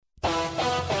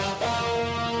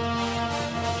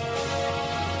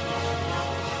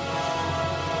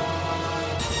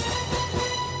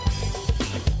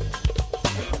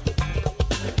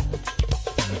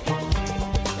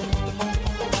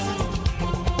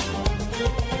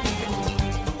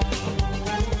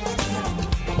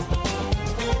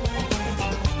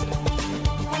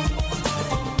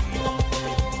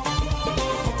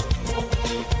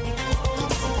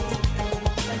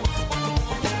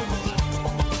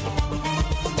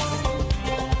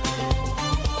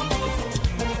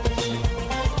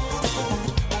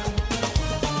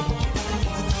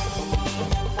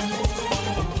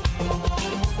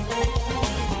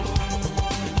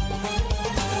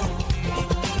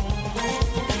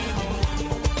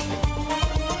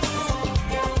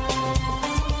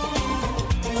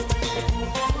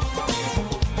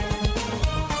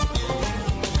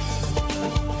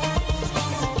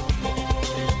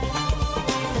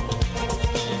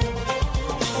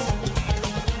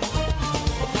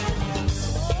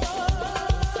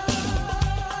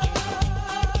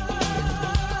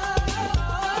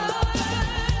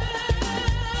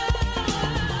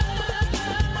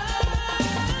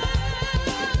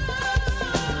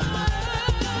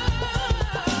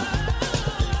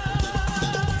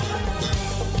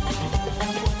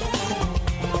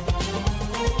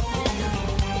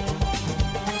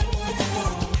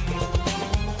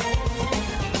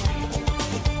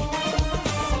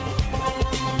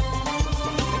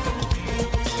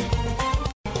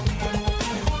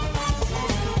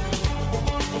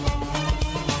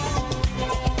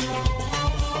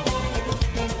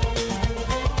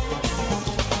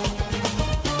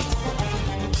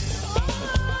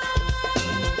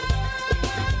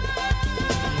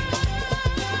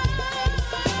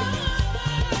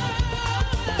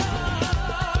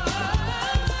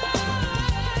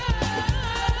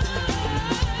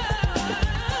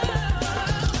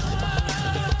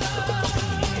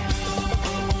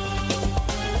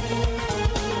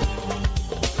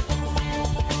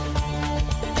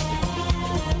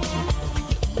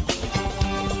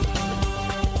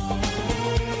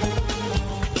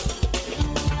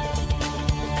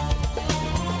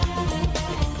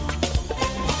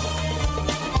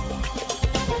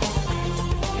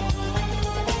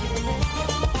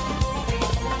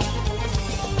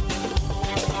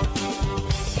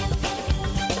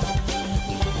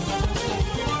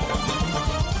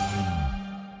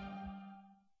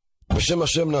בשם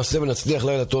השם נעשה ונצליח.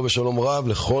 לילה טוב ושלום רב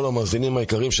לכל המאזינים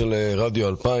העיקרים של רדיו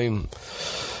 2000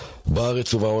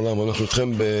 בארץ ובעולם. אנחנו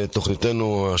איתכם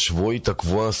בתוכניתנו השבועית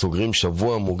הקבועה, סוגרים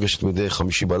שבוע, מוגשת מדי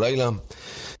חמישי בלילה.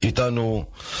 איתנו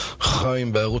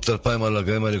חיים בערוץ 2000 על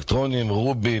הגאים האלקטרוניים,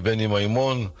 רובי, בני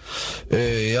מימון,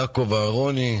 יעקב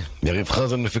אהרוני, יריב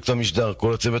חזן מפיק את המשדר,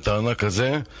 כל הצוות הענק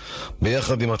הזה,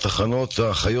 ביחד עם התחנות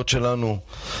החיות שלנו,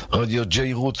 רדיו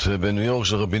JRoot בניו יורק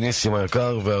של רבי ניסים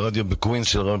היקר, והרדיו בקווינס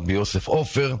של רבי יוסף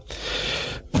אופר,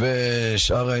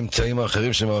 ושאר האמצעים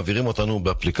האחרים שמעבירים אותנו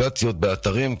באפליקציות,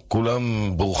 באתרים,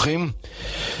 כולם ברוכים.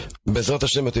 בעזרת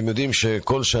השם אתם יודעים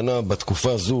שכל שנה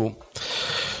בתקופה הזו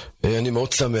אני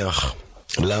מאוד שמח.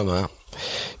 למה?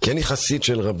 כי אני חסיד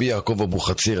של רבי יעקב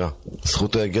אבוחצירא,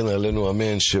 זכותו יגן עלינו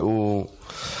אמן, שהוא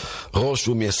ראש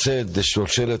ומייסד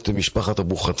שושלת משפחת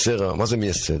אבוחצירא. מה זה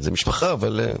מייסד? זה משפחה,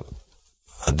 אבל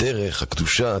הדרך,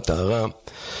 הקדושה, הטהרה,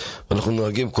 אנחנו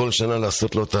נוהגים כל שנה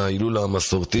לעשות לו את ההילולה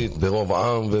המסורתית ברוב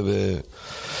עם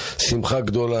ובשמחה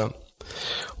גדולה,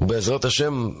 ובעזרת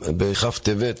השם בכף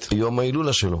טבת יום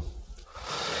ההילולה שלו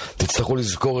תצטרכו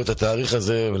לזכור את התאריך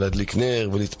הזה ולהדליק נר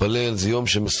ולהתפלל. זה יום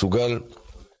שמסוגל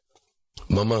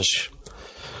ממש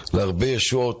להרבה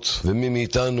ישועות, ומי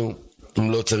מאיתנו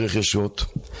אם לא צריך ישועות.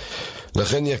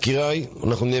 לכן יקיריי,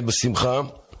 אנחנו נהיה בשמחה,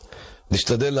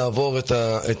 נשתדל לעבור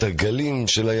את הגלים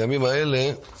של הימים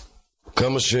האלה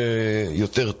כמה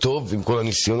שיותר טוב עם כל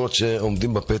הניסיונות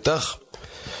שעומדים בפתח,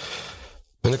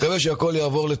 ונקווה שהכל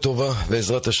יעבור לטובה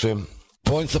בעזרת השם.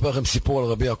 פה אני אספר לכם סיפור על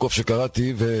רבי יעקב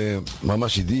שקראתי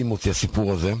וממש הדהים אותי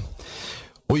הסיפור הזה.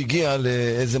 הוא הגיע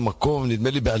לאיזה מקום, נדמה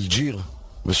לי באלג'יר,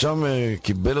 ושם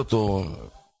קיבל אותו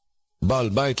בעל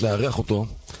בית לארח אותו,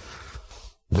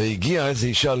 והגיעה איזו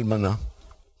אישה אלמנה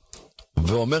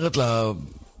ואומרת לה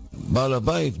בעל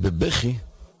הבית בבכי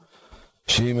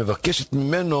שהיא מבקשת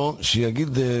ממנו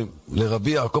שיגיד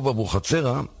לרבי יעקב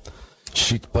אבוחצירא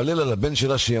שיתפלל על הבן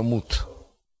שלה שימות.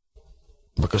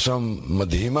 בקשה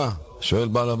מדהימה. שואל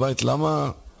בעל הבית,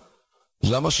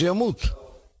 למה שימות?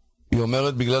 היא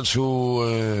אומרת בגלל שהוא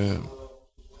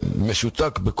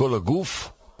משותק בכל הגוף,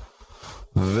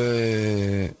 והוא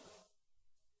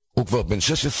כבר בן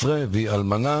 16 והיא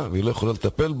אלמנה והיא לא יכולה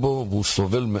לטפל בו והוא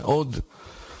סובל מאוד,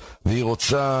 והיא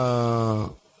רוצה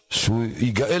שהוא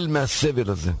ייגאל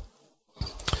מהסבל הזה.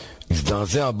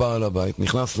 הזדעזע בעל הבית,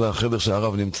 נכנס לחדר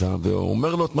שהרב נמצא והוא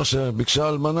אומר לו את מה שביקשה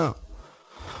האלמנה.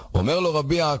 אומר לו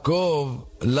רבי יעקב,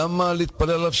 למה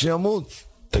להתפלל עליו שימות?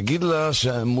 תגיד לה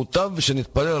שמוטב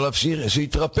שנתפלל עליו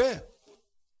שיתרפא.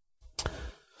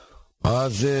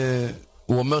 אז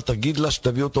הוא אומר, תגיד לה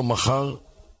שתביא אותו מחר,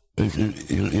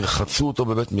 ירחצו אותו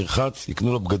בבית מרחץ,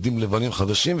 יקנו לו בגדים לבנים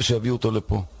חדשים ושיביאו אותו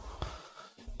לפה.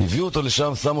 הביאו אותו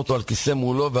לשם, שם אותו על כיסא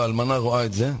מולו, והאלמנה רואה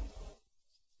את זה,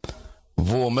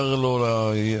 והוא אומר לו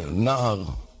לנער,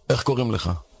 איך קוראים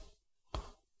לך?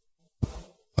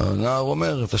 הנער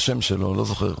אומר את השם שלו, לא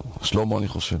זוכר, שלמה אני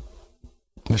חושב.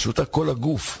 משותק כל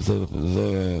הגוף,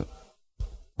 זה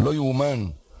לא יאומן.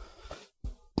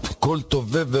 כל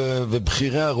טובי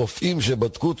ובחירי הרופאים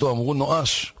שבדקו אותו אמרו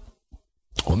נואש.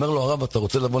 אומר לו הרב, אתה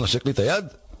רוצה לבוא נשק לי את היד?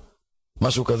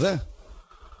 משהו כזה?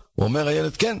 הוא אומר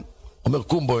הילד כן. אומר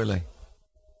קום בוא אליי.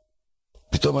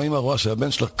 פתאום האמא רואה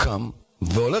שהבן שלה קם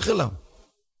והולך אליו.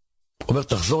 אומר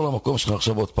תחזור למקום שלך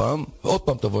עכשיו עוד פעם, ועוד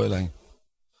פעם תבוא אליי.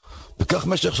 וכך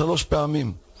משך 3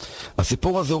 פעמים.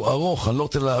 הסיפור הזה הוא ארוך, אני לא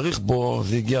רוצה להאריך בו,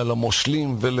 זה הגיע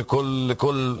למושלים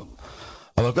ולכל...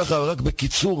 אבל ככה רק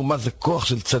בקיצור, מה זה כוח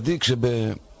של צדיק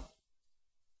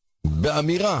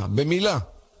באמירה, במילה,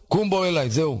 קום בוא אליי,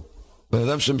 זהו. בן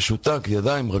אדם שמשותק,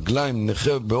 ידיים, רגליים,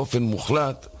 נכה באופן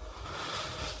מוחלט,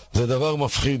 זה דבר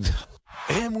מפחיד.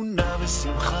 אמונה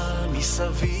ושמחה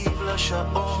מסביב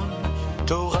לשעון,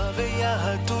 תורה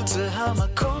ויהדות זה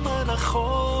המקום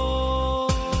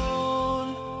הנכון.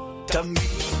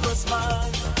 תמיד בזמן,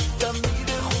 תמיד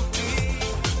איכותי,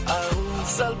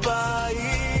 ערוץ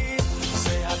 2000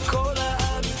 זה הכל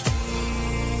האמיתי.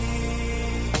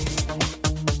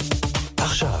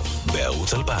 עכשיו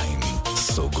בערוץ 2000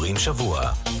 סוגרים שבוע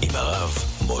עם הרב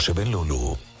משה בן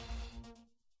לולו.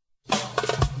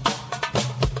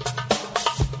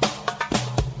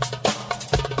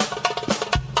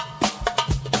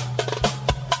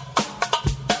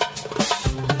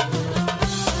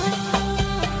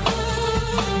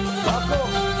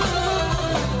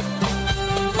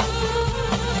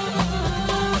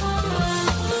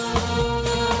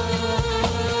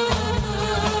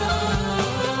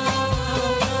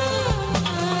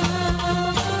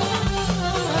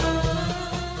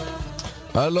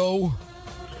 הלו.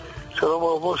 שלום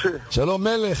הרב משה. שלום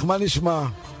מלך, מה נשמע?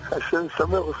 השם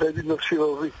שמח לך ידיד נפשי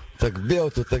ואוהבי. תגביה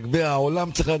אותו, תגביה.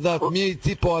 העולם צריך לדעת מי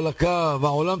איתי פה על הקו.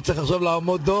 העולם צריך עכשיו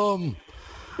לעמוד דום.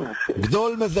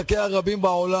 גדול מזכי הרבים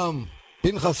בעולם.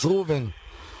 פנחס ראובן.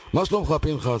 מה שלומך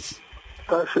פנחס?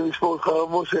 השם ישמור אותך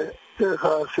משה. תהיה לך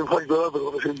שמחה גדולה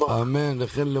בעזרת השם יתברך. אמן,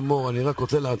 לכן לאמור. אני רק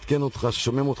רוצה לעדכן אותך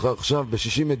ששומעים אותך עכשיו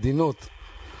ב-60 מדינות.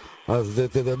 אז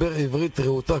תדבר עברית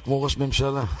רהוטה כמו ראש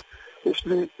ממשלה. יש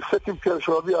לי סטים כאלה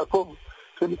של רבי יעקב,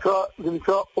 זה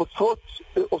נקרא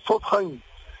אוצרות חיים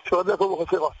של רבי יעקב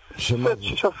בחצרה. סט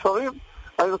 6 ספרים,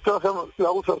 אני רוצה לכם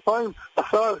לערוץ 2000,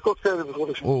 10 ערכות כאלה בעזרת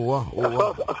השם.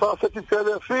 10 סטים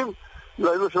כאלה יפים,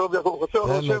 לעילו של רבי יעקב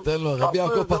בחצרה. תן לו, רבי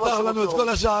יעקב פתח לנו את כל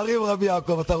השערים, רבי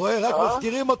יעקב. אתה רואה? רק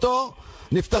מזכירים אותו,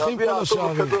 נפתחים כל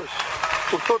השערים.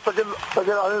 רוצות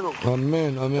תגן עלינו.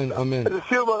 אמן, אמן, אמן.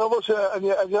 לסיום הרבו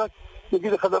שאני רק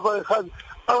אגיד לך דבר אחד,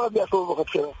 רבי יעקב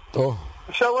בחצרה.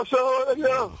 עכשיו משה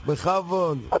רב,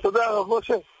 בכבוד. אתה יודע הרב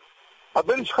משה,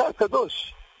 הבן איש חי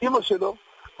הקדוש, אמא שלו,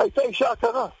 הייתה אישה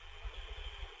עקרה.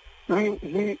 והיא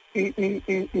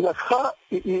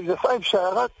נסעה עם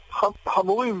שיירת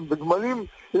חמורים בגמלים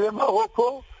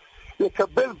למרוקו,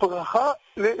 לקבל ברכה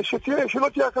שלא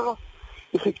תהיה עקרה.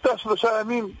 היא חיכתה 3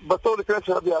 ימים בתור לכנס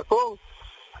של רבי יעקב,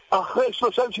 אחרי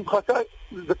 3 ימים שהתחכה,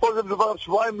 וכל זה מדובר על 2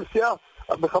 שבועות נסיעה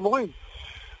בחמורים,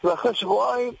 ואחרי 2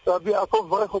 שבועות רבי יעקב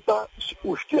מברך אותה,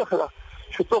 הוא הבטיח לה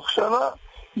שתוך שנה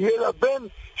יהיה לה בן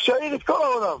שיעיר את כל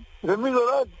העולם. ומי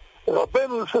נולד?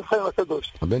 רבנו יוסף חיים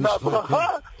הקדוש. מהברכה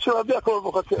של רבי יעקב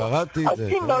בחצרה. קראתי את זה.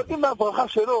 אז אם מהברכה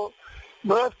שלו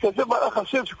נולד כזה מלאך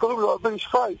השם שקוראים לו הבן איש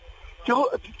חי,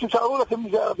 תתארו לכם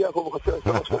מי זה רבי יעקב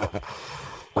בחצרה.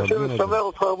 השם ישמר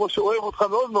אותך, משה, אוהב אותך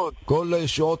מאוד מאוד. כל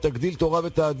הישועות תגדיל תורה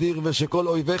ותאדיר, ושכל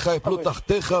אויביך יפלו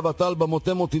תחתיך ואתה על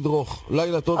במותימו תדרוך.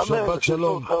 לילה טוב, שבת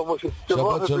שלום.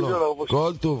 שבת שלום.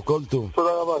 כל טוב, כל טוב.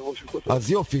 תודה רבה, משה.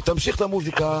 אז יופי, תמשיך את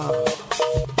המוזיקה.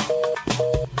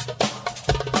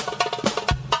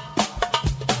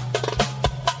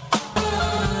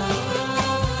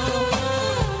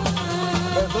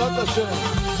 בעזרת השם.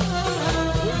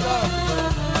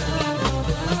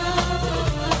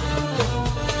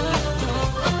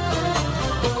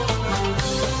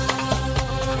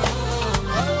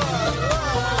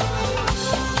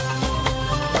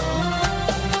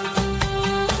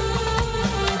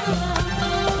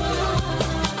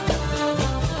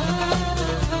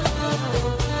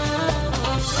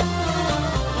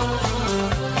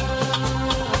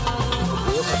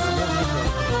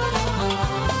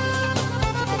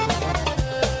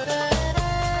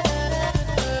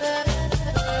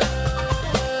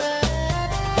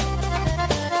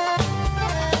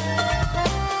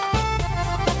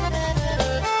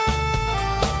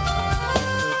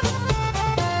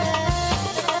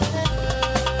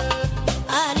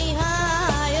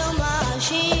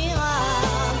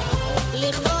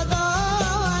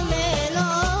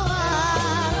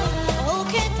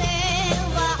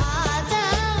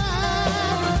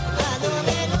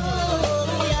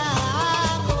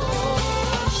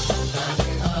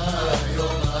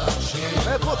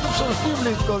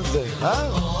 כל זה,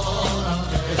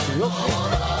 איזה יופי.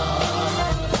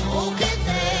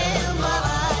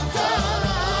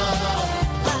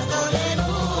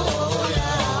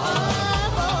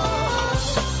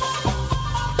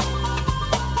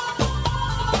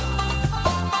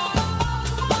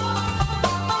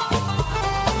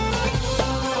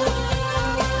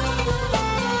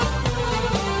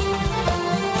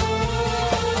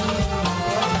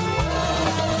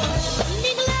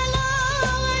 נגלה לו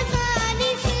רבע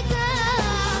נפתה,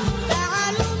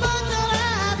 תעלו מות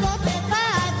רע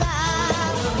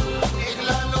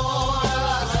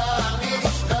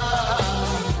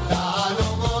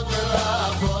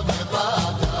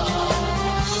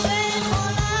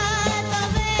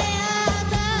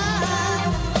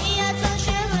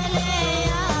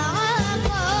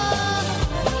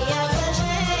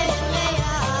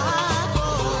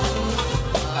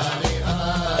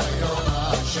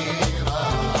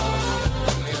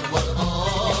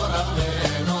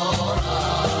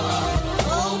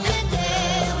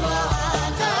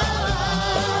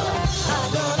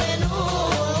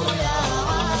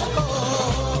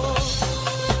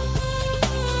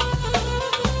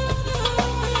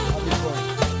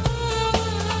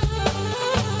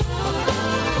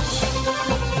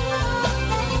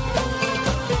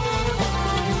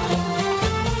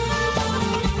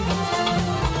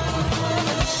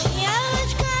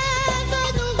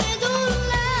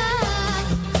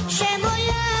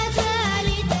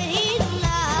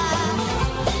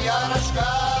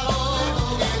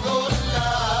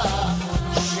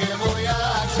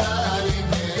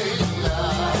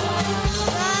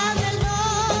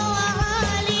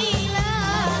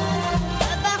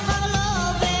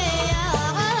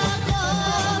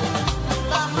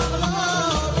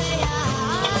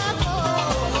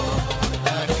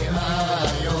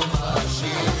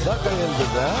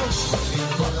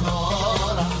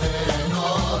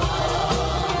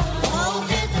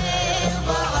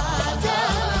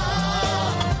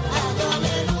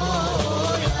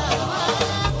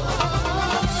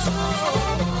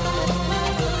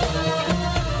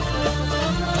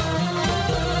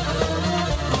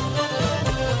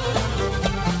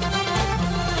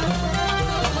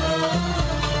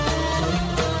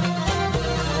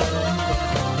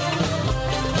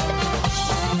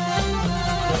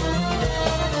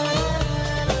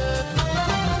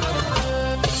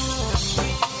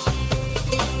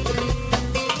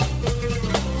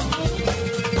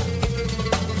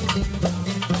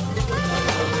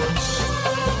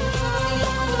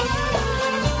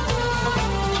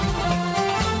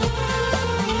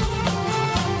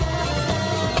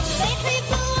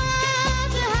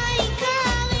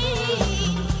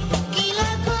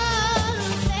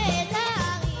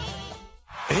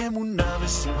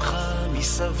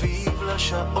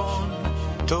השעון,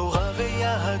 תורה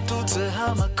ויהדות זה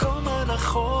המקום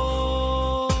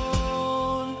הנכון.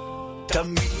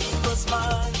 תמיד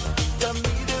בזמן,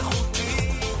 תמיד איכותי,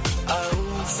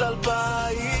 ערוץ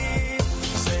 2000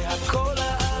 זה הכל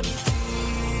האמיתי.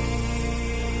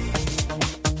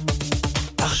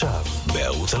 עכשיו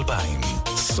בערוץ 2000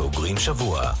 סוגרים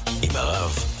שבוע עם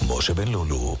הרב משה בן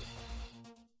לולו.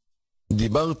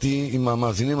 דיברתי עם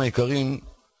המאזינים היקרים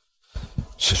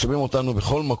ששומעים אותנו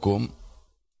בכל מקום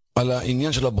על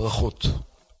העניין של הברכות.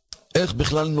 איך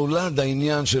בכלל נולד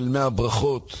העניין של 100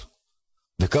 ברכות,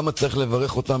 וכמה צריך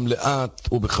לברך אותם לאט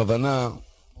ובכוונה,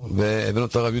 והבאנו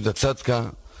את הרב יהודה צדקה,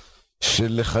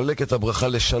 של לחלק את הברכה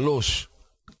לשלוש,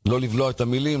 לא לבלוע את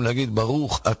המילים, להגיד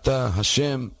ברוך אתה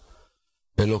השם,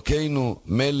 אלוקינו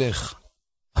מלך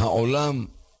העולם,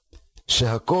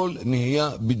 שהכל נהיה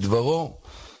בדברו,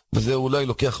 וזה אולי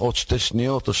לוקח עוד 2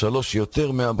 שניות או 3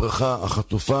 יותר מהברכה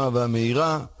החטופה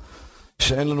והמהירה,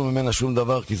 שאין לנו ממנה שום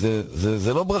דבר, כי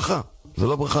זה לא ברכה. זה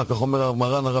לא ברכה, כך אומר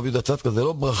מרן הרב יהודה צדקה, זה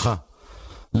לא ברכה.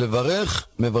 לברך,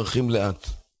 מברכים לאט.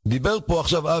 דיבר פה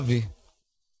עכשיו אבי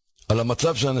על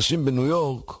המצב שאנשים בניו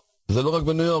יורק, זה לא רק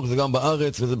בניו יורק, זה גם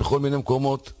בארץ וזה בכל מיני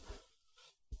מקומות,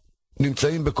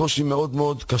 נמצאים בקושי מאוד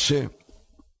מאוד קשה,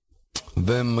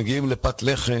 והם מגיעים לפת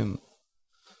לחם,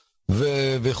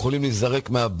 ויכולים להיזרק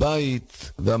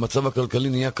מהבית, והמצב הכלכלי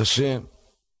נהיה קשה.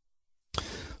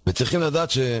 וצריכים לדעת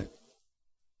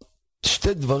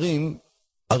ששתי דברים,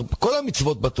 כל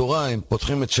המצוות בתורה הם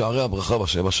פותחים את שערי הברכה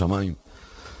בשמיים,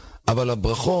 אבל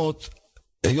הברכות,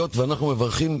 היות ואנחנו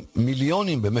מברכים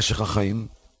מיליונים במשך החיים,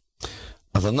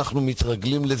 אז אנחנו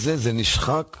מתרגלים לזה, זה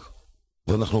נשחק,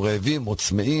 ואנחנו רעבים או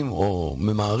צמאים או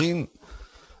ממהרים,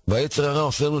 והיצר הרע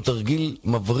עושה לנו תרגיל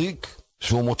מבריק,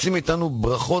 שהוא מוציא מאיתנו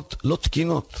ברכות לא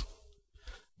תקינות.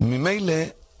 ממילא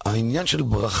העניין של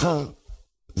ברכה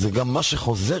זה גם מה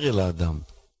שחוזר אל האדם.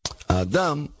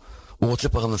 האדם הוא רוצה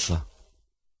פרנסה.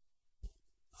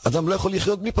 אדם לא יכול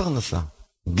לחיות בלי פרנסה.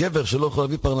 גבר שלא יכול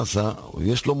להביא פרנסה,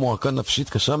 יש לו מועקה נפשית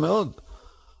קשה מאוד.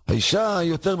 האישה היא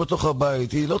יותר בתוך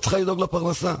הבית, היא לא צריכה לדאוג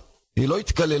לפרנסה. היא לא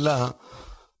התקללה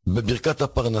בברכת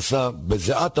הפרנסה,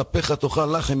 בזיעת אפיך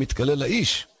תאכל לחם מתקלל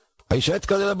לאיש. האישה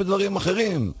התקללה בדברים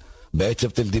אחרים, בעצב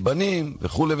תלדי בנים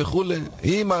וכו' וכו'.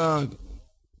 היא עם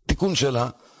התיקון שלה,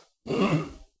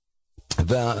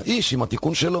 והאיש עם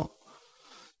התיקון שלו.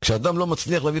 כשאדם לא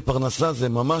מצליח להביא פרנסה, זה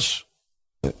ממש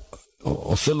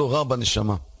עושה לו רע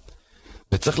בנשמה.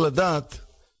 וצריך לדעת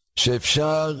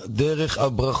שאפשר דרך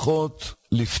הברכות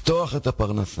לפתוח את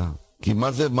הפרנסה. כי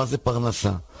מה זה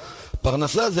פרנסה?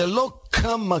 פרנסה זה לא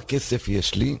כמה כסף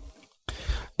יש לי,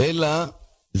 אלא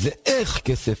זה איך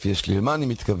כסף יש לי. למה אני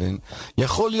מתכוון?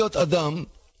 יכול להיות אדם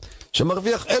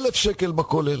שמרוויח 1,000 שקל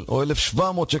בכולל, או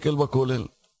 1,700 שקל בכולל,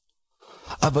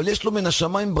 אבל יש לו מן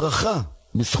השמיים ברכה.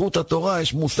 בזכות התורה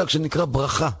יש מושג שנקרא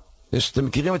ברכה. אתם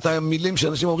מכירים את המילים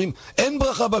שאנשים אומרים, אין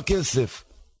ברכה בכסף.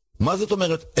 מה זאת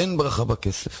אומרת אין ברכה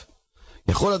בכסף?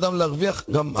 יכול אדם להרוויח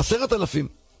גם 10,000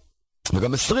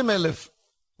 וגם 20,000,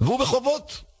 והוא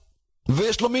בחובות,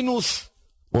 ויש לו מינוס.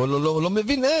 הוא לא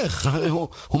מבין איך,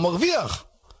 הוא מרוויח,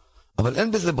 אבל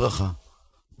אין בזה ברכה.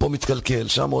 פה מתקלקל,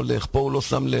 שם הולך, פה הוא לא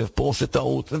שם לב, פה הוא עושה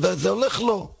טעות, וזה הולך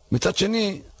לו. מצד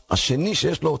שני, השני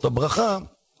שיש לו את הברכה,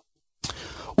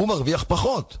 הוא מרוויח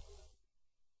פחות.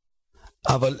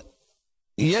 אבל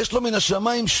יש לו מן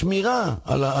השמיים שמירה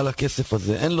על הכסף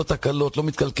הזה. אין לו תקלות, לא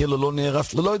מתקלקל לו, לא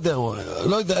נהרס,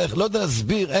 לא יודע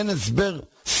להסביר, אין הסבר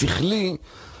שכלי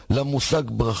למושג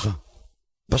ברכה.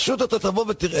 פשוט אתה תבוא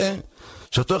ותראה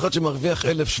שאותו אחד שמרוויח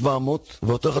 1,700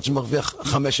 ואותו אחד שמרוויח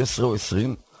 15 או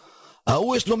 20,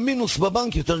 ההוא יש לו מינוס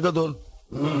בבנק יותר גדול.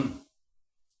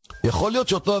 יכול להיות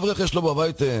שאותו אברך יש לו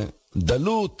בבית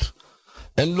דלות,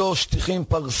 אין לו שטיחים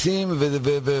פרסים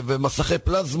ומסכי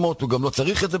פלזמות, הוא גם לא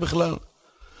צריך את זה בכלל.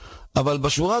 אבל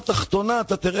בשורה התחתונה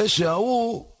אתה תראה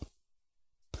שההוא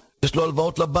יש לו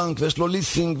הלוואות לבנק ויש לו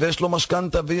ליסינג ויש לו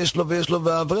משכנתה ויש לו,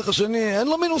 והאברך השני אין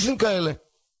לו מינוסים כאלה.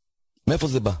 מאיפה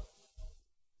זה בא?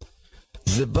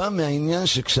 זה בא מהעניין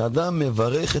שכשאדם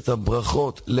מברך את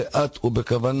הברכות לאט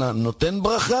ובכוונה נותן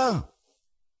ברכה,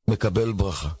 מקבל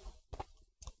ברכה.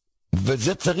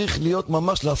 וזה צריך להיות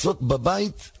ממש לעשות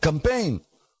בבית קמפיין.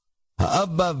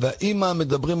 האבא והאמא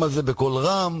מדברים על זה בכל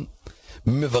רם,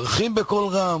 מברכים בכל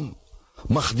רם,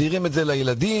 מחדירים את זה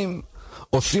לילדים,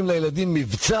 עושים לילדים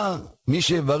מבצע, מי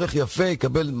שיברך יפה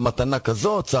יקבל מתנה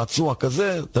כזאת, צעצוע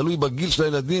כזה, תלוי בגיל של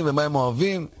הילדים ומה הם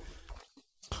אוהבים,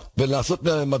 ולעשות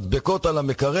מדבקות על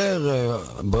המקרר,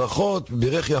 ברכות,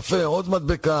 בירך יפה, עוד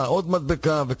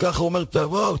מדבקה, וככה הוא אומר,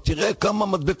 וואו, תראה כמה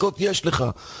מדבקות יש לך,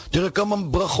 תראה כמה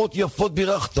ברכות יפות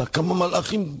בירכת, כמה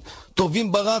מלאכים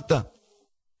טובים בראת.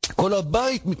 כל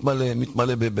הבית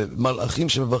מתמלא במלאכים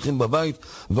שמברכים בבית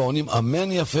ועונים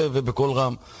אמן יפה ובכל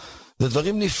רם. זה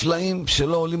דברים נפלאים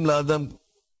שלא עולים לאדם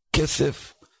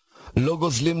כסף, לא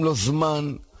גוזלים לו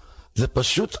זמן, זה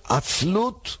פשוט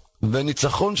עצלות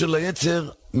וניצחון של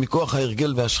היצר מכוח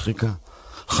ההרגל והשחיקה.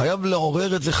 חייב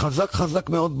לעורר את זה חזק חזק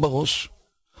מאוד בראש,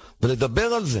 ולדבר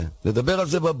על זה, לדבר על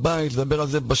זה בבית, לדבר על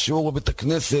זה בשיעור בבית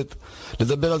הכנסת,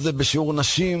 לדבר על זה בשיעור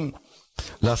נשים,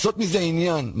 לעשות מזה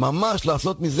עניין, ממש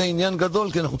לעשות מזה עניין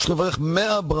גדול, כי אנחנו צריכים לברך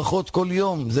 100 ברכות כל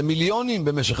יום, זה מיליונים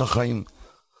במשך החיים,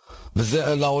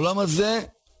 וזה לעולם הזה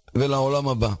ולעולם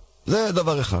הבא. זה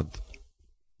דבר אחד.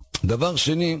 דבר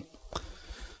שני,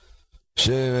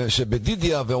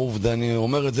 שבדידיה ועובדה, אני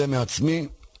אומר את זה מעצמי,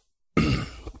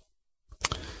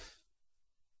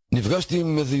 נפגשתי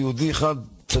עם איזה יהודי אחד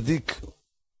צדיק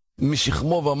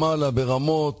משכמו ומעלה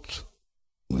ברמות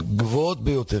גבוהות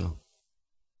ביותר,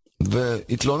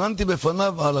 והתלוננתי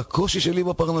בפניו על הקושי שלי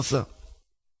בפרנסה.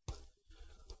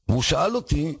 והוא שאל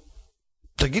אותי,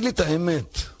 תגיד לי את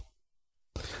האמת,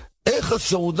 איך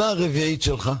הסעודה הרביעית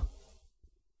שלך?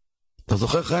 אתה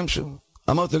זוכר חיים שהוא?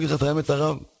 אמרתי, תגיד לך את האמת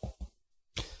הרב,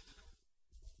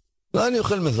 לא, אני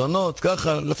אוכל מזונות,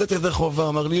 ככה, לצאת ידי חובה.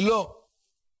 אמר לי, לא.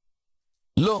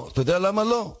 לא, אתה יודע למה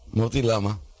לא? אמרתי,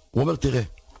 למה? הוא אומר, תראה,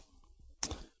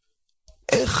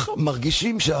 איך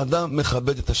מרגישים שהאדם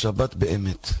מכבד את השבת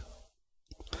באמת?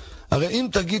 הרי אם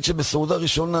תגיד שבסעודה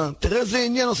ראשונה, תראה איזה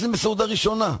עניין עושים בסעודה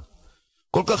ראשונה.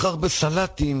 כל כך הרבה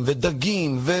סלטים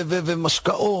ודגים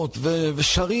ומשקאות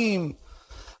ושרים.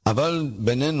 אבל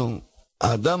בינינו,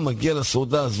 האדם מגיע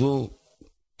לסעודה הזו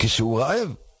כשהוא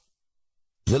רעב.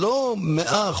 זה לא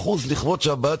 100% לכבוד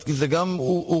שבת, כי זה גם,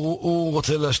 הוא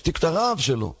רוצה להשתיק את הרעב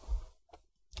שלו.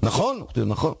 נכון?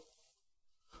 נכון.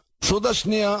 סעודה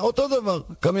שנייה, אותו דבר.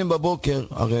 קמים בבוקר,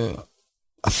 הרי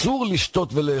אסור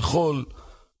לשתות ולאכול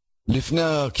לפני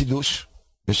הקידוש.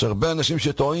 יש הרבה אנשים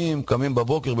שטועים, קמים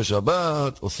בבוקר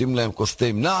בשבת, עושים להם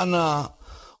כוסתים נענה,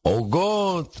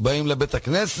 עוגות, באים לבית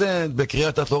הכנסת,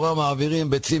 בקריאת התורה מעבירים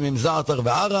ביצים עם זעתר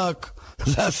וערק.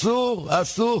 זה אסור,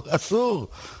 אסור, אסור.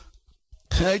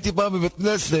 הייתי פעם בבית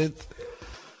כנסת,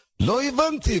 לא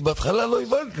הבנתי, בהתחלה לא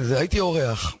הבנתי, זה הייתי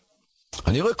אורח.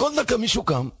 אני רואה כל דקה מישהו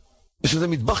קם, יש איזה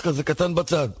מטבח כזה קטן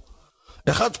בצד.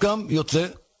 אחד קם, יוצא,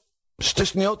 2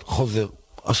 שניות, חוזר.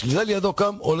 השליזה לידו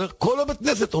קם, הולך, כל הבית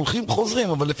כנסת הולכים, חוזרים,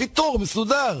 אבל לפי תור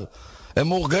מסודר. הם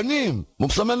מאורגנים, הוא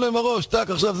מסמן לו עם הראש, טק,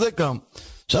 עכשיו זה קם.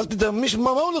 שאלתי את מישהו, מה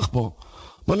הולך פה?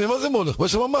 אמר לי, מה זה מה הולך? פה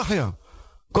יש שם מחיה.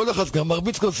 כל אחד קם,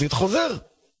 מרביץ כוסית, חוזר.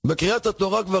 בקריאת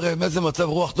התורה כבר הם איזה מצב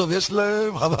רוח טוב יש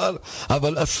להם,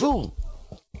 אבל אסור.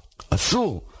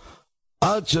 אסור.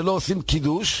 עד שלא עושים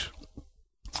קידוש,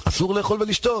 אסור לאכול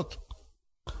ולשתות.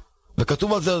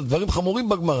 וכתוב על זה דברים חמורים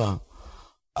בגמרא.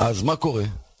 אז מה קורה?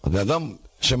 האדם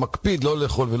שמקפיד לא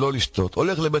לאכול ולא לשתות,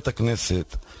 הולך לבית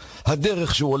הכנסת,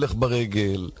 הדרך שהוא הולך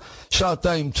ברגל,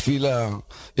 2 תפילה,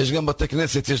 יש גם בתי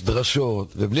כנסת, יש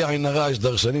דרשות, ובלי עין הרע יש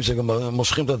דרשנים שגם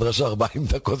מושכים את הדרשה 40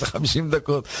 דקות, 50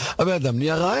 דקות, אבל האדם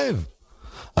נהיה רעב.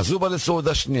 אז הוא בא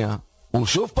לסעודה שנייה, הוא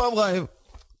שוב פעם רעב.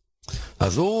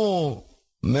 אז הוא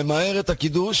ממהר את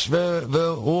הקידוש,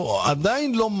 והוא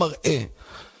עדיין לא מראה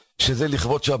שזה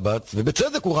לכבוד שבת,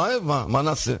 ובצדק הוא רעב, מה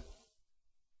נעשה?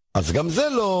 אז גם זה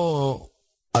לא,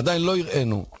 עדיין לא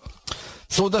יראינו.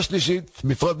 סעודה שלישית,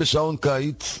 בפרט בשעון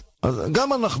קיץ, אז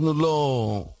גם אנחנו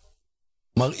לא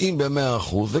מראים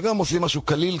ב100%, וגם עושים משהו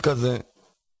קליל כזה.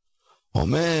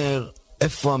 אומר,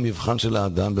 איפה המבחן של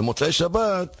האדם? במוצאי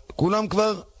שבת, כולם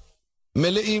כבר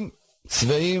מלאים,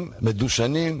 צבעים,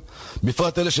 מדושנים,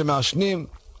 בפרט אלה שמעשנים,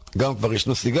 גם כבר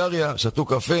ישנו סיגריה, שתו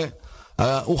קפה,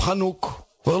 הוא חנוק,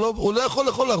 הוא לא יכול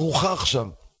לאכול ארוחה עכשיו.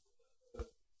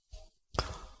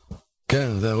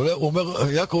 כן,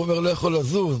 יעקב אומר לא יכול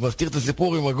לזוז, מזכיר את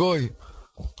הסיפור עם הגוי.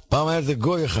 פעם היה איזה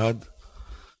גוי אחד,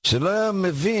 שלא היה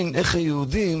מבין איך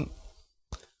היהודים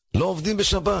לא עובדים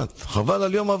בשבת. חבל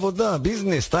על יום עבודה,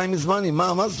 ביזנס, טיים מזמני,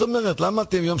 מה זאת אומרת? למה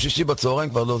אתם יום שישי בצהריים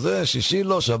כבר לא זה? שישי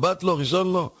לא, שבת לא,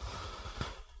 ראשון לא.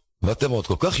 ואתם עוד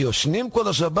כל כך יושנים כל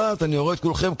השבת, אני רואה את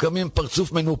כולכם קמים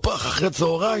פרצוף מנופח אחרי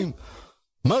צהריים.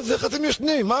 מה זה? איך אתם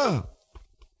יושנים? מה?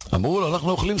 אמרו לו,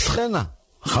 אנחנו אוכלים סחנה.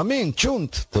 חמין,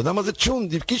 צ'ונט, אתה יודע מה זה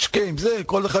צ'ונט? עם קישקה, עם זה,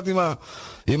 כל אחד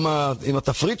עם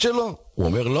התפריט שלו? הוא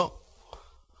אומר לא.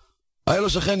 היה לו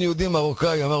שכן יהודי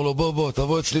מרוקאי, אמר לו בוא,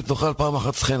 תבוא אצלי, תאכל פעם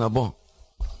אחת סחנה, בוא.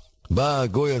 בא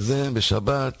הגוי הזה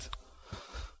בשבת,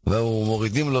 והוא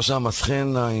מורידים לו שם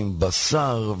סחנה עם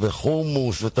בשר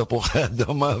וחומוס ותפוחי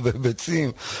אדמה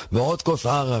וביצים, ועוד כוס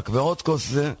ערק ועוד כוס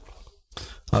זה.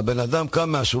 הבן אדם קם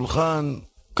מהשולחן,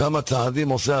 כמה צעדים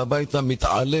עושה הביתה,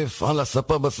 מתעלף על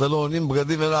הספה בסלון, עם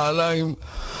בגדים ונעליים,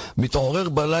 מתעורר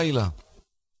בלילה.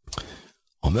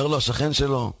 אומר לו השכן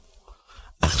שלו,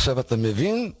 עכשיו אתה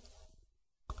מבין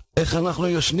איך אנחנו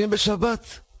יושנים בשבת?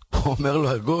 הוא אומר לו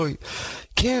הגוי,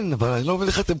 כן, אבל אני לא מבין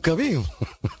איך אתם קמים.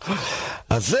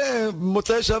 אז זה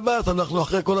מוצאי שבת, אנחנו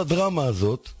אחרי כל הדרמה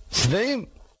הזאת, שבעים.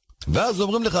 ואז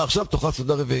אומרים לך, עכשיו תאכל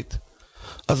סעודה רביעית.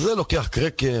 אז זה לוקח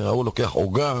קרקר, הוא לוקח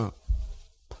עוגה,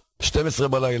 12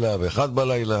 בלילה ו1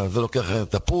 בלילה, זה לוקח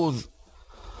תפוז.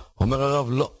 אומר הרב,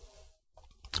 לא.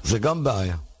 זה גם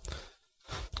בעיה.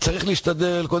 צריך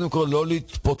להשתדל, קודם כל, לא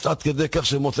להתפוצץ עד כדי כך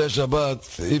שמוצאי שבת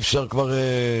אי אפשר כבר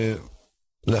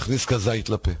להכניס כזית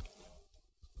לפה.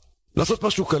 לעשות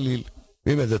משהו קליל,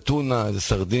 עם איזה טונה, איזה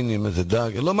סרדינים, איזה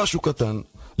דג, לא משהו קטן,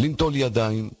 לנטול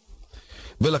ידיים,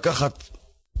 ולקחת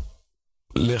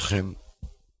לחם,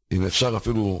 אם אפשר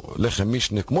אפילו לחם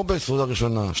משנה, כמו בסעודה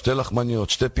ראשונה, 2 לחמניות,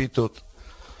 2 פיתות,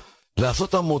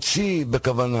 לעשות המוציא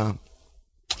בכוונה,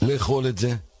 לאכול את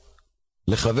זה,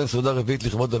 לכוון סעודה רביעית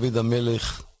לכבוד דוד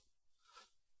המלך,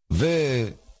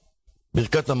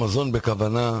 וברכת המזון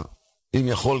בכוונה, אם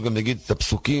יכול גם יגיד את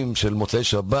הפסוקים של מוצאי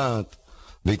שבת,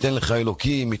 ויתן לך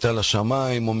אלוקים, מיטה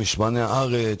לשמיים, או משמני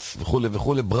הארץ, וכו'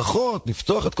 וכו', ברכות,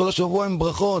 לפתוח את כל השבוע עם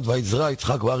ברכות, ויזרע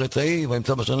יצחק בארץ ההיא,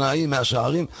 וימצא בשנה ההיא 100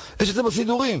 שערים, יש את זה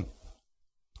בסידורים.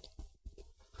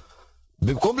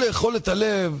 במקום לאכול את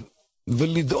הלב,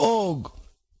 ולדאוג,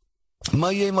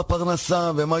 מה יהיה עם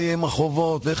הפרנסה, ומה יהיה עם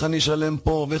החובות, ואיך אני אשלם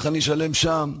פה, ואיך אני אשלם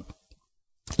שם,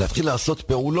 להתחיל לעשות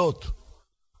פעולות,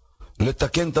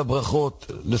 לתקן את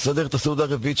הברכות, לסדר את הסעודה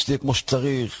הרביעית שתהיה כמו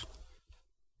שצריך,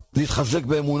 להתחזק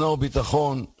באמונה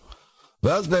וביטחון,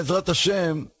 ואז בעזרת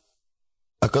השם,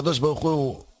 הקדוש ברוך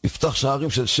הוא יפתח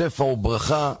שערים של שפע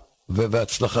וברכה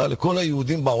והצלחה לכל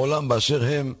היהודים בעולם באשר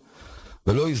הם,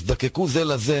 ולא יזדקקו זה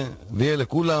לזה, ויהיה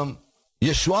לכולם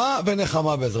ישועה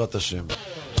ונחמה בעזרת השם.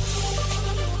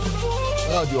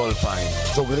 רדיו 2000,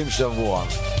 סוגרים שבוע.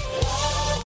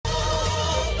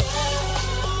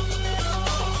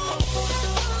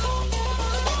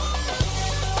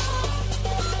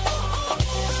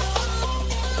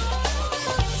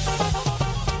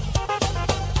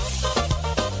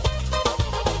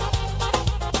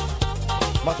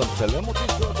 מה, אתה מצלם אותי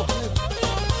של התוכנית?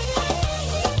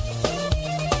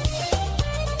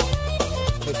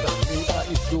 ותכלית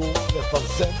האיסור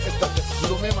לפרסם את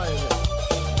התצלומים האלה.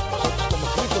 אתה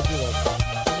מקליט אותי רק.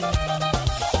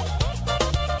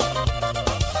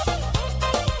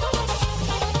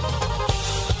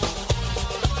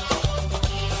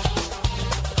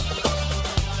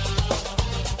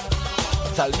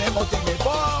 צלמם אותי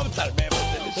מפה, צלמם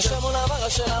אותי מפה. בשם עולם הרע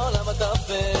של העולם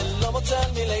התאפל, לא מוצא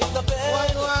על מי להתנפל.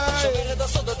 שומר את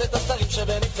הסודות, את הסתרים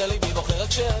שבנפתלי בי, בוחר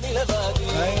רק שאני לבדי.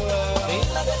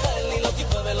 בלעדיך אין לי לא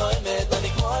תקווה ולא אמת, אני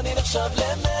כמו אני נחשב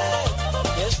לאמת.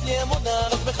 יש לי אמונה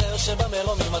רק בחיר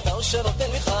שבמרומים אתה הוא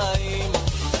שנותן לי חיים.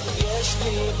 יש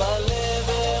לי בלב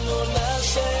אמונה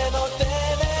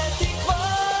שנותנת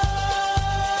תקווה.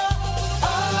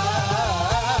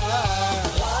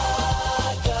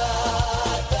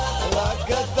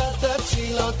 רק אתה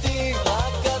תציל אותי,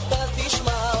 רק אתה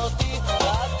תשמע אותי,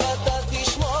 רק אתה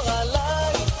תשמור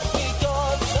עליי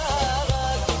מכל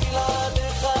צרה, כי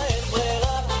בלעדיך אין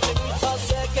ברירה,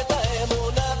 שמתחזק את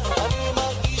האמונה, אני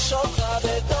מרגיש אותך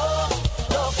בתוך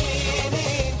תוכי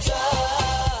נמצא.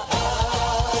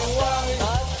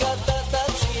 רק אתה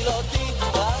תציל אותי,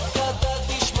 רק אתה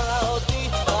תשמע אותי,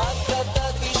 רק אתה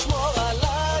תשמור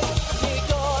עליי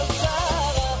מכל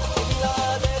צרה, כי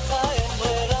בלעדיך אין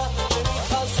ברירה,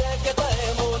 שמתחזק את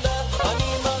האמונה,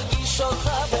 אני מרגיש אותך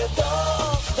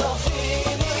בתוך תוכי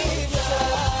נמצא.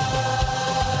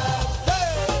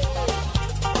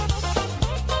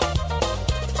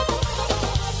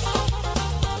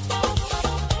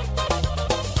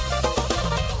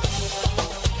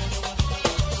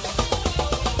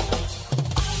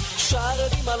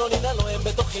 שערדים אלונים אלוהם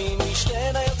בתוכי,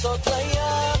 משתנה יוצאות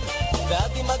לים,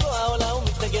 ועד עם הגועה עולה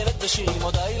ומתנגנת בשירים,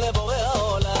 הודאי לבורא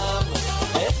העולם.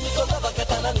 איך מכל דבר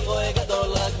קטן אני רואה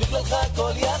גדול, רק בגללך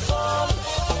הכל יכול.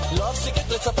 לא אפסיק רק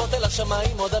לצפות אל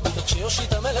השמיים, עוד הביטות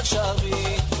שיושיט המלך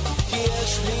שבי, כי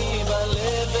יש לי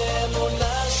בלב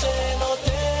אמונה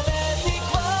שנותנת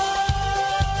תקווה.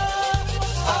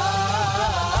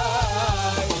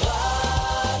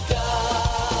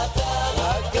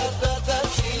 רק אתה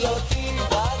תציל אותי,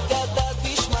 רק אתה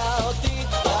תשמע אותי,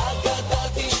 רק אתה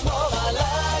תשמור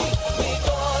עליי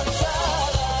מכל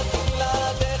צרה, כי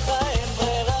בלעדיך אין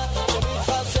ברירה,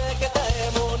 שמתחזק את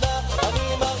האמונה,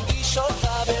 אני מרגיש אותך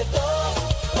בתוך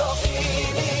תוכי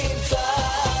נמצא.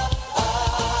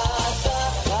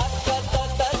 רק אתה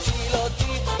תציל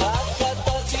אותי, רק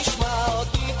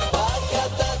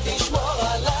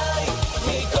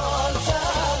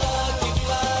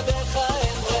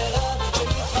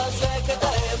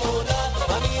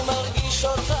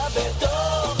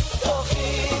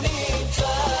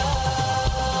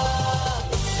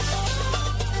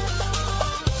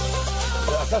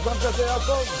זה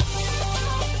יעקב.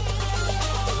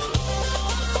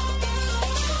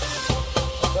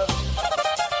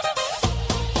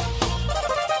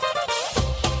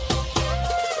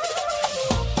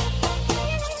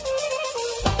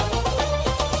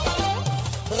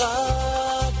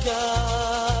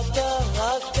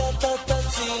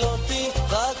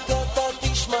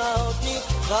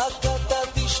 רק אתה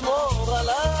תשמור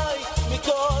עליי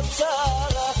מכל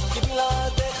צערה, כי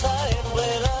בלעדיך אין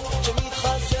ברירה,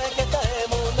 שמתחזקת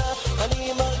האמונה,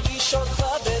 אני מרגיש אותך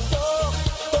בתוך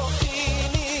תוכי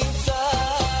נמצא.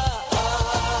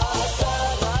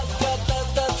 רק אתה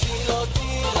תציל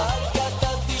אותי, רק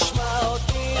אתה תשמע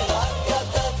אותי, רק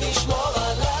אתה תשמור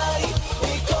עליי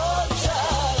מכל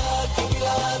צערה, כי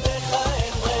בלעדיך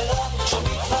אין ברירה,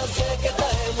 שמתחזקת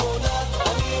האמונה,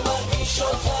 אני מרגיש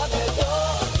אותך בתוך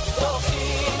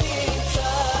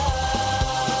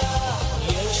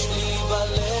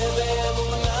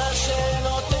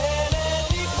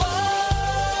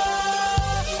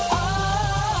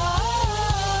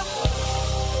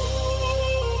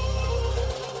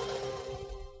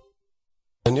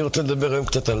אני רוצה לדבר היום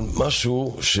קצת על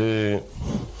משהו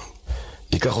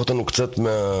שיקח אותנו קצת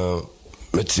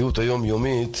מהמציאות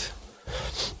היומיומית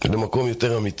למקום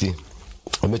יותר אמיתי.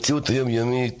 המציאות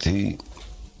היומיומית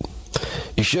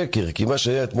היא שקר, כי מה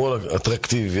שהיה אתמול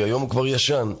אטרקטיבי, היום כבר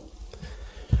ישן.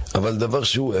 אבל דבר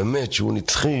שהוא אמת, שהוא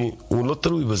נצחי, הוא לא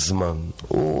תלוי בזמן.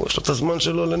 יש לו את הזמן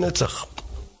שלו לנצח.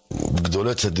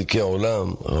 גדולי צדיקי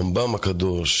העולם, רמב"ם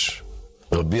הקדוש,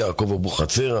 רבי יעקב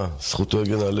אבוחצירא, זכותו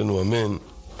יגן עלינו אמן.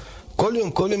 כל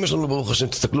יום יש לנו ברוך השם,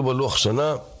 תסתכלו בלוח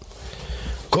שנה,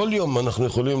 כל יום אנחנו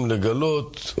יכולים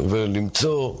לגלות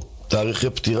ולמצוא תאריכי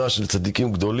פטירה של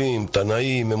צדיקים גדולים,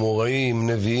 תנאים, אמוראים,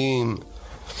 נביאים,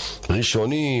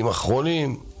 ראשונים,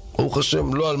 אחרונים, ברוך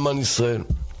השם, לא אלמן ישראל.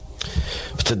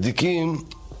 צדיקים,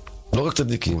 לא רק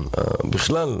צדיקים,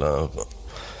 בכלל,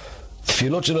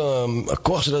 התפילות של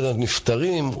הכוח של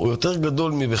הנפטרים הוא יותר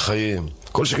גדול מבחייהם,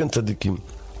 כל שכן צדיקים.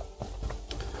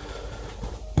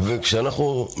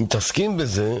 וכשאנחנו מתעסקים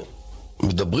בזה,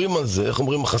 מדברים על זה, איך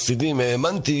אומרים החסידים,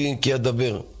 האמנתי כי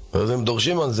אדבר. אז הם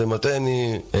דורשים על זה, מתי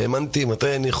אני האמנתי,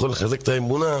 מתי אני יכול לחזק את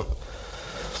האמונה,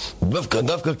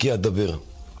 דווקא כי אדבר.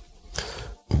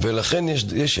 ולכן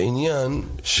יש עניין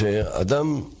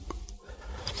שאדם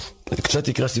קצת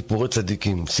יקרא סיפורי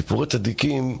צדיקים. סיפורי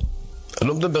צדיקים, אני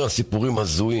לא מדבר על סיפורים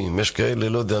הזויים, יש כאלה,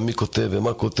 לא יודע מי כותב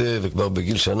ומה כותב, וכבר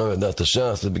בגיל שנה הוא ידע את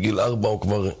הש"ס, ובגיל 4 הוא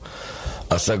כבר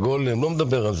עשה גולם, לא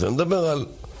מדבר על זה, אני מדבר על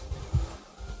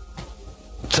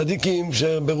צדיקים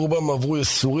שברובם עברו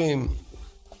יסורים,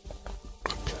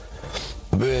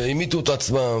 והמיתו את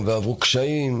עצמם ועברו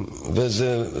קשיים,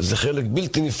 וזה חלק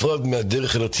בלתי נפרד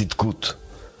מהדרך אל הצדקות.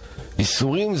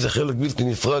 ייסורים זה חלק בלתי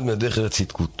נפרד מהדרך אל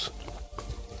הצדקות.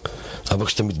 אבל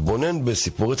כשאתה מתבונן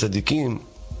בסיפורי צדיקים,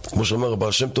 כמו שאומר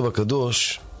הבעל שם טוב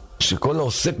הקדוש, שכל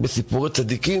העוסק בסיפורי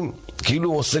צדיקים כאילו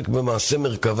הוא עוסק במעשה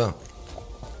מרכבה.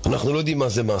 אנחנו לא יודעים מה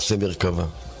זה מעשה מרכבה.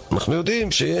 אנחנו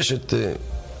יודעים שיש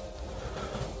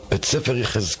את ספר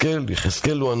יחזקאל.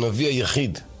 יחזקאל הוא הנביא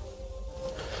היחיד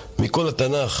מכל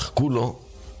התנ"ך כולו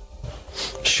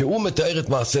שהוא מתאר את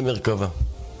מעשה מרכבה.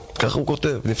 כך הוא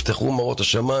כותב, נפתחו מראות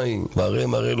השמיים, והרי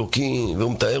אלוקים,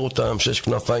 והוא מתאר אותם 6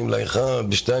 כנפיים לאחד,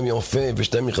 ב2 יעופה,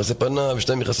 ב2 יכסה פניו,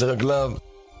 ב2 יכסה רגליו,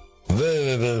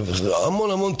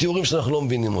 והמון תיאורים שאנחנו לא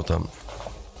מבינים אותם.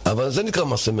 אבל זה נקרא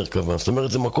מעשה מרכבה, זאת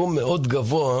אומרת זה מקום מאוד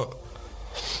גבוה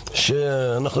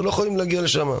שאנחנו לא יכולים להגיע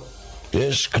לשם.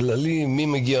 יש כללים מי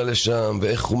מגיע לשם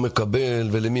ואיך הוא מקבל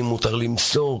ולמי מותר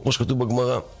למסור, כמו שכתוב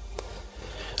בגמרא.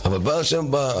 אבל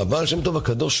הבעל שם טוב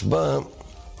הקדוש בא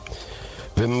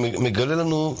ומגלה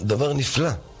לנו דבר נפלא.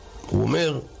 הוא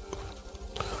אומר,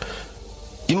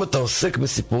 אם אתה עוסק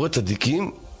בסיפורי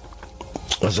צדיקים,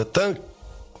 אז אתה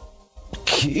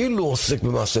כאילו עוסק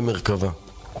במעשה מרכבה.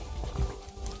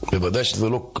 בוודאי שזה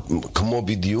לא כמו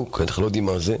בדיוק, אנחנו לא יודעים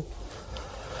מה זה,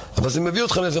 אבל זה מביא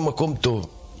אותך לאיזה מקום טוב.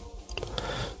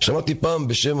 שמעתי פעם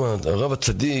בשם הרב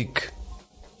הצדיק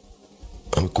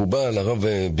המקובל, הרב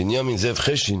בנימין זאב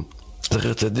חשין,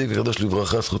 זכר צדיק וקדוש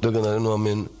לברכה, זכותו יגן עלינו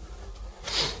אמן.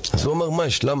 אז הוא אמר,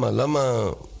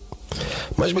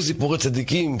 מה יש בסיפורי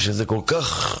צדיקים שזה כל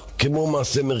כך כמו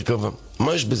מעשה מרכבה?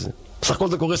 מה יש בזה? בסך הכל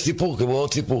זה קורה סיפור כמו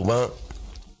עוד סיפור, מה?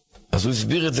 אז הוא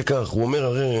הסביר את זה כך, הוא אומר,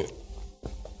 הרי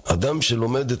אדם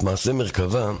שלומד את מעשה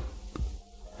מרכבה,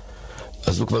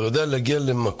 אז הוא כבר יודע להגיע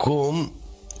למקום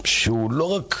שהוא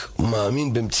לא רק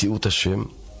מאמין במציאות השם,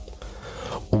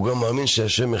 הוא גם מאמין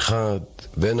שהשם אחד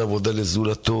ואין עבודה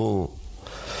לזולתו,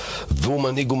 והוא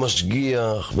מנהיג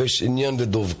ומשגיח, ויש עניין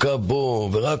לדובקה בו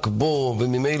ורק בו,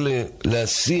 וממילא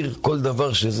להסיר כל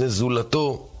דבר שזה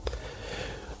זולתו.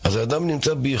 אז האדם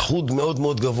נמצא בייחוד מאוד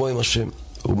מאוד גבוה עם השם.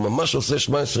 הוא ממש עושה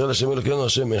שמע ישראל השם אלוקינו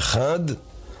השם אחד.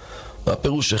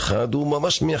 הפירוש אחד, הוא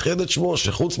ממש מייחד את שמו,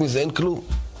 שחוץ מזה אין כלום.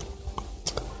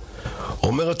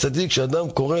 אומר הצדיק, שאדם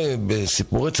קורא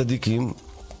בסיפורי צדיקים,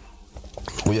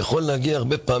 הוא יכול להגיע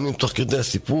הרבה פעמים תוך כדי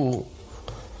הסיפור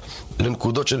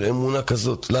לנקודות של אמונה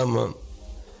כזאת. למה?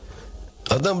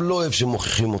 אדם לא אוהב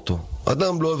שמוכיחים אותו.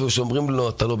 אדם לא אוהב שאומרים לו,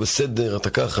 אתה לא בסדר, אתה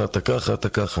ככה, אתה ככה, אתה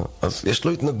ככה. אז יש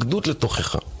לו התנגדות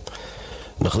לתוכחה.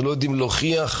 אנחנו לא יודעים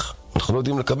להוכיח, אנחנו לא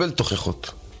יודעים לקבל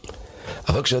תוכחות.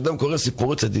 אבל כשאדם קורא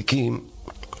סיפורי צדיקים,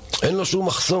 אין לו שום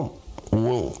מחסום.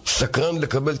 הוא סקרן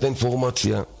לקבל את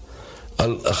האינפורמציה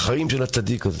על החיים של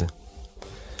הצדיק הזה.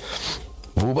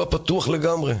 והוא בא פתוח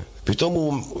לגמרי. פתאום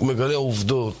הוא מגלה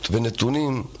עובדות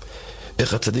ונתונים,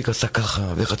 איך הצדיק עשה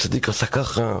ככה, ואיך הצדיק עשה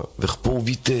ככה, ואיך פה הוא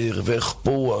ויתר, ואיך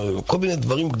פה הוא... כל מיני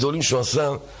דברים גדולים שהוא עשה,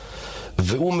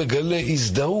 והוא מגלה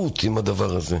הזדהות עם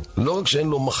הדבר הזה. לא רק שאין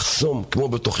לו מחסום כמו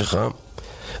בתוכחה,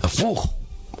 הפוך.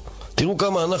 תראו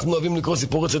כמה אנחנו אוהבים לקרוא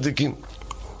סיפורי צדיקים.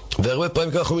 והרבה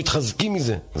פעמים ככה אנחנו מתחזקים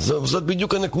מזה. זאת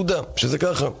בדיוק הנקודה, שזה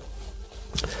ככה.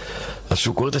 אז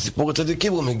כשהוא קורא את הסיפורי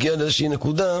צדיקים, הוא מגיע לאיזושהי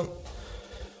נקודה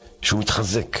שהוא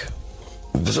מתחזק.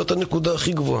 וזאת הנקודה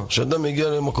הכי גבוהה. שאדם מגיע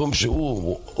למקום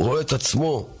שהוא רואה את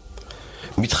עצמו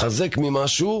מתחזק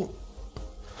ממשהו,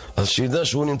 אז שידע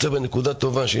שהוא נמצא בנקודה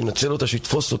טובה, שינצל אותה,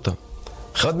 שיתפוס אותה.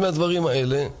 אחד מהדברים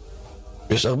האלה,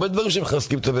 יש הרבה דברים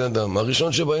שמחזקים את הבן אדם.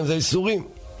 הראשון שבהם זה איסורים.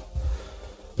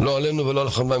 לא עלינו ולא על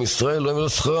חמם עם ישראל, לא הם ולא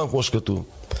שכרם, כמו שכתוב.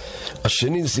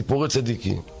 השני זה סיפורי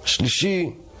צדיקים. השלישי,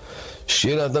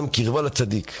 שיהיה לאדם קרבה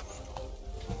לצדיק.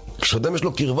 כשאדם יש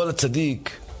לו קרבה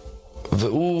לצדיק,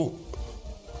 והוא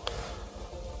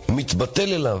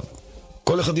מתבטל אליו,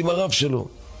 כל אחד עם הרב שלו.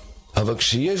 אבל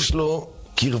כשיש לו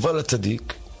קרבה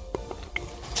לצדיק,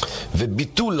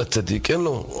 וביטול לצדיק, אין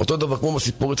לו, אותו דבר כמו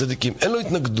בסיפורי צדיקים, אין לו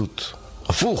התנגדות.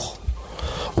 הפוך.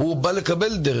 הוא בא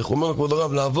לקבל דרך, הוא אומר לכבוד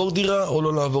הרב, לעבור דירה או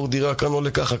לא לעבור דירה, כאן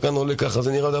עולה ככה, כאן עולה ככה,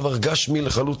 זה נראה דבר גשמי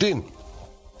לחלוטין.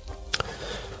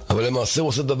 אבל למעשה הוא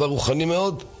עושה דבר רוחני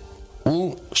מאוד,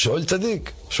 הוא שואל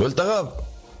צדיק, שואל את הרב.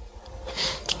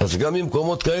 אז גם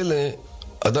במקומות כאלה,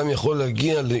 אדם יכול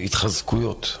להגיע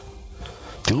להתחזקויות.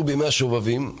 תראו בימי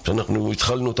השובבים, שאנחנו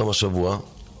התחלנו אותם השבוע,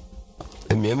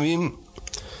 הם ימים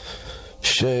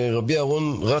שרבי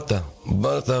אהרון רטה,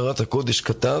 בעל טהרת הקודש,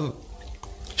 כתב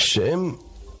שהם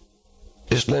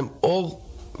יש להם אור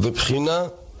ובחינה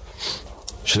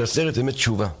של 10 ימי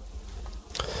תשובה.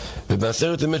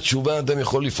 וב10 ימי תשובה אדם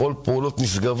יכול לפעול פעולות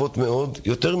נשגבות מאוד,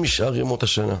 יותר משאר ימות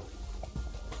השנה.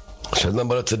 כשאדם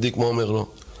בא לצדיק, מה אומר לו?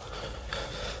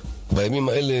 בימים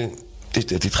האלה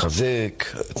תתחזק,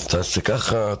 תעשה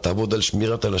ככה, תעבוד על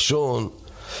שמירת הלשון,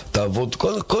 תעבוד,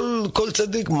 כל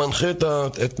צדיק מנחה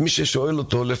את מי ששואל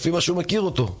אותו לפי מה שהוא מכיר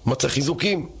אותו, מה צריך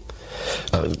חיזוקים.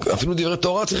 אפילו דברי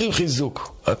תורה צריכים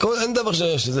חיזוק. הכל, אין דבר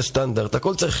שזה סטנדרט,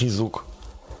 הכל צריך חיזוק.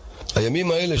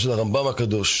 הימים האלה של הרמב"ם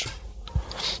הקדוש,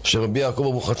 שרבי יעקב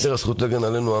אבוחצירא זכות לגן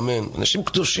עלינו אמן, אנשים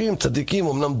קדושים, צדיקים,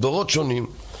 אמנם דורות שונים,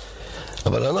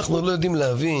 אבל אנחנו לא יודעים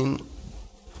להבין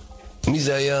מי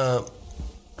זה היה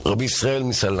רבי ישראל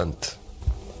מסלנט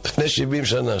לפני 70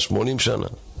 שנה, 80 שנה.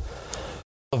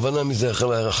 הבנה מי זה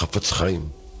היה חפץ חיים,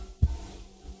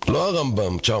 לא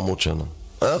הרמב"ם 900 שנה,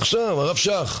 עכשיו הרב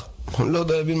שך, אני לא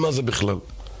יודע להבין מה זה בכלל,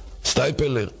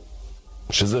 סטייפלר,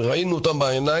 שזה ראינו אותם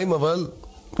בעיניים אבל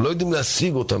לא יודעים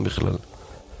להשיג אותם בכלל.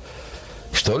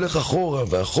 כשאתה הולך אחורה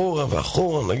ואחורה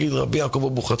ואחורה, נגיד רבי יעקב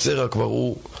אבוחצירא, כבר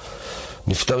הוא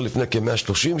נפטר לפני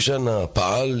כ-130 שנה,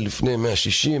 פעל לפני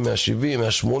 160, 170,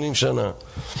 180 שנה.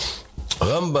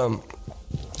 רמב"ם,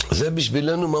 זה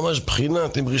בשבילנו ממש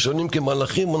בחינת, הם ראשונים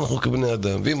כמלאכים, אנחנו כבני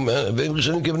אדם. והם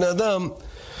ראשונים כבני אדם,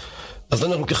 אז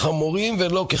אנחנו כחמורים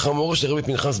ולא כחמורו של רבי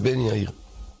פנחס בן יאיר.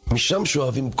 משם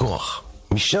שואבים כוח.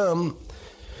 משם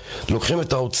לוקחים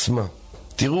את העוצמה.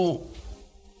 תראו,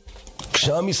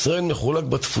 כשעם ישראל מחולק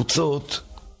בתפוצות,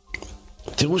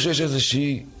 תראו שיש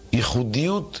איזושהי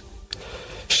ייחודיות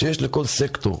שיש לכל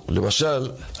סקטור.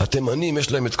 למשל, התימנים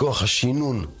יש להם את כוח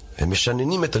השינון. הם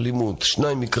משננים את הלימוד.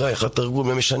 2 מקרא, 1 תרגום.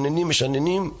 הם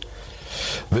משננים,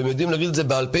 והם יודעים להגיד את זה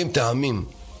בעל פה עם טעמים.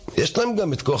 יש להם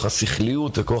גם את כוח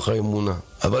השכליות וכוח האמונה,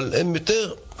 אבל הם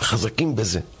יותר חזקים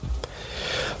בזה.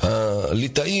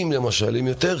 הליטאים למשל, הם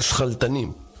יותר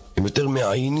שכלתנים. הם יותר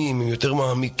מעיינים, הם יותר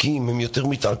מעמיקים, הם יותר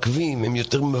מתעכבים, הם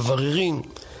יותר מבררים.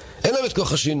 אין להם את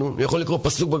כוח השינון. הוא יכול לקרוא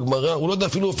פסוק בגמרא, הוא לא יודע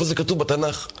אפילו איפה זה כתוב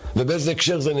בתנ"ך, ובאיזה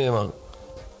הקשר זה נאמר.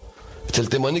 אצל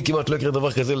תימני כמעט לא יקרה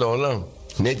דבר כזה לעולם.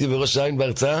 אני הייתי בראש העין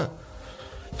בהרצאה,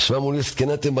 ישבה מולי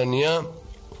זקנה תימניה,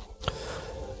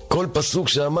 כל פסוק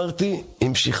שאמרתי,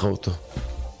 המשיכה אותו.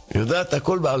 יודעת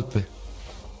הכל בעל פה.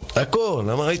 הכל,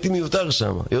 למה ראיתי מיותר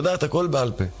שם. יודעת הכל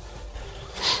בעל פה.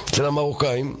 אצל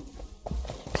המרוקאים,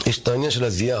 יש את העניין של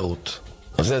הזיארות.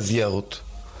 אז זה הזיארות.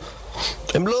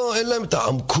 הם לא, אין להם את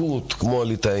העמקות כמו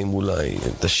הליטאים אולי.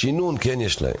 את השינון כן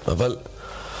יש להם.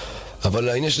 אבל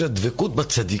העניין של הדבקות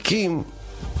בצדיקים,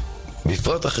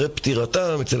 בפרט אחרי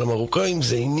פטירתם אצל המרוקאים,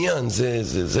 זה עניין,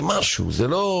 זה משהו. זה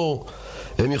לא...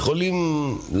 הם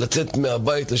יכולים לצאת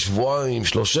מהבית לשבועיים,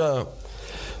 3,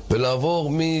 ולעבור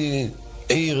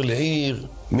מעיר לעיר,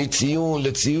 מציון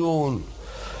לציון,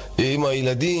 עם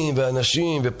הילדים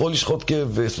והאנשים, ופה לשחוט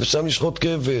כבש, ושם לשחוט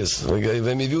כבש,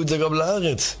 והם הביאו את זה גם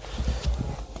לארץ.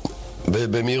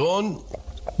 במירון,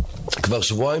 כבר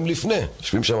שבועיים לפני,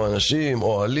 יושבים שם אנשים,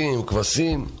 אוהלים,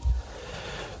 כבשים,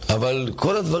 אבל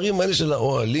כל הדברים האלה של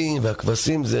האוהלים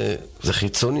והכבשים זה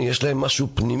חיצוני, יש להם משהו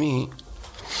פנימי,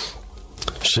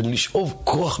 של לשאוב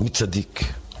כוח מצדיק.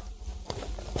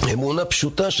 אמונה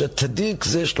פשוטה שהצדיק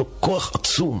זה יש לו כוח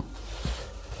עצום.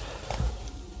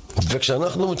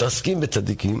 וכשאנחנו מתעסקים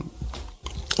בצדיקים,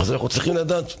 אז אנחנו צריכים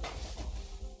לדעת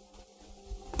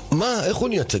איך הוא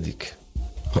נהיה צדיק?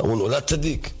 הוא נולד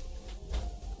צדיק.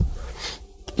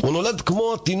 הוא נולד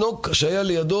כמו התינוק שהיה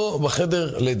לידו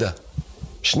בחדר לידה.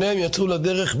 שניהם יצאו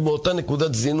לדרך באותה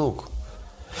נקודת זינוק.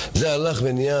 זה הלך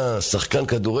ונהיה שחקן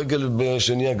כדורגל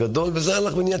שנהיה גדול, וזה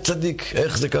הלך ונהיה צדיק.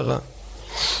 איך זה קרה?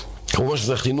 כמובן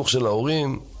שזה החינוך של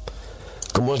ההורים,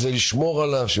 כמובן שזה לשמור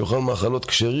עליו, שיאכל מאכלות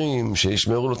כשרים,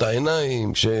 שישמרו לו את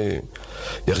העיניים,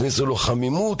 שיכניסו לו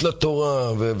חמימות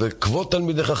לתורה, וכבוד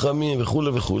תלמידי חכמים וכו'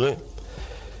 וכו'.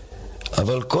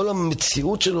 אבל כל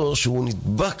המציאות שלו שהוא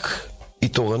נדבק היא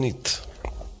תורנית.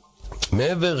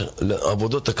 מעבר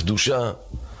לעבודות הקדושה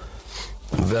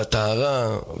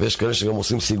והטהרה, ויש כאלה שגם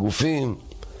עושים סיגופים,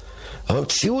 אבל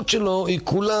המציאות שלו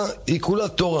היא כולה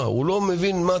תורה. הוא לא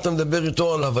מבין מה אתה מדבר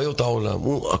איתו על הוויות העולם.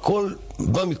 הכל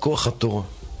בא מכוח התורה.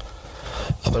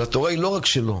 אבל התורה היא לא רק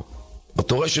שלו,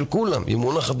 התורה היא של כולם. היא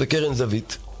מונחת בקרן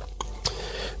זווית,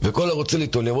 וכל הרוצה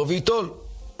ליטול יבוא ויטול.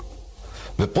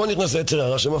 ופה נכנס היצר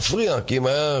הרע שמפריע, כי אם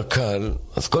היה קל,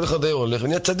 אז כל אחד היה הולך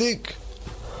ונהיה צדיק.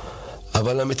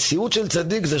 אבל המציאות של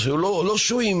צדיק זה שהוא לא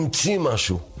שהוא ימציא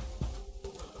משהו.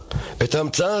 את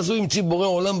ההמצאה הזו ימציא בורא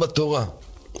עולם בתורה.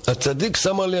 הצדיק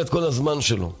שם עליה את כל הזמן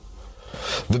שלו.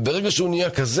 וברגע שהוא נהיה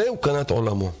כזה, הוא קנה את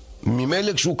עולמו.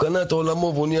 ממילא כשהוא קנה את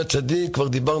עולמו והוא נהיה צדיק, כבר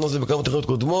דיברנו על זה בכמה תכניות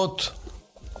קודמות,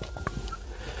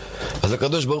 אז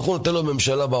הקדוש ברוך הוא נותן לו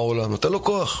ממשלה בעולם, נותן לו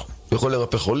כוח. יכול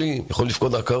לרפא חולים, יכול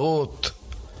לפקוד עקרות,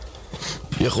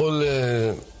 יכול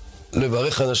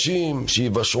לברך אנשים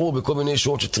שיבשרו בכל מיני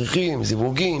ישועות שצריכים,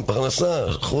 זיווגים, פרנסה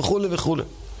וכו' וכו'.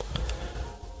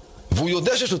 והוא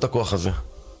יודע שיש לו את הכוח הזה.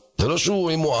 זה לא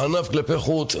שהוא, אם הוא ענב כלפי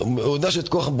חוץ, הוא יודע שאת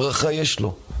כוח ברכה יש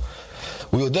לו.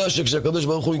 הוא יודע שכשהקדוש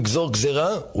ברוך הוא יגזור גזירה,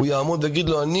 הוא יעמוד ויגיד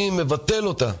לו, אני מבטל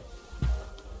אותה.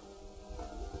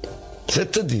 זה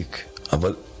צדיק.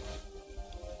 אבל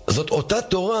זאת אותה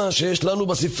תורה שיש לנו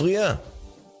בספרייה.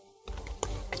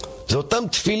 זה אותם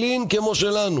תפילין כמו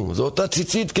שלנו, זה אותה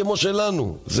ציצית כמו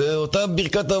שלנו, זה אותה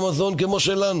ברכת המזון כמו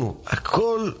שלנו,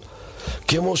 הכל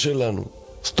כמו שלנו.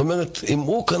 זאת אומרת, אם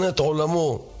הוא קנה את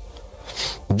עולמו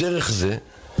דרך זה,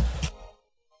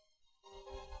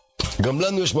 גם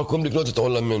לנו יש מקום לקנות את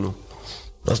עולמנו.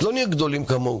 אז לא נהיה גדולים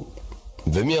כמוהו.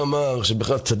 ומי אמר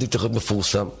שבכלל צדיק צריך להיות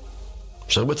מפורסם?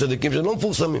 יש הרבה צדיקים שלא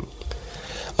מפורסמים.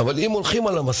 אבל אם הולכים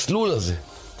על המסלול הזה,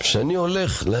 שאני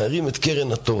הולך להרים את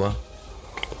קרן התורה,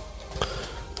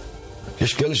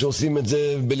 יש כאלה שעושים את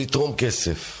זה בלתרום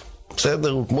כסף. בסדר,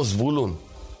 הוא כמו זבולון.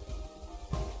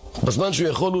 בזמן שהוא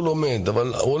יכול הוא לומד,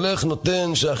 אבל הוא הולך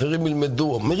נותן שאחרים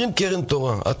ילמדו. מרים קרן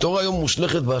תורה. התורה היום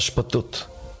מושלכת בהשפטות.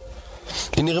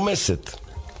 היא נרמסת.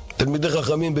 תלמידי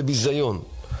חכמים בביזיון.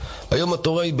 היום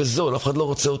התורה היא בזול, אף אחד לא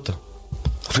רוצה אותה.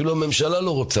 אפילו הממשלה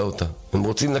לא רוצה אותה. הם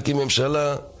רוצים להקים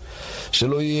ממשלה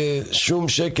שלא יהיה שום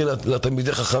שקל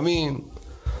לתלמידי חכמים.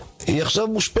 היא עכשיו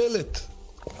מושפלת.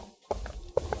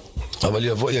 אבל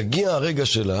יגיע הרגע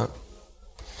שלה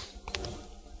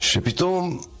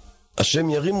שפתאום השם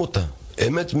ירים אותה.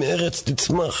 אמת מארץ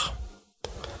תצמח.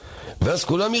 ואז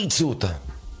כולם ירצו אותה.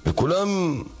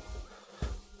 וכולם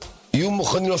יהיו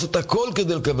מוכנים לעשות הכל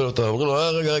כדי לקבל אותה. אומרים לו,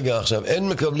 רגע, עכשיו, אין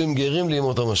מקבלים גרים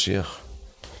לימות המשיח.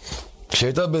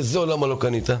 כשהייתה בזול, למה לא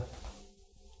קנית?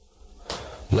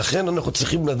 לכן אנחנו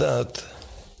צריכים לדעת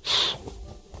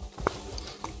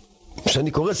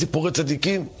שאני קורא סיפורי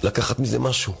צדיקים, לקחת מזה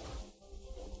משהו.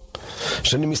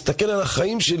 שאני מסתכל על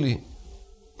החיים שלי,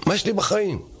 מה יש לי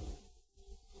בחיים?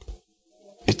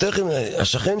 יותר לכם,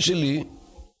 השכן שלי,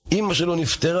 אמא שלו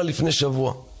נפטרה לפני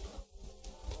שבוע.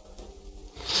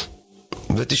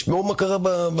 ותשמעו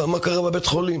מה קרה בבית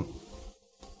חולים.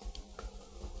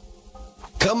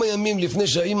 כמה ימים לפני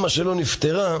שהאמא שלו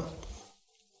נפטרה,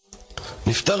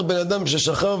 נפטר בן אדם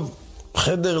ששכב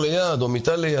חדר ליד או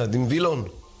מיטה ליד עם וילון.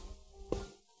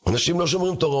 אנשים לא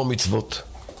שומרים תורה ומצוות.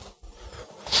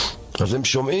 אז הם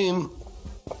שומעים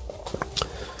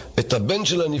את הבן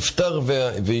של הנפטר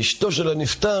ואשתו של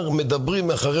הנפטר מדברים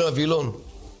מאחרי הווילון.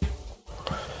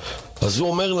 אז הוא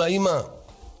אומר לאמא,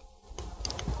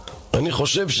 אני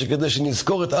חושב שכדי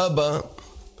שנזכור את אבא,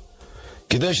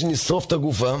 כדי שנשרוף את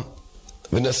הגופה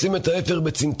ונשים את האפר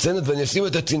בצנצנת ואני אשים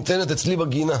את הצנצנת אצלי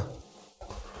בגינה.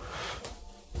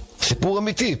 סיפור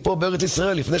אמיתי, פה בארץ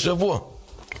ישראל לפני שבוע.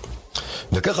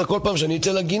 וככה כל פעם שאני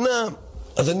אצא לגינה,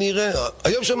 אז אני אראה,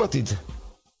 היום שמעתי את זה.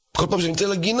 כל פעם שאני אצא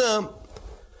לגינה,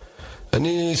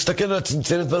 אני אסתכל על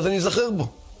הצנצנת ואז אני אזכר בו.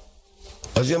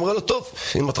 אז היא אמרה לו, טוב,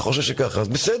 אם אתה חושב שככה, אז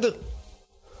בסדר.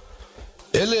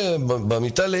 אלה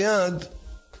במיטה ליד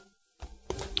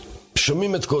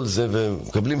שומעים את כל זה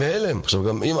ומקבלים הלם. עכשיו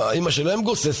גם אמא שלהם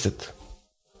גוססת.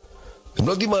 הם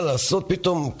לא יודעים מה לעשות,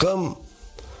 פתאום קם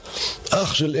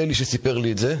אח של אלי שסיפר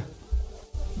לי את זה.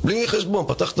 בלי חשבון,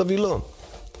 פתח את הווילון.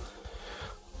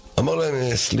 אמר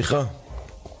להם, סליחה,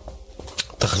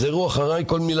 תחזרו אחריי,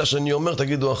 כל מילה שאני אומר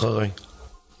תגידו אחריי.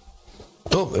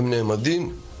 טוב, הם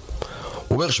נעמדים.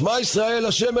 הוא אומר, שמע ישראל,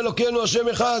 השם אלוקינו, השם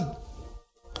אחד.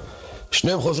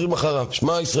 שניהם חוזרים אחריו,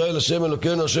 שמע ישראל, השם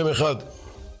אלוקינו, השם אחד.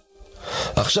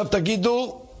 עכשיו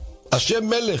תגידו, השם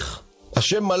מלך,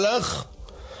 השם מלך,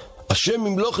 השם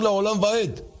ימלוך לעולם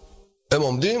ועד. הם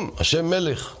עומדים, השם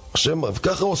מלך, השם,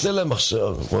 וככה הוא עושה להם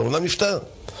עכשיו, העולם נפטר.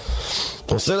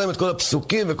 הוא עושה להם את כל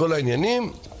הפסוקים וכל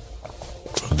העניינים,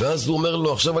 ואז הוא אומר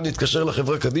לו, עכשיו אני אתקשר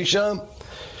לחברה קדישה,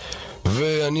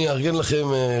 ואני אארגן לכם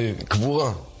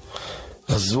קבורה.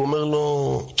 אז הוא אומר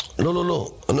לו,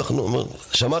 לא, אנחנו,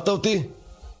 שמעת אותי?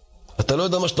 אתה לא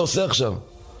יודע מה שאתה עושה עכשיו.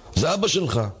 זה אבא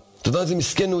שלך. אתה יודע איזה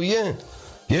מסכן הוא יהיה?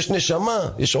 יש נשמה,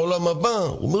 יש עולם הבא.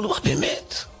 הוא אומר לו,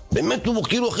 באמת, הוא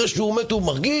כאילו אחרי שהוא מת הוא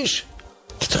מרגיש?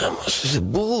 תראה מה, זה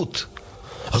בורות.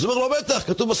 אז הוא אומר לו, בטח,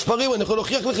 כתוב בספרים, אני יכול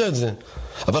להוכיח לך את זה.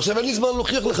 אבל עכשיו אין לי זמן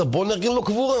להוכיח לך, בוא נארגן לו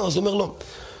קבורה. אז הוא אומר לו,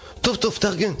 טוב,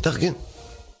 תארגן.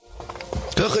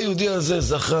 ככה היהודי הזה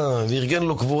זכה, וארגן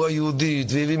לו קבורה יהודית,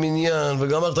 והביא מניין,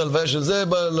 וגם אמרת הלוויה של זה,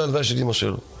 בא להלוויה של אמא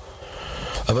שלו.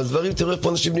 אבל דברים, תראה פה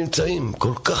אנשים נמצאים,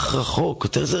 כל כך רחוק.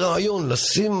 תראה, זה רעיון,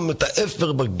 לשים את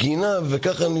האפר בגינה,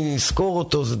 וככה אני אזכור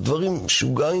אותו, זה דברים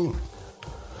משוגעים.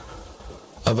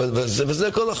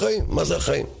 וזה כל החיים. מה זה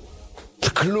החיים? זה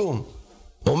כלום.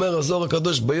 אומר הזוהר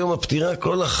הקדוש, ביום הפטירה,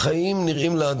 כל החיים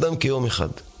נראים לאדם כיום אחד.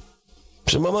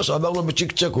 שממש עבר לו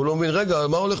בצ'יק צ'ק, הוא לא מבין, רגע,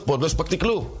 מה הולך פה? לא הספקתי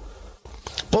כלום.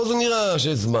 פה זה נראה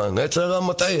שיש זמן, היצר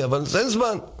מתי, אבל אין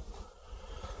זמן.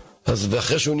 אז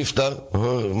ואחרי שהוא נפטר,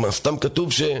 סתם כתוב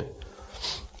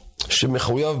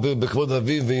שמחויב בכבוד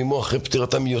אביו ואמו אחרי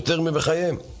פטירתם יותר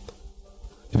מבחייהם.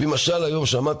 במשל היום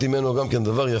שמעתי ממנו גם כן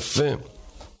דבר יפה.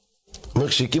 אומר,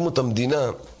 כשהקימו את המדינה,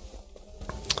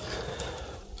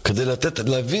 כדי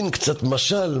להבין קצת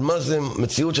משל מה זה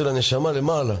מציאות של הנשמה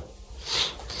למעלה.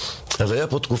 אז היה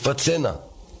פה תקופת צנע.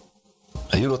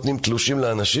 היו נותנים תלושים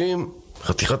לאנשים,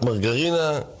 חתיכת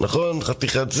מרגרינה, נכון?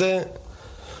 חתיכת זה.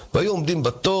 והיו עומדים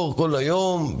בתור כל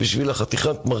היום בשביל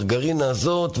החתיכת מרגרינה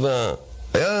הזאת, לא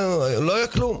היה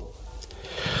כלום.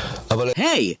 אבל...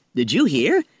 Hey, did you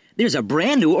hear? There's a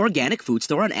brand new organic food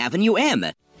store on Avenue M.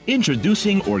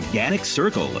 Introducing Organic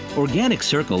Circle. Organic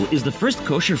Circle is the first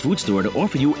kosher food store to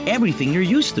offer you everything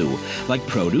you're used to,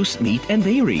 like produce, meat, and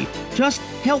dairy. Just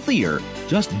healthier,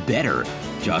 just better,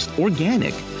 just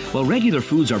organic. While regular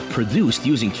foods are produced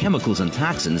using chemicals and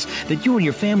toxins that you and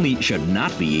your family should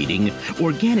not be eating,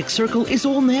 Organic Circle is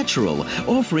all natural,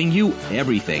 offering you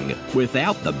everything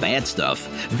without the bad stuff.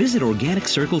 Visit Organic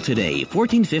Circle today,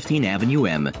 1415 Avenue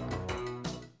M.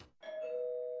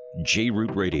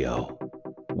 JRoot Radio.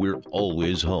 We're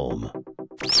always home.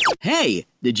 Hey,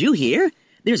 did you hear?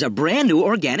 There's a brand new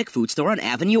organic food store on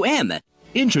Avenue M.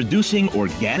 Introducing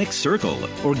Organic Circle.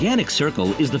 Organic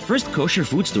Circle is the first kosher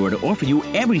food store to offer you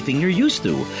everything you're used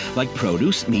to, like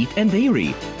produce, meat, and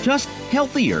dairy. Just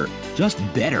healthier, just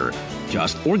better,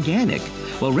 just organic.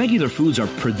 While regular foods are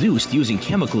produced using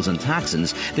chemicals and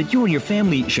toxins that you and your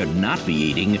family should not be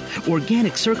eating,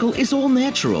 Organic Circle is all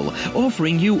natural,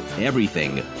 offering you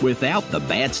everything without the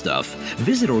bad stuff.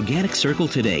 Visit Organic Circle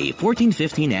today,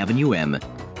 1415 Avenue M.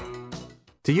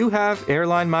 Do you have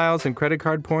airline miles and credit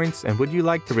card points, and would you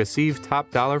like to receive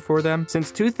top dollar for them?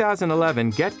 Since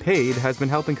 2011, Get Paid has been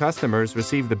helping customers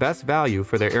receive the best value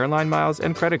for their airline miles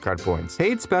and credit card points.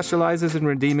 Paid specializes in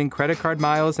redeeming credit card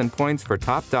miles and points for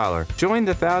top dollar. Join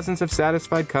the thousands of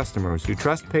satisfied customers who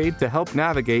trust Paid to help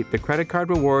navigate the credit card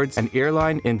rewards and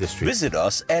airline industry. Visit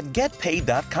us at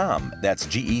getpaid.com. That's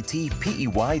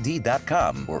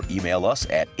GETPEYD.com. Or email us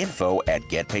at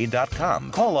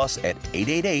info@getpaid.com. Call us at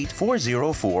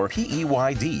 888-404-PEYD.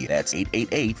 That's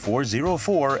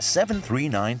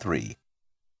 888-404-7393.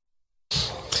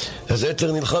 אז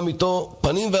היצר נלחם איתו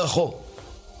פנים ואחור.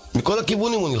 מכל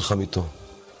הכיוונים הוא נלחם איתו.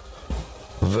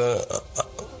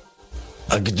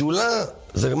 והגדולה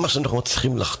זה מה שאנחנו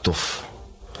מצליחים לחטוף.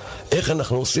 איך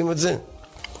אנחנו עושים את זה?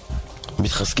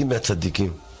 מתחזקים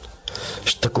מהצדיקים.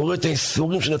 כשאתה קורא את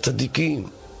האיסורים של הצדיקים,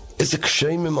 איזה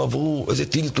קשיים הם עברו, איזה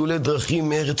טלטולי דרכים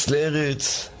מארץ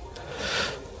לארץ,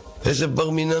 איזה בר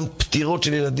מינן פטירות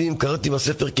של ילדים. קראתי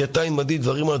בספר כי אתה עמדי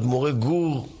דברים על אדמו"רי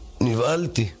גור,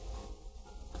 נבהלתי.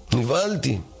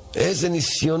 איזה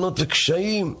ניסיונות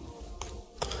וקשיים.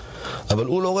 אבל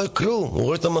הוא לא רואה כלום, הוא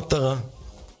רואה את המטרה.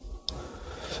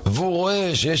 והוא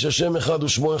רואה שיש השם אחד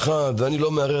ושמו אחד, ואני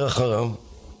לא מערער אחריו.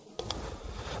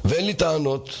 ואין לי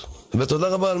טענות, ותודה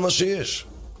רבה על מה שיש.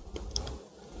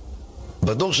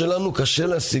 בדור שלנו קשה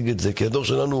להשיג את זה, כי הדור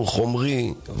שלנו הוא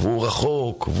חומרי, והוא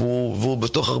רחוק, והוא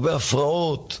בתוך הרבה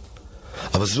הפרעות.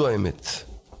 אבל זו האמת.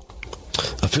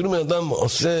 אפילו בן אדם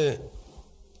עושה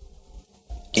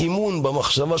אימון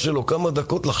במחשבה שלו, כמה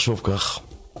דקות לחשוב כך.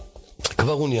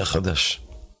 כבר הוא נהיה חדש.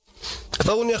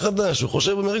 הוא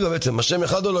חושב ברגע בעצם, השם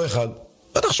אחד או לא אחד?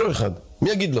 בטח שהוא אחד.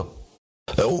 מי יגיד לו?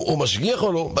 הוא משגיח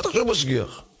או לא? בטח שהוא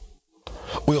משגיח.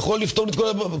 הוא יכול לפתור את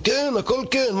כל כן, הכל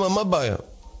כן, מה הבעיה?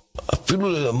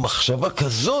 אפילו למחשבה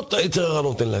כזאת היצר הרע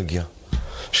נותן להגיע.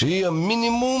 שהיא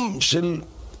המינימום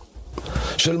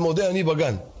של מודה אני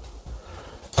בגן.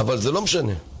 אבל זה לא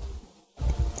משנה.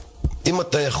 אם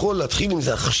אתה יכול להתחיל עם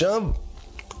זה עכשיו,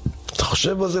 אתה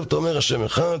חושב על זה ואתה אומר השם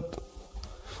אחד,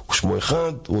 הוא שמו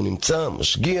אחד, הוא נמצא,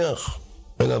 משגיח,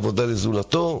 אין עבודה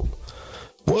לזולתו.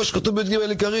 כמו שכתוב בית ג'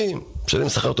 עיקרים, משלם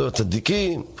שכר טוב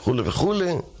לצדיקים, וכו'.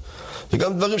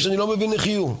 וגם דברים שאני לא מבין איך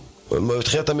יהיו.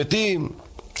 בתחיית המתים,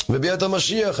 בביאת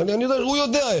המשיח, אני יודע, הוא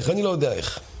יודע איך, אני לא יודע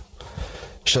איך.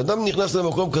 כשאדם נכנס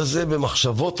למקום כזה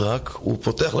במחשבות רק, הוא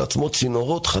פותח לעצמו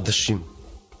צינורות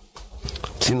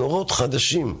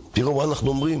חדשים. תראו מה אנחנו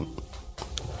אומרים.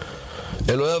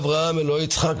 אלוהי אברהם, אלוהי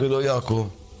יצחק ואלוהי יעקב.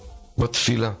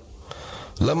 בתפילה.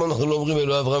 למה אנחנו לא אומרים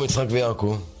אלוהי אברהם, יצחק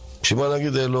ויעקב? שמה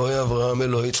נגיד אלוהי אברהם,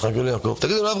 אלוהי יצחק ואלוהי יעקב?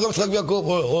 תגיד אלוהי אברהם, יצחק ויעקב,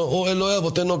 או אלוהי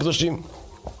אבותינו הקדושים.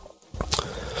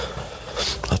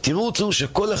 התירוץ הוא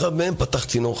שכל אחד מהם פתח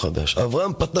צינור חדש.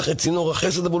 אברהם פתח את צינור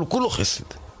החסד, אבל הוא כולו חסד.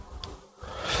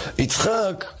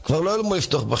 יצחק כבר לא היה לו מה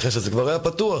לפתוח בחסד, זה כבר היה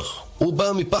פתוח. הוא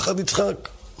בא מפחד יצחק,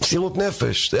 מסירות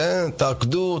נפש,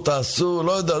 תעקדו, תעשו,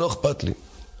 לא יודע, לא אכפת לי.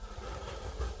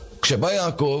 כשבא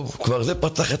יעקב, כבר זה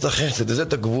פתח את החסד, זה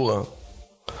את הגבורה.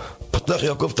 פתח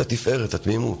יעקב את התפארת, את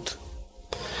התמימות.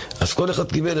 אז כל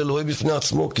אחד קיבל אלוהי בפני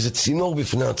עצמו, כי זה צינור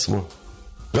בפני עצמו.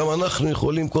 גם אנחנו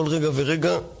יכולים כל רגע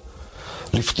ורגע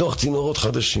לפתוח צינורות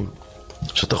חדשים.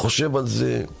 כשאתה חושב על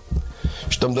זה,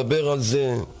 כשאתה מדבר על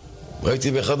זה,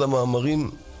 ראיתי באחד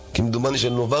המאמרים, כמדומני של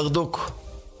נוברדוק,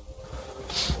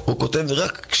 הוא כותב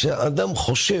רק כשהאדם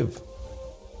חושב,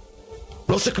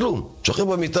 לא עושה כלום, שוכב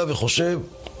במיטה וחושב,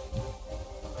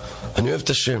 אני אוהב את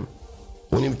השם,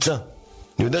 הוא נמצא,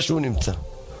 אני יודע שהוא נמצא.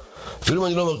 אפילו אם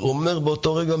אני לא אומר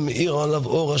באותו רגע, מאיר עליו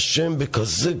אור השם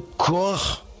בכזה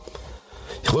כוח,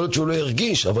 יכול להיות שהוא לא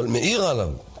ירגיש, אבל מאיר עליו.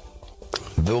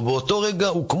 ובאותו רגע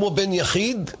הוא כמו בן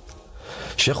יחיד,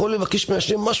 שיכול לבקש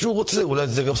מהשם מה שהוא רוצה, אולי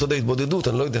זה גם סוד ההתבודדות,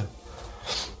 אני לא יודע.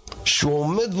 שהוא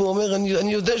עומד ואומר,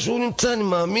 אני יודע שהוא נמצא, אני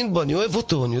מאמין בו, אני אוהב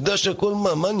אותו, אני יודע שהכל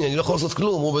מאמני, אני לא יכול לעשות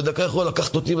כלום, הוא בדקה יכול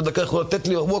לקחת אותי, בדקה יכול לתת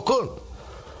לי, הוא הכל.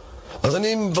 אז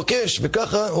אני מבקש,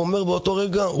 וככה הוא אומר באותו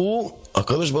רגע, הוא,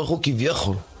 הקדוש ברוך הוא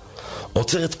כביכול,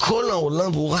 עוצר את כל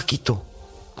העולם והוא רק איתו.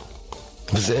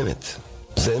 וזה אמת.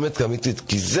 זה אמת אמיתית,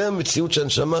 כי זה המציאות של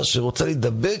הנשמה שרוצה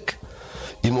להידבק,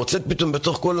 היא מוצאת פתאום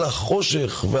בתוך כל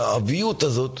החושך והעביות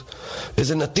הזאת,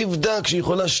 איזה נתיב דק שהיא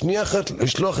יכולה שנייה אחת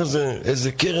לשלוח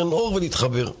איזה קרן אור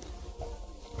ולהתחבר.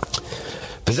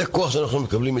 וזה כוח שאנחנו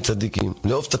מקבלים מצדיקים,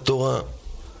 לאהוב את התורה,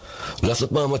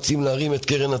 לעשות מאמצים להרים את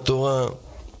קרן התורה.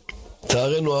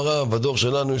 צערנו הרב, בדור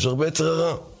שלנו יש הרבה יצר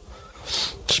הרע.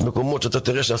 יש מקומות שאתה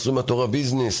תראה שעשו מהתורה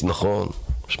ביזנס, נכון.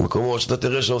 יש מקומות שאתה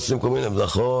תראה שעושים כל מיני,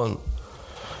 נכון.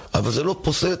 אבל זה לא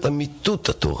פוסל את אמיתות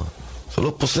התורה. זה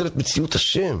לא פוסל את מציאות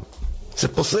השם. זה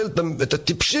פוסל את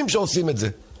הטיפשים שעושים את זה.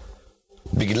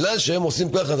 בגלל שהם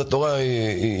עושים ככה, אז התורה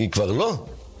היא כבר לא.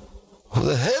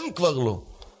 הם כבר לא.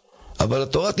 אבל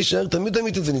התורה תישאר תמיד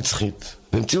אמיתית ונצחית.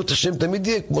 ומציאות השם תמיד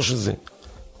יהיה כמו שזה.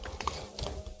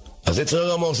 אז יצר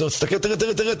הרע מה עושה? תסתכל, תראה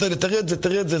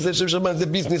את זה, זה שם שמה, זה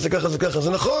ביזנס, זה ככה, זה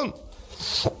נכון.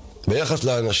 ביחס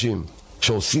לאנשים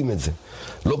שעושים את זה.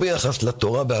 לא ביחס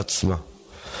לתורה בעצמה.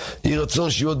 יהי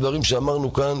רצון שיהיו דברים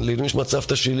שאמרנו כאן, לעילוי נשמת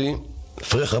סבתא שלי,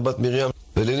 פרחה בת מרים,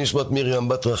 ולעילוי נשמת מרים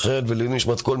בת רחל, ולעילוי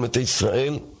נשמת כל מתי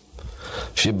ישראל,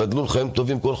 שיבדלו לחיים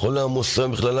טובים כל חולי עמו ישראל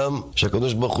בכללם,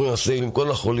 שהקדוש ברוך הוא יעשה עם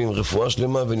כל החולים רפואה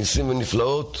שלמה וניסים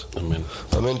ונפלאות. אמן.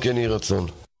 אמן כן יהי רצון.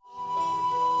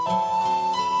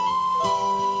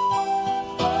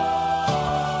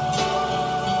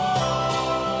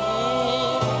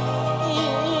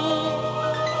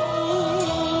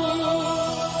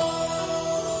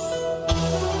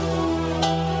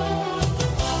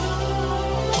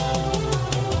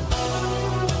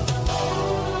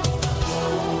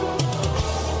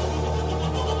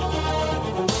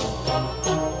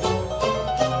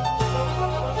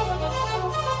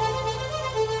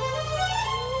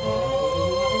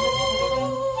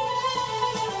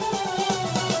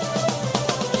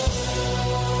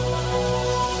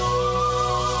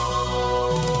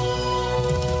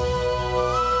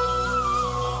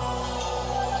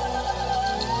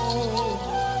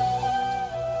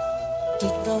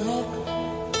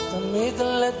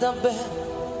 לדבר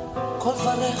כל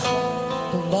דבריך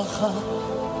נחת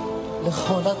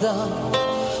לכל אדם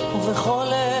ובכל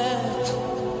עת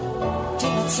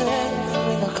תנצל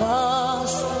מן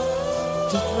הכעס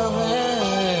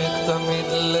תתנהג תמיד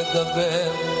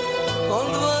לדבר כל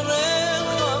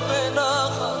דבריך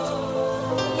בנחת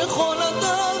לכל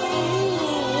אדם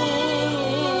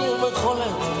ובכל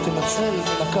עת תנצל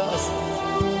מן הכעס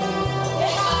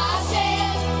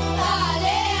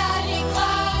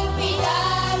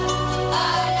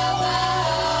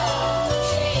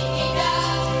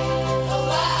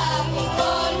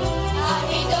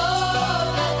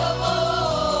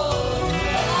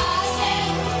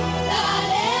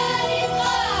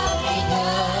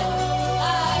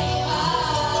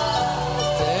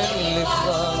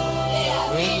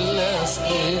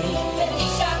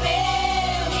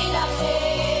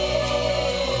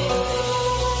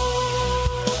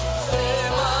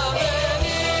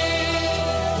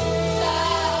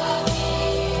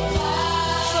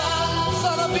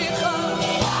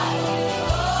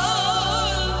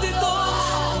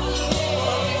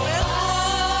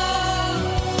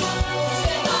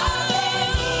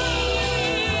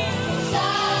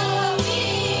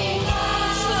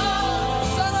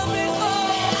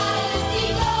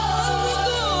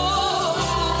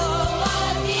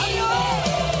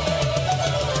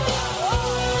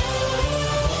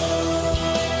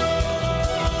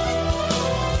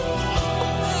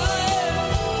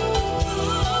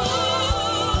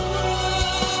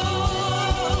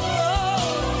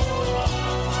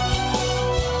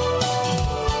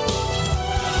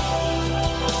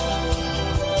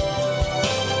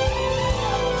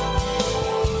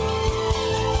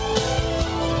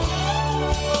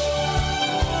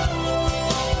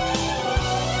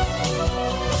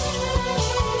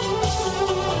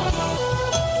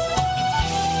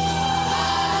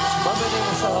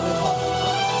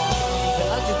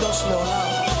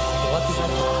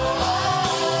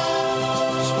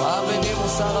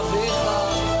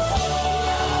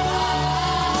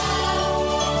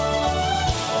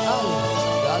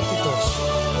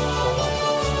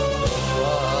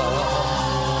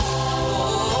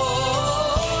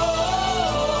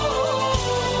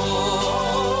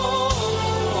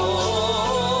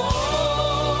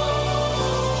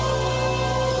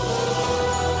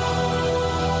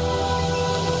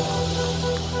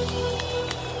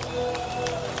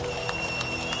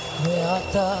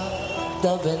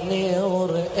בני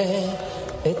וראה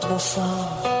את מוסר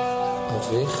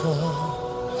אביך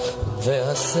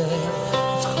ועשה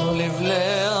את כל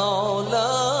לבלי העולם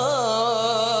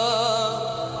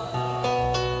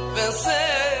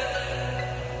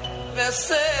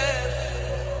ועשה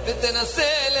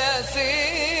ותנסה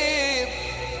להסיר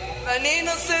ואני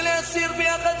אנסה להסיר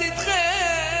ביחד איתכם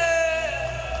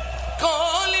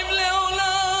כל לבלי העולם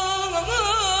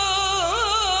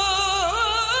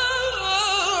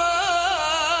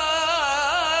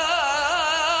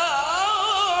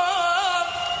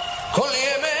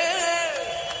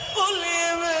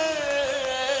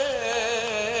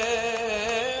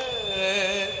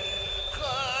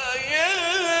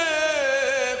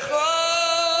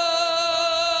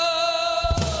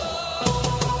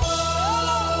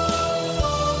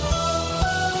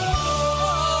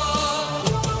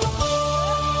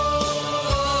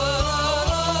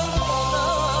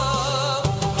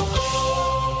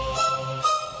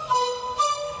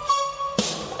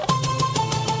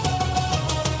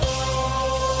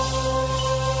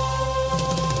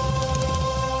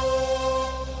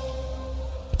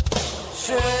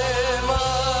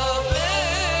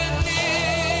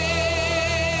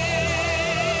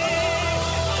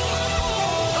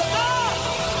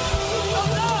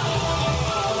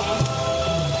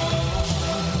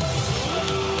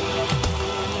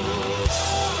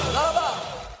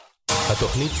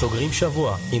התוכנית סוגרים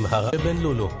שבוע עם הרב בן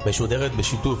לולו, משודרת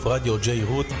בשיתוף רדיו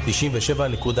JRoot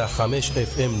 97.5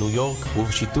 FM ניו יורק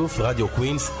ובשיתוף רדיו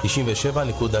קווינס 97.7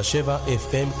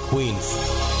 FM קווינס.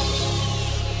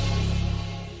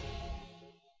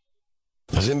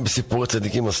 אז אם בסיפורי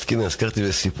צדיקים עסקינן, הזכרתי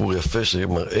בסיפור יפה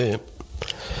שמראה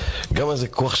גם מה זה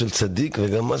כוח של צדיק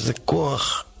וגם מה זה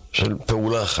כוח של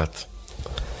פעולה אחת.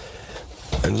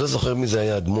 אני לא זוכר מי זה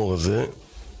היה האדמו"ר הזה,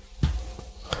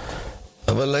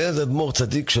 אבל היה זה אדמו"ר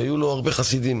צדיק שהיו לו הרבה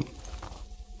חסידים,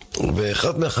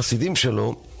 ואחד מהחסידים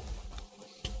שלו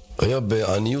היה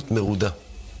בעניות מרודה,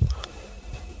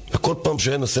 וכל פעם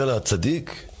שהיה נוסע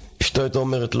לצדיק אשתו הייתה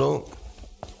אומרת לו,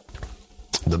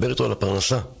 דבר איתו על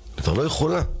הפרנסה, אתה לא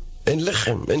יכולה, אין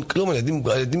לחם, אין כלום,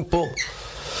 הילדים פה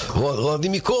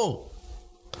רועדים מקור.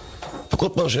 וכל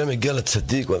פעם שהיה מגיע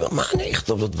לצדיק הוא אמר, מה אני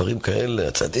אכתוב לו דברים כאלה?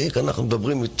 הצדיק, אנחנו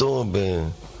מדברים איתו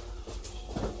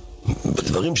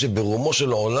דברים שברומו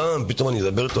של העולם, פתאום אני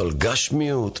אדבר איתו על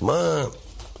גשמיות, מה?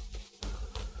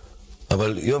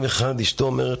 אבל יום אחד אשתו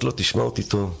אומרת לו, תשמע אותי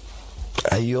טוב,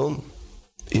 היום,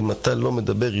 אם אתה לא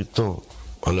מדבר איתו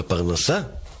על הפרנסה,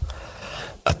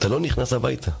 אתה לא נכנס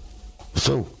הביתה.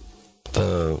 בסדר,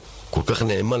 אתה כל כך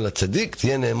נאמן לצדיק,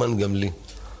 תהיה נאמן גם לי.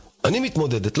 אני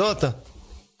מתמודדת, לא אתה.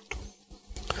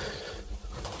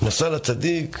 נסע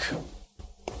לצדיק,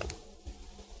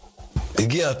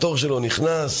 הגיע התור שלו,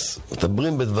 נכנס,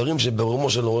 מדברים בדברים שברומו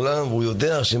של עולם, והוא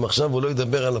יודע שאם עכשיו הוא לא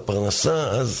ידבר על הפרנסה,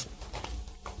 אז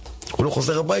הוא לא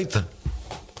חוזר הביתה.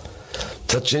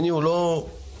 צד שני, הוא לא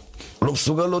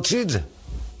מסוגל להוציא את זה.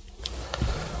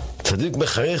 צדיק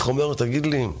מחייך, אומר לו, תגיד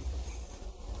לי,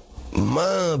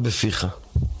 מה בפיך?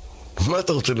 מה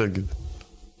אתה רוצה להגיד?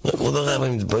 כבוד הרב,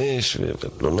 אני מתבייש,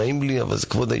 ולא נעים לי, אבל זה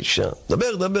כבוד האישה.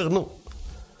 דבר, נו.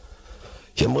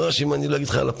 היא אמרה שאם אני לא אגיד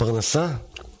לך על הפרנסה,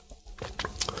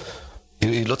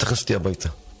 היא לא תכנס אותי הביתה.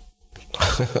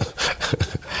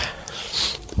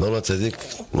 אמר לו הצדיק,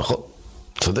 נכון,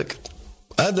 צודקת.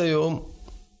 עד היום,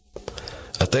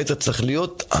 אתה היית צריך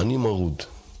להיות עני מרוד.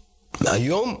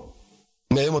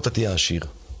 מהיום אתה תהיה עשיר.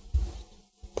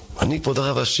 אני כבוד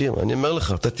הרב עשיר, אני אומר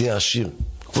לך, אתה תהיה עשיר.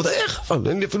 כבוד איך?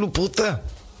 אין לי אפילו פרוטה.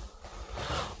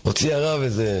 הוציא הרב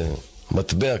איזה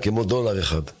מטבע כמו $1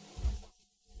 אחד.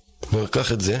 אומר,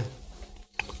 קח את זה.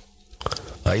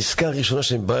 העסקה הראשונה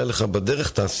שבאה לך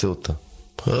בדרך, תעשה אותה.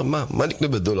 מה נקנה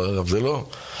 $1 הרב?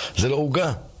 זה לא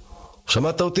הוגה.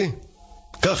 שמעת אותי?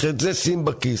 קח את זה, שים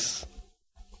בכיס.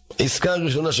 העסקה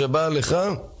הראשונה שבאה לך,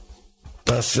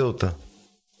 תעשה אותה.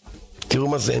 תראו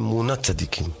מה זה אמונת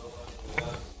צדיקים.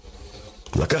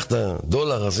 לקח את $1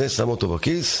 הזה, שם אותו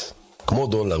בכיס, כמו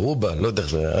 $1, רובה, לא יודע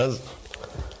איך זה היה אז.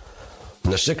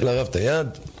 נשק לרב את היד,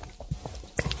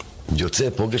 יוצא,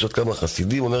 פוגש עוד כמה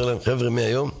חסידים, אומר להם, חבר'ה,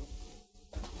 מהיום,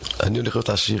 אני הולך להיות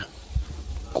עשיר.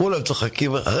 כולם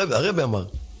צוחקים, הרבי אמר,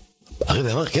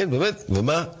 כן, באמת,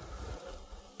 ומה?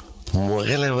 הוא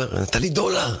מראה להם, נתן לי $1.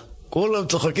 כולם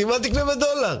צוחקים, מה תקנה $1?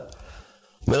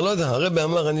 אומר, לא יודע, הרבי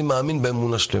אמר, אני מאמין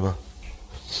באמונה שלמה.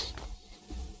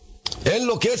 אין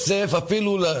לו כסף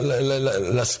אפילו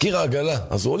להזכיר העגלה,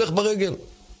 אז הוא הולך ברגל.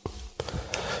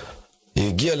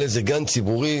 הגיע לאיזה גן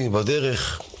ציבורי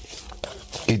בדרך,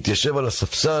 התיישב על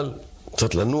הספסל,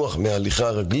 קצת לנוח מההליכה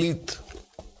הרגלית,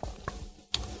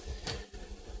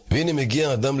 והנה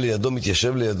מגיע אדם לידו,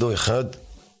 מתיישב לידו אחד,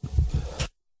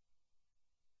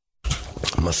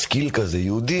 משכיל כזה,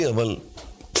 יהודי, אבל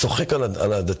צוחק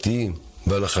על הדתיים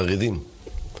ועל החרדים.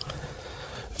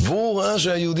 והוא ראה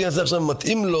שהיהודי הזה עכשיו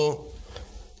מתאים לו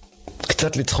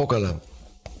קצת לצחוק עליו.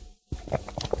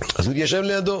 אז הוא התיישב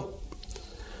לידו.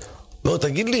 לא,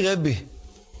 תגיד לי רבי,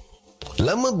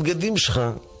 למה הבגדים שלך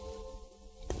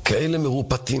כאלה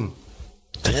מרופטים?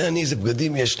 תראה אני איזה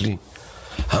בגדים יש לי.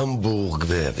 המבורג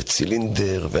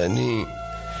וצילינדר, ואני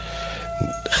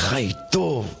חי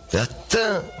טוב,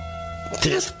 ואתה,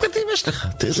 תראה איזה בגדים יש לך,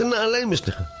 תראה איזה נעליים יש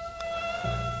לך.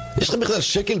 יש לך בכלל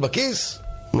שקל בכיס?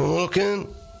 לא, כן.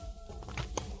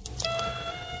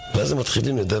 ואז הם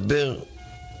מתחילים לדבר,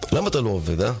 למה אתה לא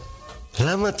עובד,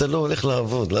 למה אתה לא הולך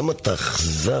לעבוד? למה אתה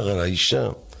אכזר על האישה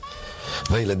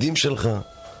והילדים שלך?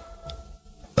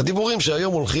 הדיבורים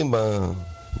שהיום הולכים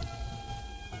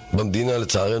במדינה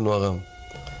לצערנו הרב.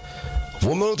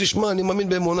 והוא אומר לו, תשמע, אני מאמין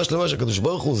באמונה שלמה שהקדוש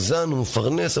ברוך הוא זן, הוא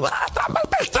מפרנס. אתה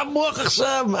מבלבל את המוח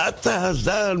עכשיו, מה אתה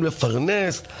זן,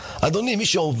 מפרנס? אדוני, מי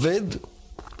שעובד,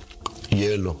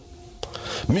 יהיה לו.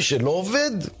 מי שלא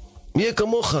עובד, יהיה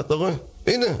כמוך, אתה רואה?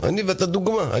 הנה, אני ואתה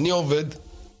דוגמה, אני עובד.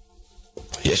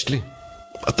 יש לי.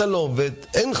 אתה לא עובד,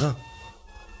 אין לך.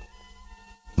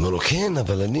 אומר לו, כן,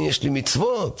 אבל יש לי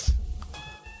מצוות.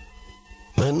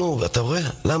 אומר, נו, ואתה רואה,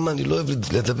 למה אני לא אוהב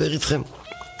לדבר איתכם?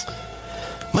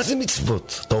 מה זה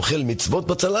מצוות? אתה אוכל מצוות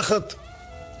בצלחת?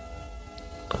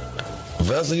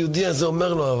 ואז היהודי הזה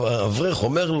אומר לו, האברך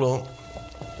אומר לו,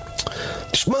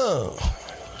 תשמע,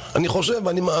 אני חושב,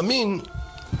 אני מאמין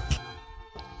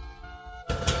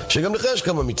שגם לך יש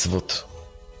כמה מצוות.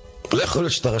 לא יכול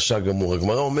להיות שאתה רשע גמור.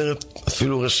 הגמרא אומרת,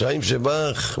 אפילו רשעים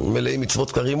שבח מלאי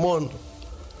מצוות כרימון.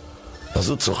 אז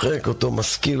הוא צוחק, אותו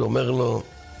משכיל, אומר לו,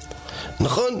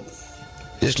 נכון,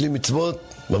 יש לי מצוות,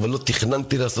 אבל לא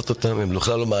תכננתי לעשות אותם, הן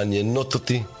בכלל לא מעניינות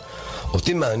אותי.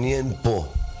 אותי מעניין פה.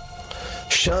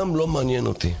 שם לא מעניין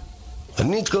אותי.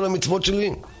 אני את כל המצוות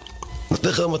שלי, נותן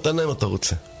לך מתנה אם אתה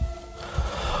רוצה.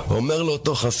 הוא אומר לו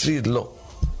אותו חסיד, לא.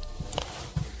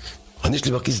 יש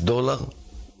לי בכיס $1,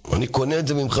 אני קונה את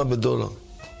זה ממך $1.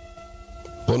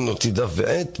 בוא נוציא דף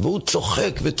ועט, והוא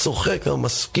צוחק וצוחק,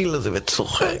 המשכיל הזה,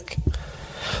 וצוחק.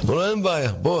 לא, אין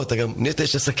בעיה, בוא, אתה גם נהיית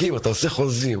איש עסקים, אתה עושה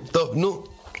חוזים. טוב, נו.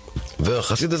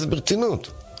 והחסיד הזה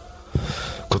ברצינות.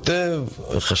 כותב,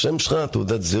 איך השם שלך,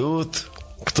 תעודת זהות,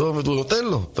 כתובת, הוא נותן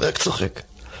לו, רק צוחק.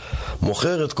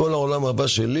 מוכר את כל העולם הבא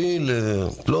שלי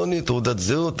לפלוני, תעודת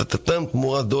זהות, תתם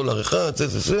תמורת $1,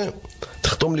 זה,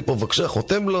 תחתום לי פה בבקשה,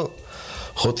 חותם לו,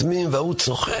 חותמים, והוא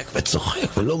צוחק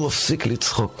וצוחק ולא מפסיק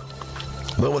לצחוק.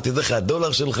 אומר, תדע לך,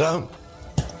 $1 שלך,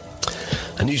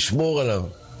 אני אשמור עליו,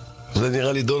 זה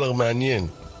נראה לי $1 מעניין.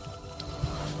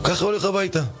 ככה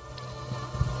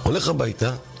הולך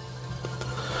הביתה,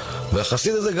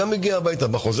 והחסיד הזה גם מגיע הביתה,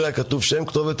 בחוזה היה כתוב שם,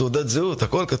 כתובת, תעודת זהות,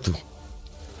 הכל כתוב.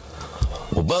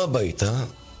 הוא בא הביתה,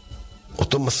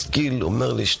 אותו משכיל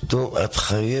אומר לאשתו, את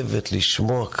חייבת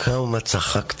לשמוע כמה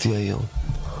צחקתי היום.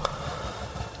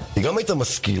 היא גם הייתה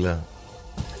משכילה,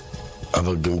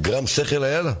 אבל גם גרם שכל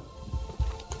היה לה.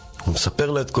 הוא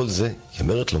מספר לה את כל זה, היא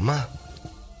אומרת לו, מה?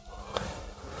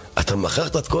 אתה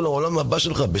מכרת את כל העולם הבא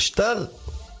שלך בשטר?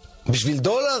 בשביל $1?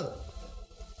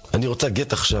 אני רוצה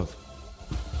גט עכשיו.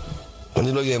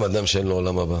 אני לא אהיה עם אדם שאין לו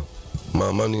עולם הבא.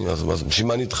 מה אני, אז בשביל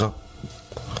מה אני איתך?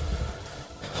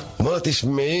 אמר לה,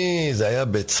 תשמעי, זה היה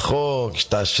בצחוק,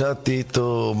 השתעשעתי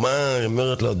איתו, מה? היא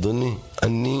אומרת לו, אדוני,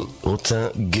 אני רוצה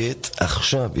גט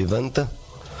עכשיו, הבנת?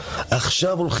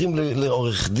 עכשיו הולכים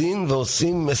לעורך דין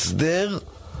ועושים הסדר,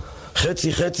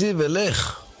 חצי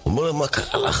ולך. הוא אומר לה, מה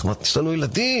קרה לך? יש לנו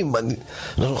ילדים,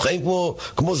 אנחנו חיים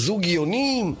כמו זוג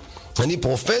יונים, אני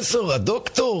פרופסור,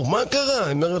 הדוקטור, מה קרה?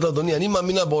 היא אומרת לו, אדוני, אני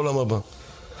מאמינה בעולם הבא.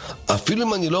 אפילו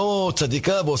אם אני לא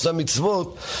צדיקה ועושה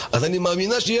מצוות, אז אני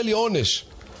מאמינה שיהיה לי עונש.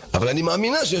 אבל אני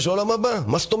מאמינה שיש עולם הבא.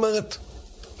 מה זאת אומרת?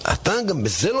 אתה גם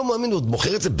בזה לא מאמין, עוד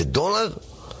מוכר את זה $1?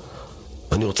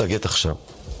 אני רוצה גט עכשיו.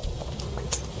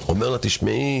 אומר לה,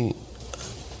 תשמעי,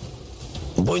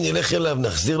 בואי נלך אליו,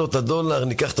 נחזיר לו את $1,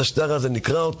 ניקח את השטר הזה,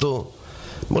 נקרא אותו.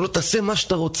 אומר לו, תעשה מה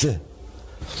שאתה רוצה.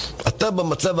 אתה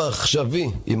במצב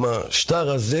העכשווי עם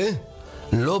השטר הזה,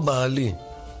 לא בעלי.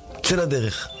 צא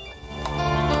לדרך.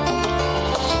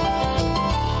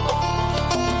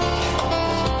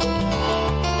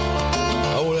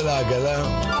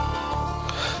 העגלה,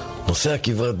 נוסע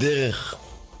כברת דרך,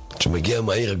 שמגיע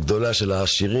מהעיר הגדולה של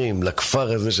העשירים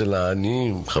לכפר הזה של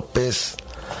העניים, מחפש,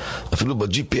 אפילו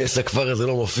ב-GPS הכפר הזה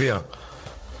לא מופיע.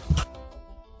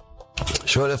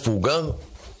 שואל איפה הוא גר?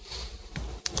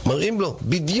 מראים לו,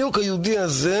 בדיוק היהודי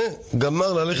הזה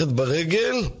גמר ללכת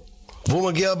ברגל והוא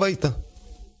מגיע הביתה.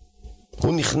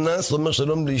 הוא נכנס, אומר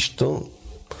שלום לאשתו.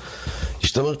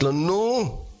 אשתו אומרת לו,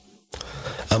 נו,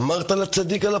 אמרת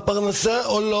לצדיק על הפרנסה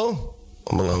או לא?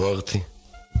 אמר, אמרתי.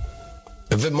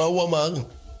 ומה הוא אמר?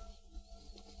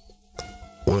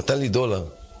 הוא נתן לי $1.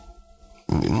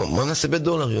 מה נעשה $1?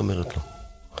 היא אומרת לו.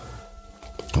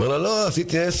 אומר לה, לא,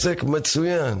 עשיתי עסק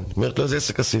מצוין. אומרת לו, איזה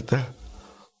עסק עשית?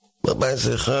 אומר, בא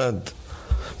איזה אחד.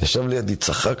 ישב לידי,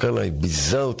 צחק עליי,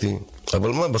 ביזה אותי. אבל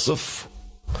מה, בסוף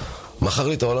מכר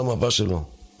לי את העולם הבא שלו.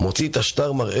 מוציא את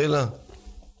השטר, מראה לה.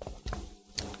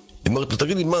 היא אומרת לו,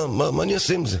 תגיד לי, מה אני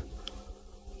אעשה עם זה?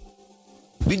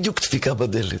 בדיוק דפיקה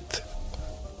בדלת.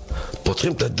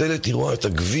 פותחים את הדלת, היא רואה את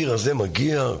הגביר הזה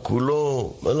מגיע,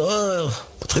 כולו,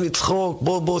 מתחיל לצחוק,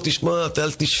 בוא, תשמע, אתה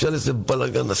אל תשאל איזה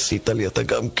בלגן עשית לי, אתה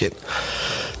גם כן.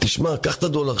 תשמע, קח את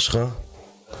 $1 שלך,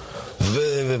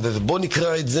 ובוא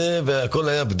נקרא את זה, והכל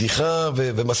היה בדיחה,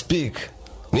 ומספיק.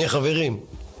 נהיה חברים.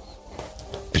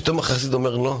 פתאום החסיד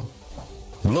אומר,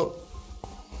 לא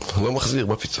מחזיר,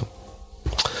 מה פתאום?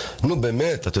 נו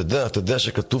באמת, אתה יודע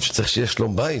שכתוב שצריך שיהיה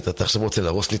שלום בית, אתה עכשיו רוצה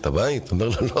להרוס לי את הבית? אומר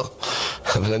לו, לא,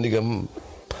 אבל אני גם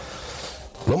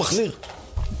לא מחזיר.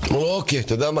 אומר לו, אוקיי,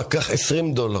 אתה יודע מה, קח $20,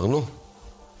 נו.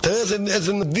 תראה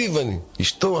איזה נדיב אני.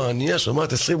 אשתו הענייה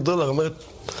שומעת $20, אומרת,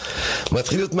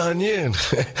 מתחיל להיות מעניין,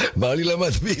 בעלי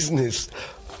למד ביזנס.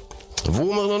 והוא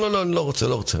אומר, לא, אני לא רוצה,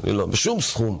 בשום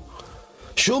סכום.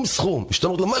 שום סכום. אשתו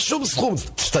אומרת לו, מה שום סכום?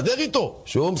 תסתדר איתו.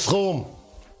 שום סכום.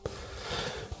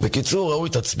 בקיצור, ראו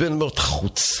התעצבן, אומר, אתה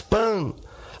חוצפן,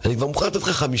 אני כבר מוכן לתת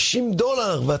לך $50,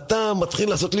 ואתה מתחיל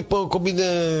לעשות לי פה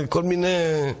כל מיני...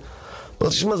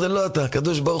 אמרתי, תשמע, זה לא אתה,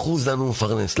 הקדוש ברוך הוא זנו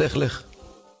מפרנס, לך.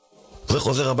 זה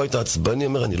חוזר הביתה עצבני,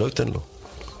 אומר, אני לא אתן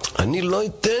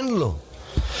לו.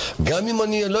 גם אם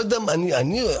אני, לא יודע,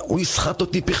 הוא יסחט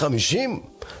אותי פי 50?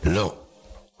 לא.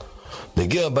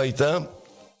 נגיע הביתה,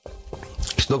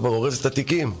 אשתו כבר הורס את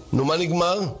התיקים. נו, מה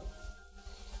נגמר? הוא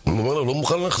אומר לו, לא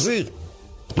מוכן להחזיר.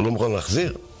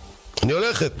 אני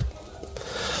הולכת.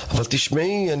 אבל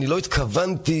תשמעי, אני לא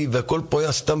התכוונתי, והכל פה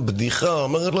היה סתם בדיחה.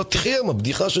 אומרת לו, תחיה מה,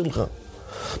 בדיחה שלך.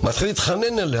 מתחיל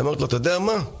להתחנן אליה. אמרת לו, אתה יודע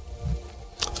מה?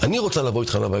 אני רוצה לבוא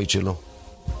איתך לבית שלו.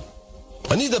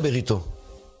 אני אדבר איתו.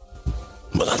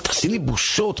 אומר, אל תעשי לי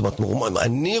בושות,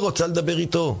 אני רוצה לדבר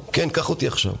איתו. כן, קח אותי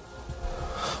עכשיו.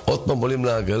 עוד פעם עולים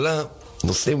לעגלה,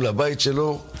 נוסעים לבית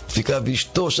שלו, דפיקה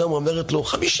ואשתו שם אומרת לו,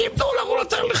 $50 הוא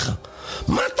נתן לך.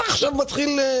 מה אתה עכשיו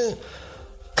מתחיל...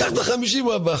 קח את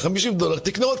 $50 הבא, $50,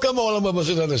 תקנה עוד כמה עולם הבא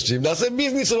של אנשים, נעשה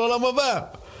ביזנס של עולם הבא.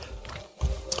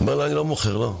 אמר לה, אני לא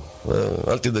מוכר, לא.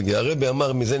 אל תדאגי. הרבי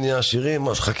אמר, מזה נהיה עשירים,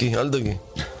 אז חכי, אל דאגי.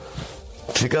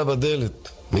 דפיקה בדלת.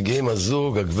 מגיעים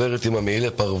הזוג, הגברת עם המעילי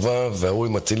פרווה והוא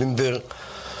עם הצילינדר,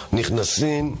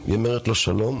 נכנסים, היא אומרת לו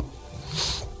שלום.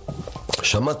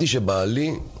 שמעתי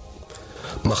שבעלי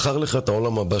מכר לך את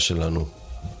העולם הבא שלנו.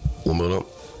 הוא אומר לו,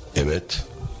 אמת?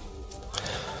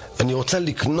 אני רוצה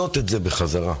לקנות את זה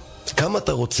בחזרה. כמה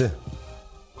אתה רוצה?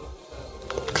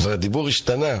 כבר הדיבור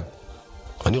השתנה.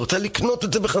 אני רוצה לקנות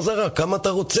את זה בחזרה, כמה אתה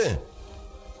רוצה?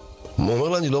 הוא אומר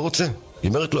לה, אני לא רוצה. היא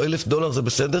אומרת לו, $1,000 זה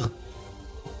בסדר?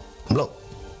 לא.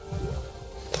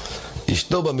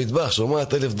 אשתו במטבח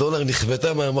שומעת $1,000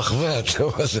 נכוותה מהמחבת.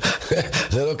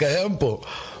 זה לא קיים פה.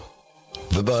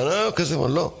 ובעלה כזה,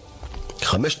 לא.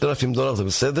 $5,000 זה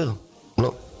בסדר?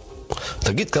 לא.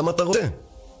 תגיד כמה אתה רוצה.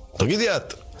 תגידי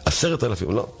את.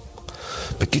 10,000, לא.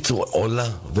 בקיצור, עולה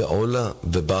ועולה,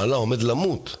 ובעלה עומד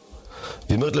למות.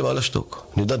 והיא אומרת לבעלה שתוק.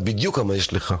 אני יודעת בדיוק כמה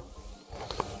יש לך.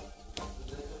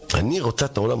 אני רוצה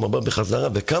את העולם הבא בחזרה,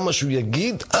 וכמה שהוא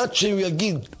יגיד, עד שהוא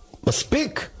יגיד,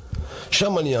 מספיק,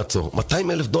 שם אני אעצור.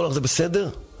 $200,000 זה בסדר?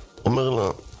 אומר לה,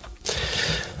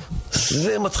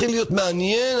 זה מתחיל להיות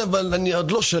מעניין, אבל אני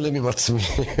עוד לא שלם עם עצמי.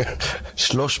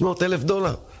 $300,000.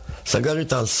 סגר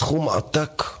איתה על סכום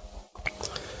עתק.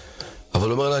 אבל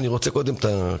הוא אומר לה, אני רוצה קודם את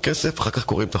הכסף, אחר כך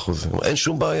קוראים את החוזה. אין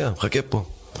שום בעיה, חכה פה.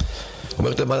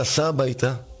 אומרת לבעלה, סע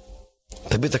הביתה,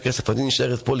 תביא את הכסף, אני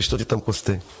נשארת פה לשתות איתם כוס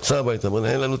תה. סע הביתה, אמרנו,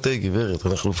 אין לנו תה, גברת,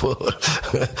 אנחנו פה.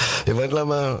 הבנת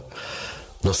למה?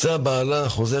 נוסע בעלה,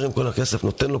 חוזר עם כל הכסף,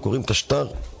 נותן לו, קוראים את השטר,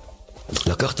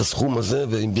 לקח את הסכום הזה,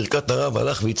 ועם ברכת הרב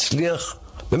הלך והצליח,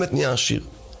 באמת נהיה עשיר.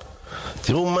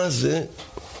 תראו מה זה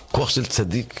כוח של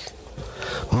צדיק,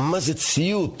 מה זה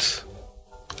ציות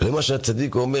למה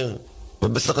שהצדיק אומר,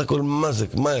 ובסך הכל מה זה,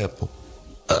 מה היה פה?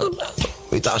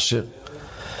 מתעשר.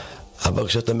 אבל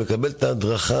כשאתה מקבל את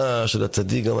ההדרכה של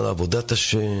הצדיק גם על עבודת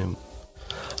השם,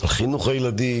 על חינוך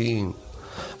הילדים,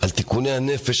 על תיקוני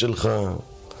הנפש שלך,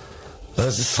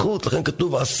 אז זה זכות, לכן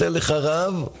כתוב, עשה לך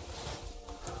רב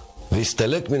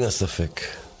והסתלק מן הספק.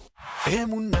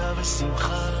 אמונה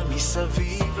ושמחה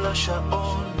מסביב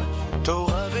לשעון,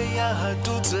 תורה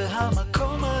ויהדות זה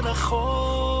המקום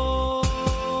הנכון.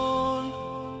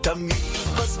 תמיד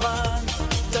בזמן,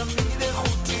 תמיד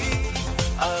איכותי,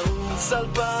 ערוץ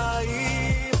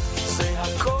 2000, זה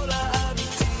הכל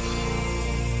האמיתי.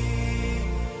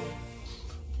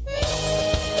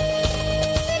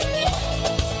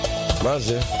 מה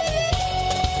זה?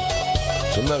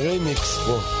 שומע ריימיקס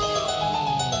פה.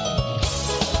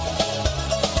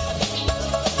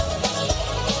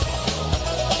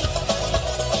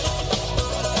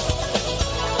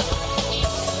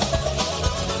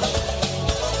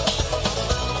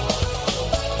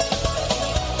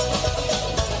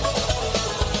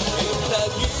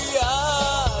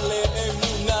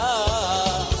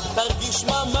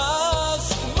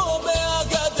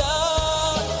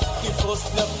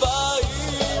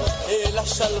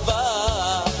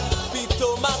 שלווה,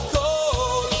 פתאום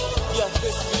הכל יפה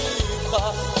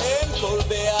סביבך, אין כל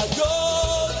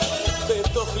דאגות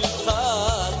בתוך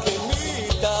לבך, כמי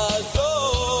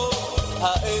תעזור.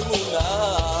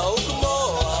 האמונה הוא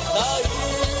כמו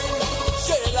החיים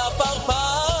של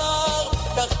הפרפר,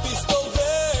 כך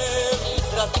תסתובב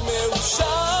רק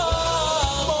מאושר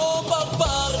כמו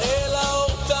פרפר, אל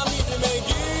האור תמיד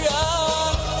מגיע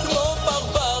כמו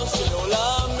פרפר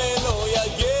שלעולם אינו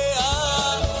יגיע,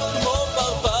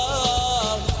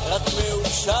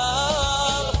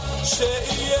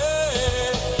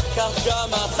 שיהיה כך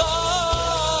גם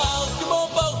מחר כמו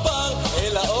פרפר,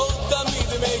 אל האור תמיד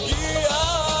מגיע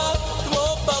כמו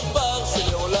פרפר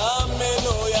שלעולם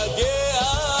אינו יגיע,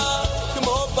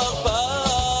 כמו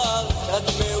פרפר רק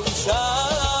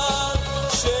מאושר,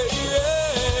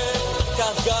 שיהיה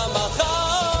כך גם מחר.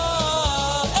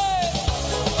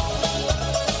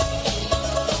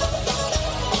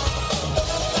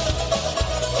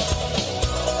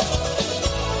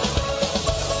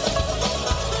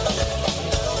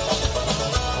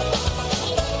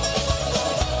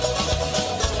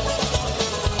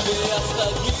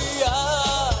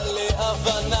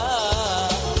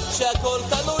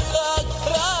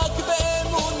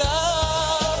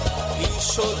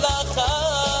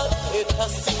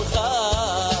 השמחה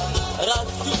רק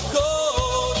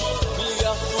תרקוד בלי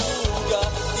הפוגה,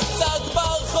 תצעד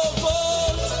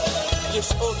ברחובות, יש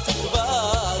עוד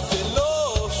תקווה, זה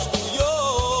לא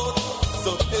שטויות,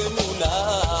 זאת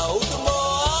אמונה וכמו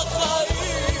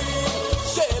החיים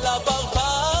של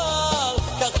הפרפר,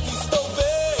 כך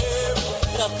תסתובב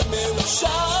רק מאושר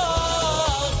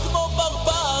כמו פרפר.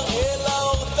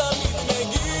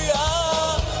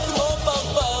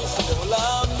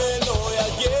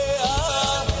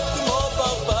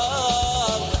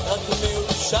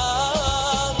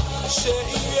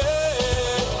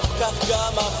 כך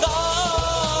גם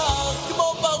מחר,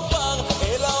 כמו פרפר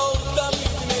אל האור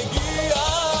תמיד מגיע,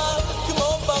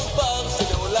 כמו פרפר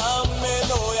שלעולם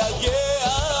אינו יגיע,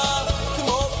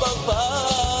 כמו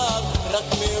פרפר רק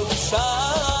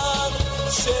מאושר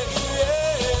שיהיה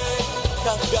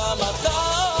כך גם מחר.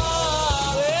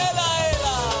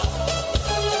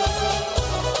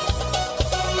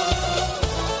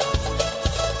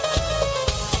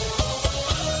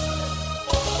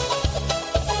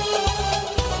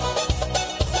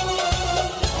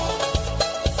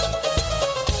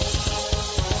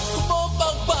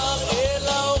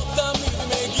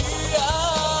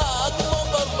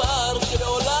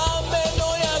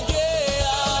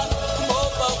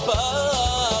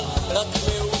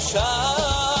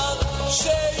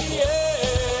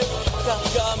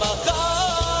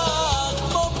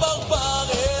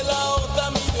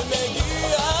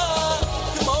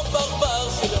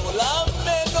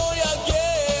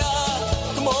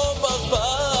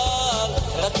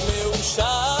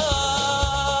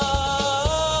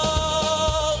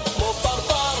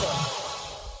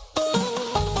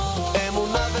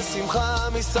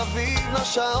 מסביב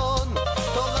לשעון,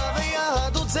 תורה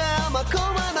ויהדות זה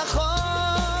המקום הנכון.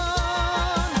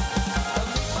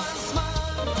 תמיד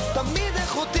בזמן, תמיד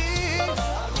איכותי,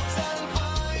 ערוץ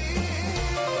 2000.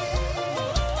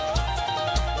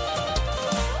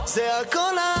 זה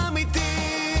הכל האמיתי.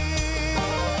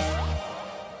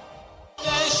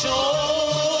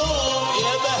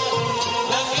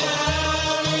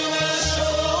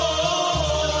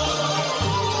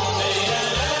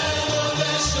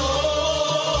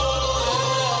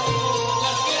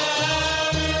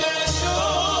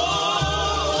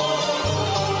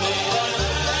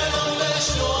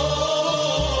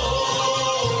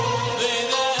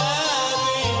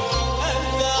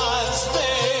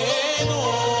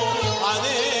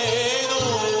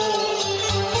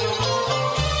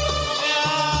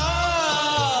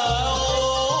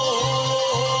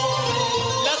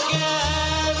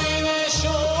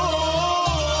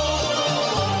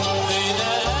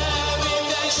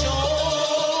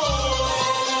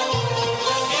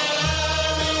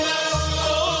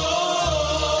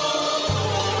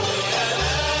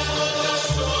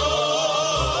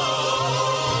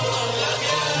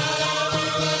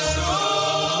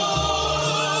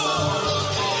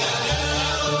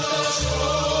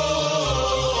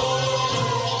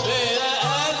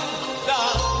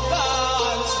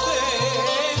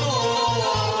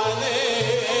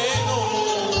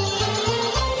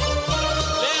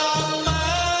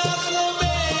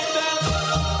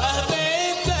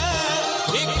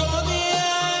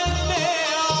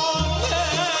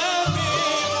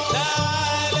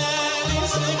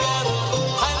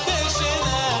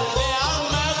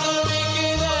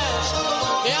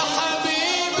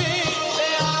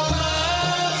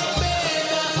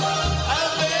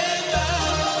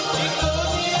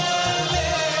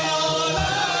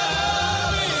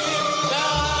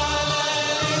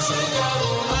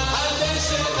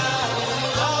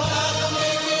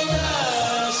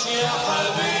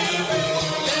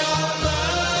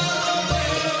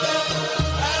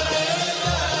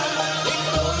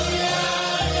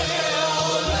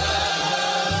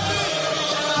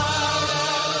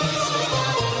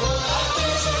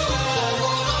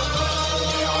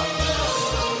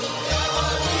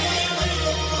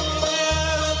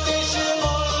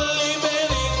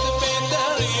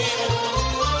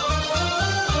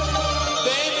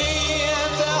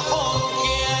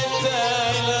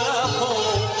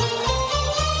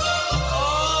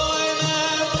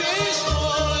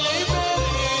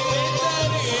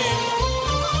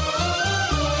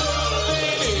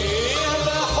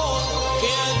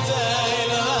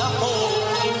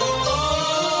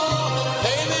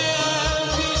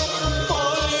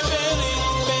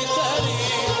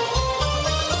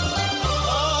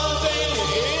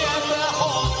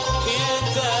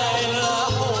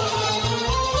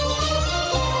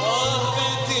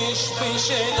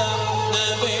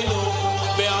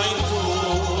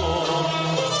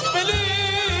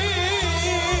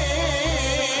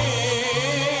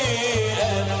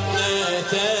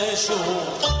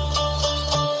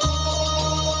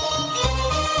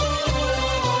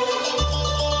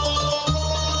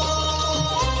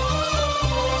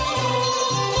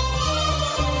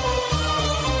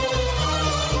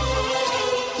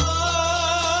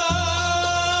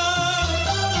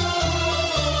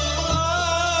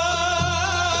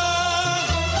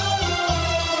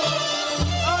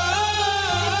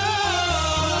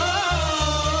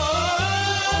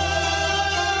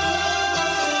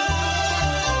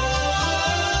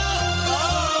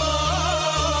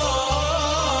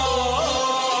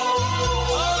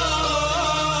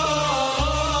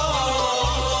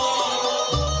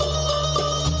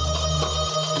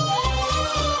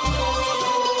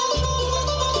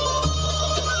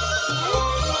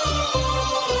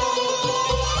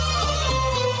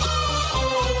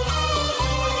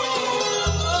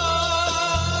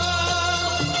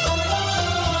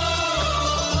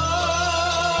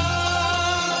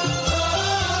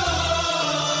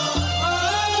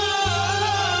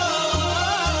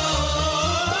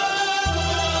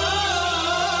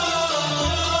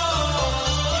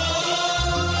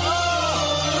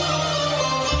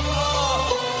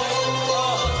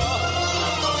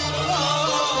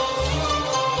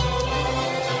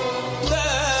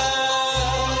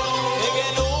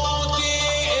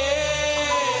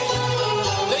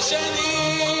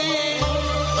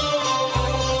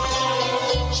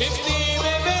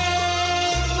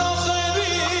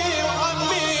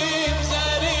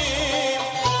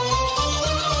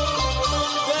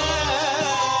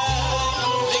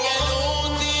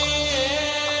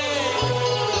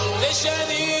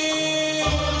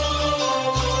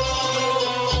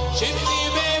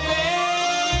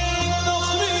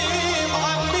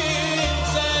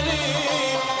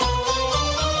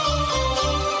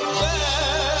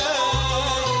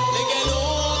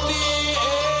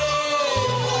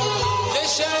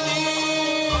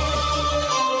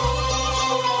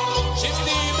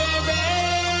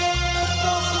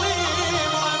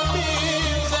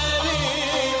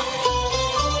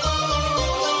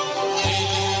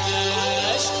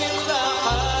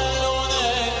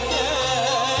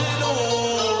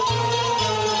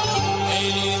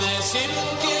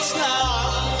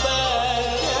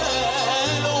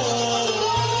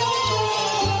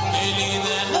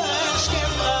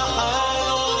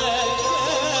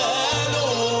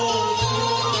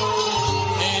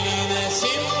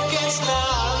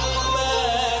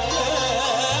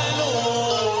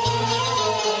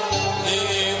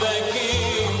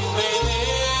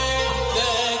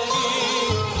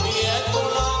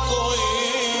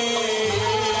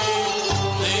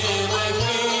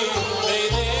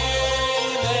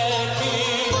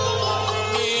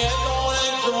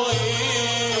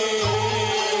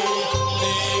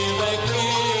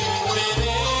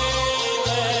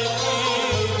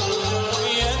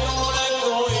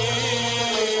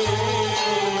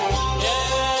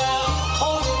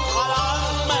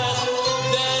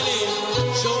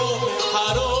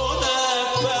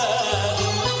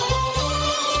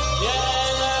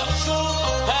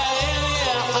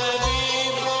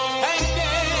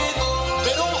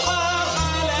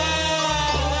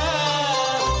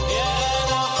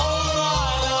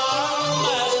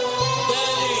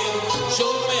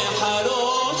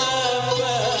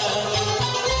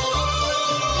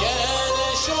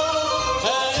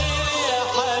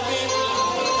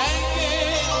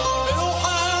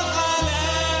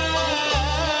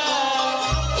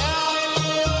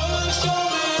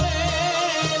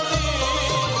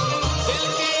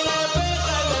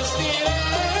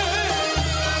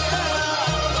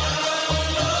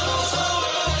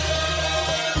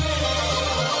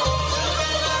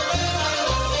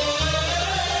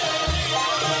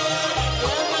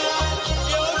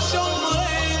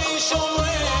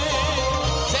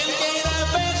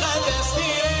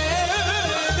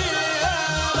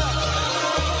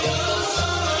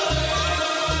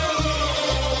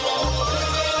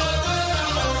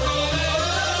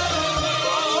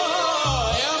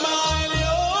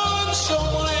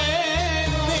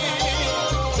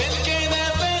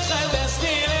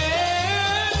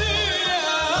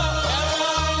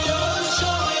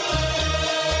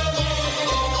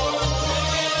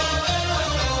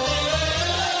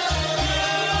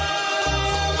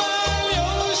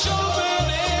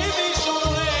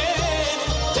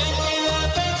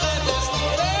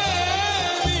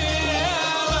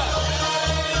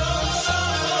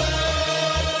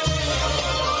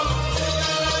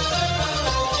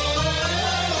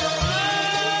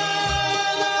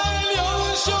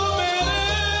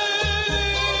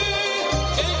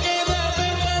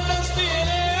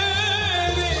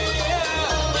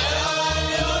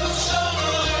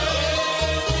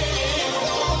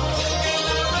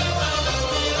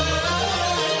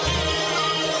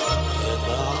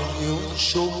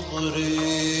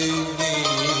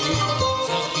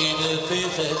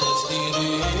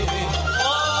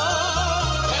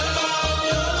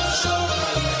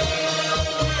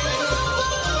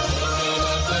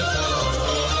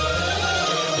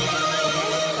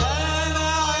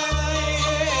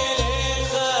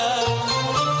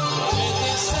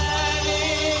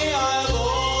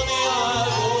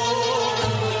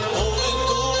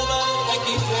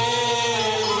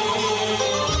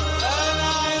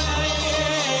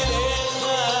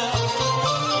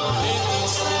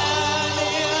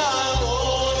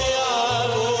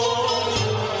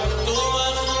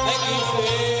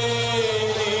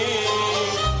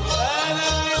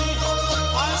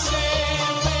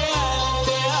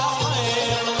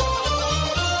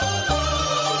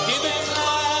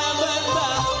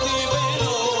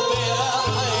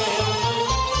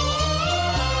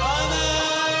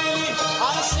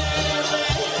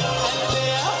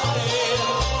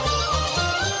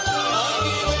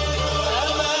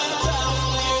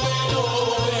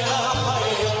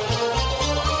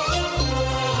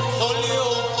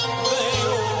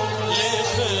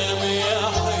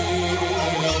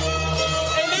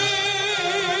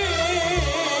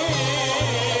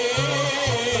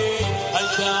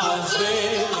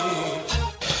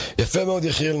 מאוד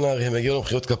יחיאל נערי, מגיע לו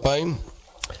מחיאות כפיים.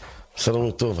 עשה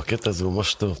לנו טוב, הקטע הזה הוא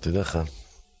ממש טוב, תדע לך.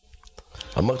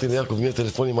 אמרתי ליעקב, מי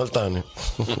הטלפונים, אל תענה.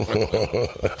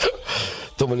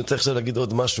 טוב, אני רוצה עכשיו להגיד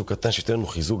עוד משהו קטן שייתן לנו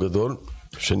חיזוק גדול,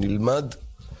 שנלמד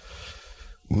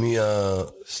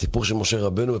מהסיפור של משה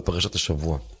רבנו בפרשת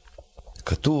השבוע.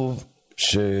 כתוב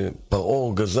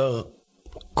שפרעה גזר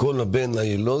כל הבן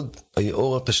הילוד,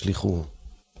 היאורה תשליחו.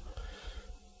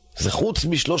 זה חוץ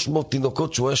מ300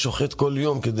 תינוקות שהוא היה שוחט כל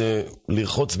יום כדי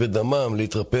לרחוץ בדמם,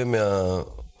 להתרפא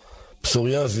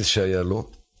מהפסוריאזיס שהיה לו.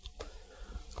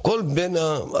 כל בן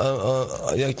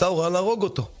הייתה הוראה להרוג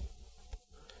אותו.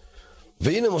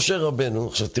 והנה משה רבנו,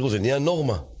 עכשיו תראו, זה נהיה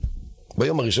נורמה.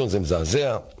 ביום הראשון זה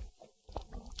מזעזע,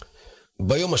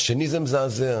 ביום השני זה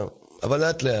מזעזע, אבל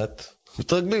לאט לאט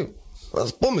מתרגלים.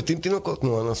 אז פה מתים תינוקות,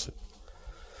 נו, נעשה.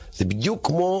 זה בדיוק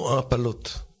כמו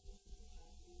ההפלות.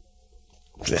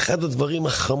 זה אחד הדברים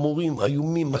החמורים,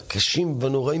 איומים, הקשים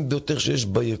והנוראים ביותר שיש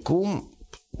ביקום,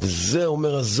 וזה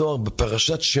אומר הזוהר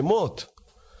בפרשת שמות,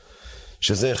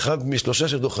 שזה אחד משלושה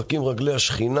שדוחקים רגלי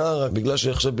השכינה, רק בגלל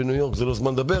שעכשיו בניו יורק זה לא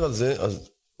זמן לדבר על זה, אז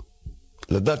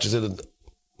לדעת שזה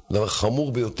דבר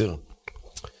חמור ביותר.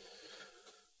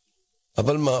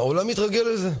 אבל מה, העולם מתרגל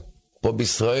לזה. פה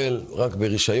בישראל, רק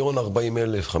ברישיון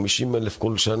 40,000, 50,000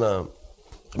 כל שנה,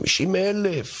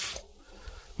 50,000.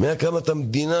 מהקמת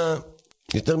המדינה,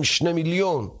 יותר מ2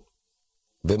 מיליון.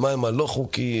 ומים הלא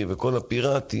חוקי, וכל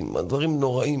הפיראטים, הדברים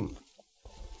נוראים.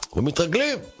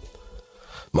 ומתרגלים.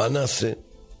 מה נעשה?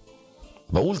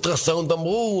 באולטרסאונד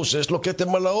אמרו שיש לו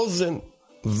כתם על האוזן,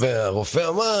 והרופא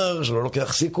אמר שלא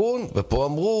לוקח סיכון, ופה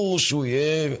אמרו שהוא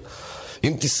יהיה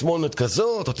עם תסמונת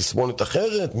כזאת או תסמונת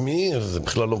אחרת. מי? זה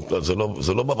בכלל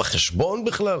זה לא בא בחשבון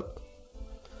בכלל.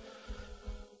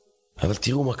 אבל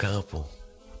תראו מה קרה פה.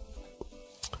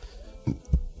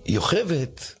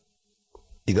 יוכבת,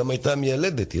 היא גם הייתה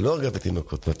מיילדת, היא לא הרגה את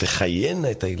התינוקות,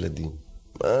 ותחיינה את הילדים.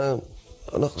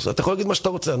 אתה יכול להגיד מה שאתה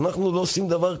רוצה, אנחנו לא עושים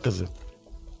דבר כזה.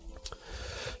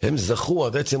 הם זכו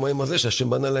עד עצם היום הזה שהשם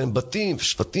בנה להם בתים,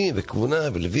 שבטים, וכהונה,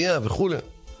 ולוויה, וכו'.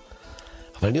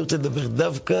 אבל אני רוצה לדבר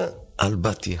דווקא על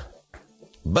בתיה.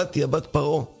 בתיה, בת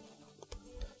פרעה.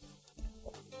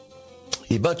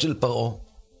 היא בת של פרעה.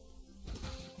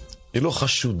 היא לא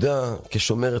חשודה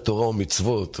כשומרת תורה או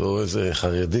מצוות, או איזה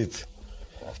חרדית.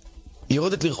 היא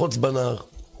יורדת לרחוץ בנהר.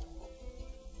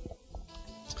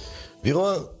 והיא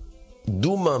רואה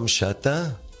דומם שעתה,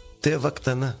 טבע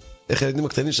קטנה. איך הילדים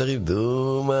הקטנים שרים?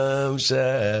 דומם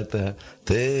שעתה,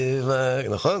 טבע,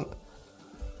 נכון?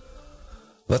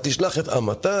 ותשלח את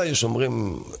אמתה, יש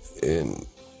אומרים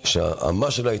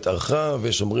שהאמה שלה התארכה,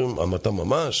 ויש אומרים אמתה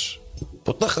ממש.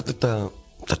 פותחת את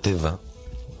הטבע.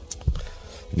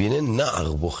 והנה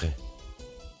נער בוכה.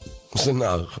 זה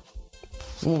נער.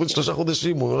 הוא בן 3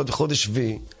 חודשים, הוא נולד בחודש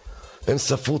שביעי. הם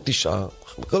ספרו 9.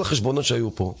 כל החשבונות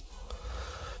שהיו פה.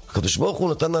 הקדוש ברוך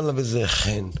הוא נתן עליו איזה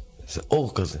חן, איזה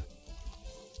אור כזה.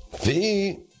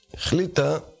 והיא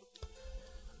החליטה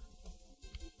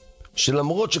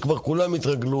שלמרות שכבר כולם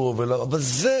התרגלו, אבל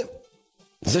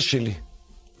זה שלי.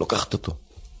 לוקחת אותו.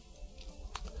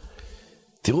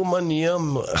 תראו מה נהיה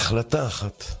החלטה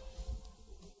אחת.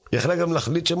 היא יכלה גם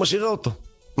להחליט שמשאירה אותו.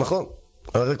 נכון.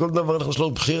 הרי כל דבר אנחנו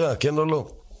שלו בחירה, כן או לא.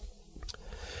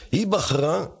 היא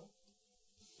בחרה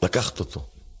לקחת אותו.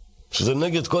 שזה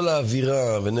נגד כל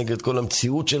האווירה ונגד כל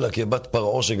המציאות שלה כבת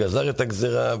פרעה שגזר את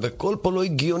הגזרה, וכל פה לא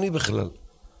הגיוני בכלל.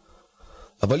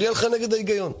 אבל היא הלכה נגד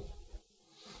ההיגיון.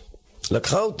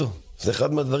 לקחה אותו. זה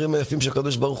אחד מהדברים היפים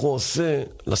שהקדוש ברוך הוא עושה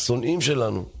לשונאים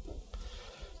שלנו.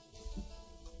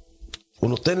 הוא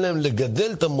נותן להם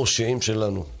לגדל את המושעים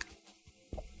שלנו.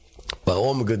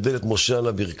 פרעה מגדל את משה על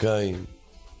הברכיים.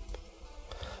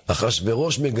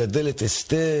 אחשוורוש מגדל את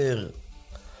אסתר.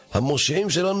 המושעים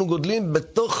שלנו גודלים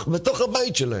בתוך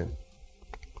הבית שלהם.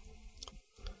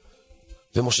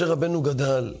 ומשה רבנו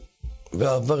גדל,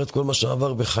 ועבר את כל מה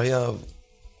שעבר בחייו.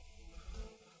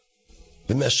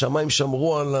 ומהשמיים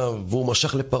שמרו עליו, והוא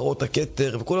משך לפרעה את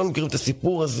הכתר, וכולנו מכירים את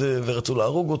הסיפור הזה, ורצו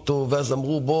להרוג אותו, ואז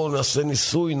אמרו בואו נעשה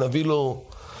ניסוי, נביא לו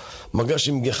מגש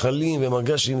עם גחלים,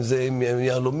 ומגש עם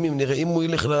יהלומים, נראה אם הוא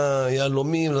ילך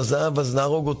ליהלומים, לזהב, אז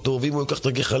נהרוג אותו, ואם הוא יקח את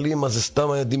הגחלים, אז זה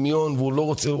סתם היה דמיון, והוא לא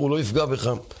רוצה, הוא לא יפגע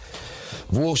בך.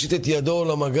 והוא הושיט את ידו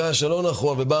למגש הלא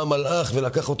נכון, ובא המלאך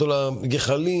ולקח אותו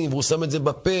לגחלים, והוא שם את זה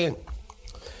בפה,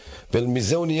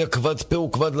 ומזה הוא נהיה כבד פה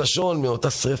וכבד לשון, מאותה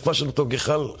שריפה של אותו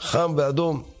גחל חם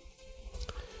ואדום.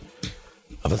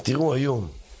 אבל תראו היום,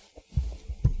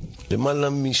 למעלה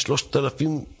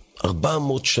מ3,400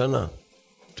 שנה,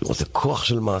 תראו, זה כוח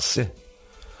של מעשה,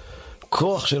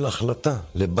 כוח של החלטה.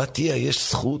 לבתיה יש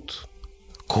זכות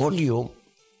כל יום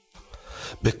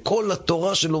בכל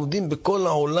התורה שלומדים בכל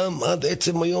העולם עד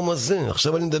עצם היום הזה.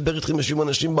 עכשיו אני מדבר איתכם, יושבים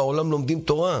אנשים בעולם לומדים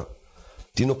תורה.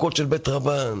 תינוקות של בית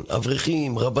רבן,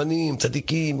 אברכים, רבנים,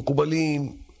 צדיקים,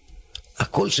 מקובלים.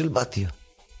 הכל של בתיה.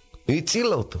 היא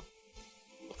הצילה אותו.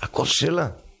 הכל שלה.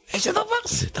 איזה דבר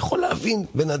זה? אתה יכול להבין,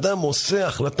 בן אדם עושה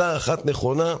החלטה אחת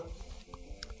נכונה,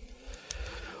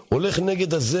 הולך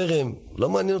נגד הזרם, לא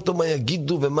מעניין אותו מה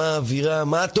יגידו ומה האווירה,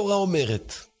 מה התורה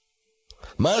אומרת.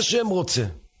 מה השם רוצה?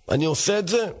 אני עושה את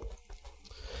זה?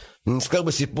 אני נזכר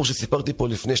בסיפור שסיפרתי פה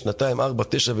לפני 2, 4,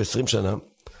 9 ו-20 שנה.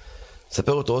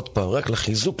 אספר אותו עוד פעם, רק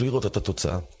לחיזוק לראות את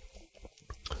התוצאה.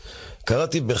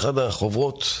 קראתי באחד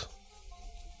החוברות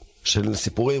של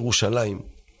סיפורי ירושלים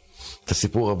את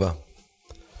הסיפור הבא.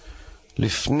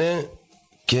 לפני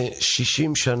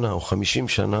כ-60 שנה או 50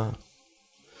 שנה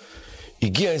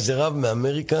הגיע איזה רב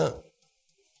מאמריקה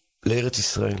לארץ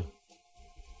ישראל.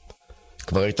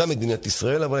 כבר הייתה מדינת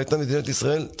ישראל, אבל הייתה מדינת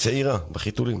ישראל צעירה,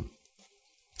 בחיתולים.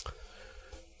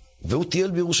 והוא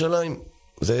טייל בירושלים,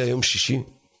 זה היה יום שישי.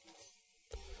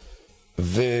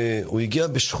 והוא הגיע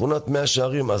בשכונת 100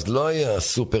 שערים, אז לא היה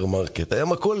סופרמרקט, היה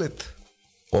מכולת.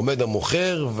 עומד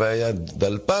המוכר והיה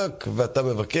דלפק, ואתה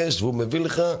מבקש והוא מביא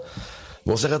לך,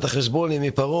 ועושה לך את החשבון עם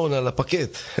עיפרון על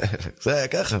הפקט. זה היה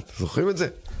ככה, זוכרים את זה?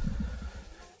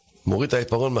 מוריד את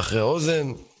העיפרון מאחרי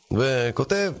האוזן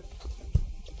וכותב.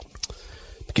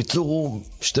 בקיצור, הוא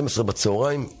 12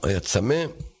 בצהריים, היה צמא,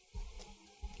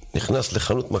 נכנס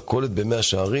לחנות מכולת ב100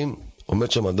 שערים,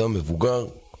 עומד שם אדם מבוגר,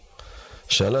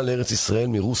 שעלה לארץ ישראל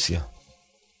מרוסיה,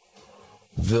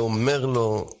 ואומר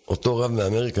לו, אותו רב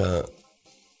מאמריקה,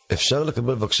 אפשר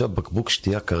לקבל בבקשה בקבוק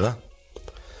שתייה קרה?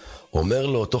 אומר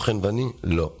לו אותו חנווני,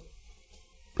 לא.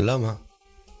 למה?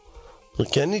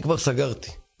 כי אני כבר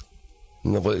סגרתי.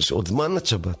 אבל יש עוד זמן עד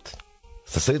שבת.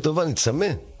 אז תעשה לי טובה, אני צמא.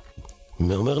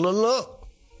 הוא אומר לו, לא.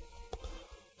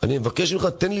 אני מבקש ממך,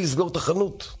 תן לי לסגור את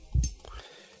החנות.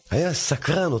 היה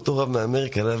סקרן אותו רב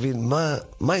מאמריקה להבין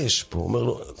מה יש פה. הוא אומר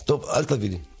לו, טוב, אל תביא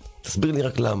לי. תסביר לי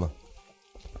רק למה.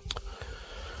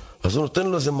 אז הוא נותן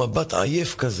לו איזה מבט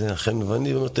עייף כזה,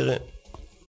 החנווני, ואומר, תראה,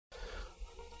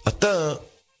 אתה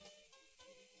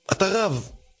רב.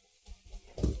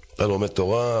 אתה לומד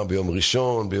תורה ביום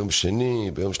ראשון, ביום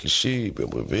שני, ביום שלישי,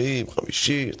 ביום רביעי,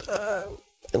 בחמישי,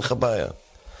 אין לך בעיה.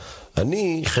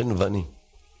 אני חנווני.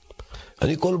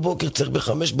 אני כל בוקר צריך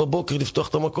ב5 בבוקר לפתוח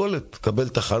את המכולת, לקבל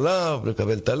את החלב,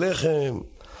 לקבל את הלחם,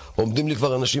 עומדים לי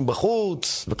כבר אנשים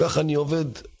בחוץ, וככה אני עובד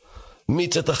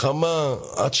מצאת החמה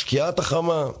עד שקיעת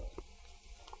החמה.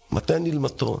 מתי אני אלמד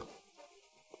תורה?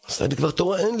 אז אני כבר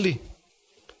תורה אין לי.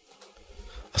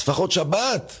 אז לפחות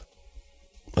שבת.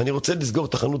 אני רוצה לסגור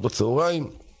את החנות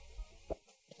בצהריים,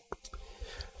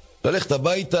 ללכת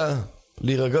הביתה,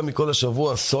 להירגע מכל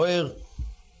השבוע סוער,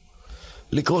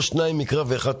 לקרוא 2 מקרא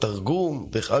ו1 תרגום,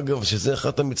 דרך אגב שזה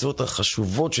אחת המצוות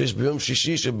החשובות שיש ביום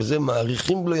שישי, שבזה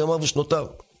מעריכים לו ימיו ושנותיו.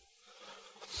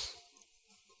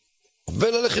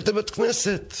 וללכת לבית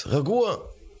כנסת, רגוע.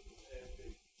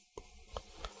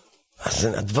 אז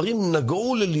הדברים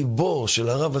נגעו לליבו של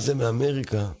הרב הזה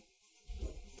מאמריקה.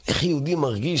 איך יהודי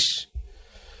מרגיש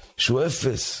שהוא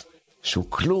אפס, שהוא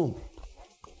כלום.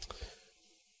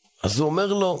 אז הוא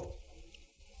אומר לו,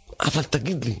 אבל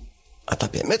תגיד לי, אתה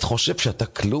באמת חושב שאתה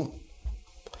כלום?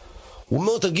 הוא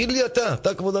אומר, תגיד לי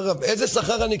אתה כבוד הרב, איזה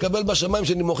שכר אני אקבל בשמיים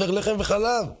שאני מוכר לחם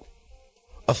וחלב?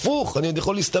 הפוך, אני עוד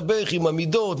יכול להסתבך עם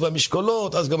המידות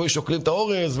והמשקולות, אז גם היו שוקלים את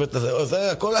האורז,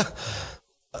 וזה הכל...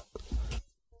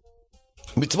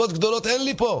 מצוות גדולות אין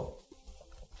לי פה.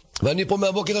 ואני פה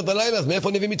מהבוקר עד הלילה, אז מאיפה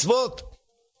אני מביא מצוות?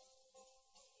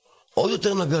 עוד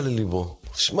יותר נגע לליבו.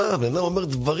 שמע, בן אדם אומר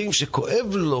דברים שכואב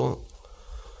לו,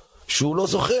 שהוא לא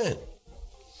זוכה.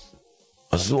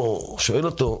 אז הוא שואל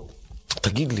אותו,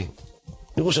 תגיד לי,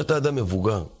 נראו שאתה אדם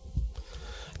מבוגר,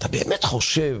 אתה באמת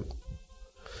חושב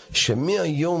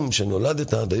שמהיום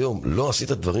שנולדת עד היום לא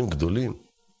עשית דברים גדולים?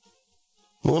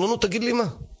 הוא אומר לנו, תגיד לי מה?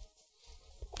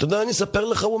 אתה יודע, אני אספר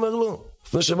לך, הוא אומר לו.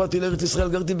 לפני שבאתי לארץ ישראל,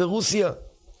 גרתי ברוסיה.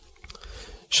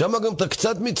 שם גם את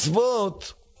הקצת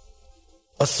מצוות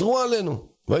אסרו עלינו.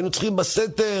 והיינו צריכים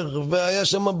בסתר, והיה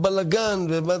שם בלגן.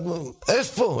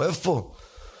 איפה?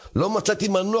 לא מצאתי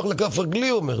מנוח לכף רגלי,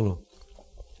 הוא אומר לו.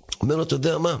 אומר לו, אתה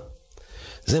יודע מה?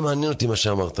 זה מעניין אותי מה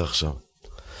שאמרת עכשיו.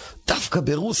 דווקא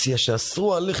ברוסיה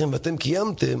שאסרו עליכם ואתם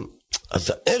קיימתם, אז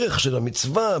הערך של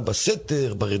המצווה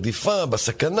בסתר, ברדיפה,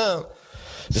 בסכנה,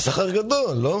 זה שכר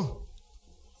גדול, לא?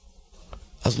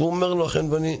 אז הוא אומר לו,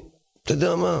 אכן, ואני, אתה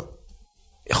יודע מה?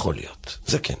 יכול להיות,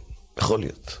 זה כן, יכול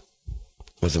להיות.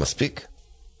 אבל זה מספיק?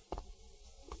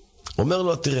 אומר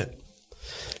לו, תראה,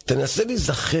 תנסה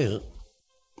להיזכר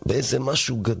באיזה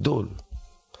משהו גדול,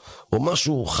 או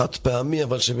משהו חד פעמי,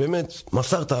 אבל שבאמת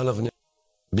מסרת עליו.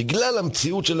 בגלל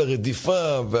המציאות של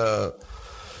הרדיפה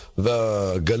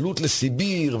והגלות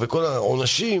לסיביר וכל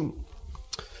העונשים,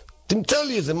 תמצא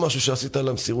לי איזה משהו שעשית על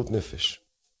המסירות נפש.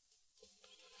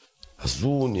 אז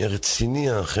הוא נהיה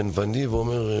רציני, החנווני,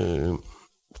 ואומר,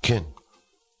 כן.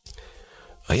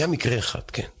 היה מקרה אחד,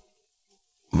 כן.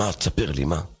 מה, תספר לי,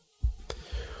 מה?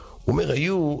 הוא אומר,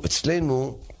 היו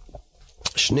אצלנו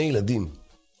 2 ילדים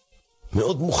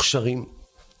מאוד מוכשרים,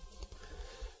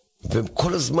 והם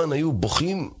כל הזמן היו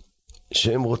בוכים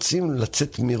שהם רוצים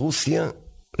לצאת מרוסיה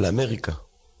לאמריקה.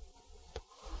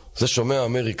 זה שומע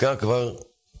אמריקה, כבר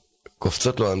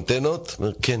קופצות לו האנטנות,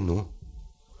 אומר, כן, נו.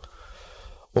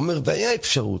 אומר, והיה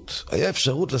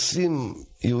אפשרות לשים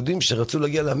יהודים שרצו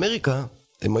להגיע לאמריקה,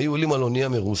 הם היו עולים על אונייה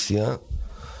מרוסיה,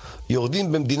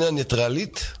 יורדים במדינה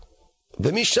ניטרלית,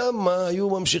 ומשם היו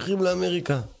ממשיכים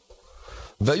לאמריקה.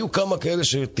 והיו כמה כאלה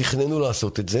שתכננו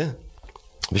לעשות את זה,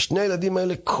 ושני הילדים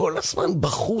האלה כל הזמן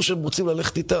בחרו שהם רוצים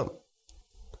ללכת איתם.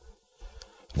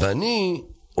 ואני,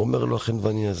 אומר לו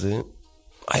החנווני הזה,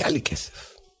 היה לי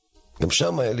כסף. גם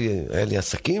שם היה לי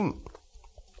עסקים,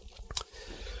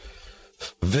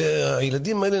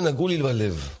 והילדים האלה נגעו לי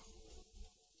בלב.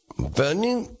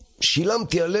 ואני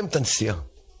שילמתי עליהם את הנסיעה.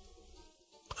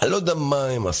 אני לא יודע מה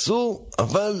הם עשו,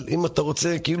 אבל אם אתה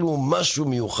רוצה כאילו משהו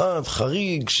מיוחד,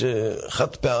 חריג,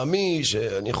 חד פעמי,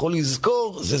 שאני יכול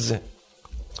לזכור, זה.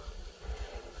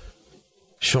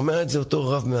 שומע את זה אותו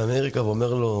רב מאמריקה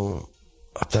ואומר לו,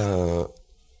 אתה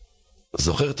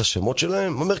זוכר את השמות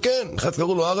שלהם? הוא אומר, כן, אחד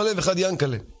קראו לו ארלה ואחד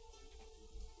ינקלה.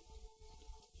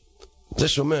 זה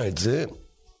שומע את זה,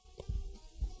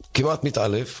 כמעט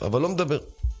מתעלף, אבל לא מדבר.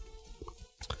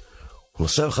 הוא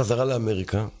נוסע בחזרה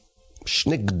לאמריקה,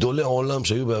 2 גדולי העולם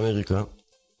שהיו באמריקה,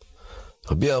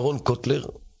 רבי אהרון קוטלר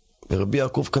ורבי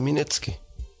יעקב קמינצקי,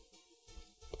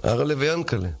 ארלה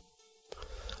וינקלה.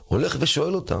 הולך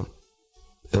ושואל אותם,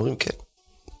 הם אומרים כן,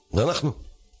 זה אנחנו.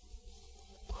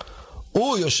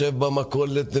 הוא יושב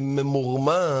במכולת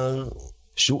וממורמר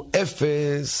שהוא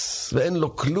אפס ואין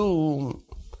לו כלום,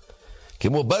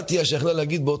 כמו בתיה שיכלה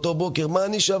להגיד באותו בוקר, מה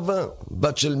אני שווה?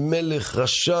 בת של מלך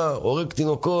רשע, הורג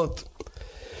תינוקות,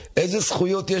 איזה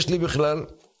זכויות יש לי בכלל?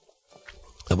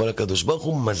 אבל הקדוש ברוך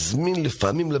הוא מזמין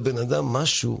לפעמים לבן אדם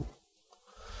משהו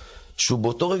שהוא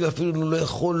באותו רגע אפילו לא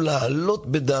יכול להעלות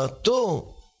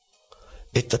בדעתו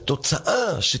את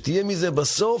התוצאה שתהיה מזה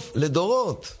בסוף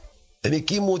לדורות. הם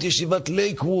הקימו את ישיבת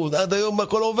לייקווד, עד היום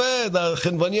הכל עובד,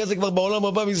 החנווני הזה כבר בעולם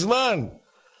הבא מזמן.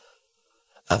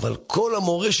 אבל כל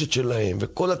המורשת שלהם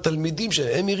וכל התלמידים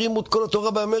שלהם, הם הרימו את כל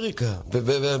התורה באמריקה,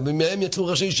 ומהם יצאו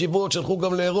ראשי ישיבות שהלכו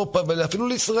גם לאירופה ואפילו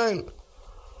לישראל.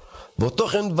 ואותו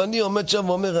חנווני עומד שם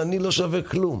ואומר, אני לא שווה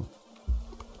כלום.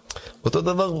 אותו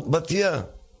דבר בתיה,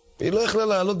 היא לא יכלה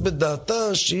לעלות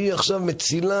בדעתה שהיא עכשיו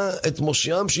מצילה את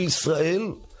מושיעם של ישראל,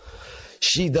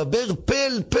 שידבר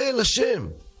פה לשם.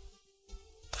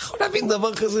 אתה יכול להבין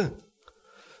דבר כזה?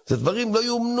 זה דברים לא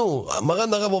יאומנו.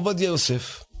 מרן הרב עובדיה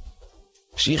יוסף,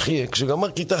 שיחיה,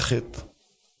 כשגמר כיתה ח'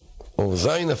 או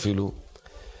זין אפילו,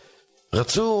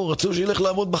 רצו שילך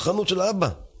לעבוד בחנות של האבא.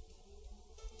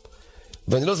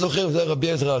 ואני לא זוכר אם זה היה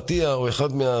רבי עזרא עטיה או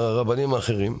אחד מהרבנים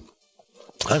האחרים.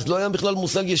 אז לא היה בכלל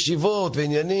מושג ישיבות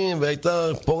ועניינים, והייתה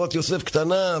פורת יוסף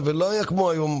קטנה, ולא היה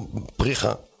כמו היום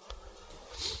פריחה.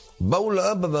 באו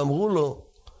לאבא ואמרו לו,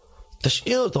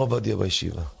 תשאיר את עובדיה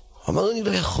בישיבה. אמר, אני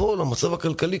לא יכול, המצב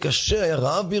הכלכלי קשה, היה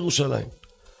רעב בירושלים.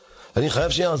 אני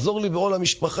חייב שיעזור לי בעול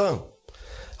המשפחה.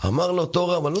 אמר לו אותו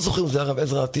רב, אני לא זוכר אם זה הרב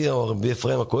עזרא עטיה או רבי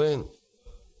אפרים הכהן.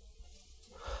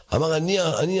 אמר,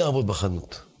 אני אעבוד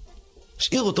בחנות.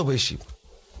 השאיר אותו בישיבה.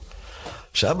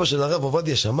 כשאבא של הרב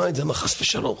עובדיה שמע את זה, אמר, חס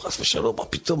ושלום, מה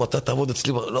פתאום, אתה תעבוד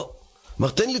אצלי? לא. אמר,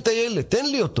 תן לי את הילד, תן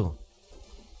לי אותו.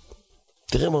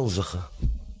 תראה מה הוא זכה.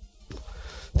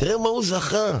 תראה מה הוא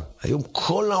זכה. היום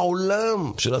כל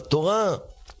העולם של התורה,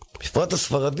 בפרט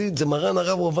הספרדית, זה מרן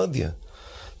הרב עובדיה.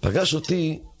 פגש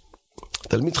אותי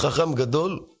תלמיד חכם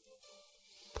גדול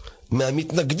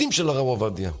מהמתנגדים של הרב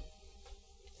עובדיה.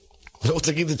 לא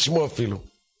רוצה להגיד את שמו אפילו.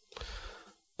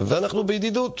 ואנחנו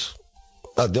בידידות.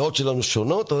 הדעות שלנו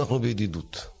שונות, אנחנו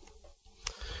בידידות.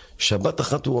 שבת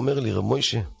אחת הוא אומר לי, רב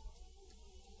מוישה, אני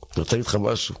רוצה להגיד לך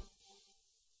משהו.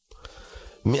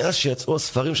 מאז שיצאו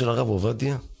הספרים של הרב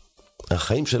עובדיה,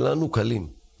 החיים שלנו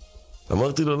קלים.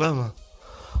 אמרתי לו, למה?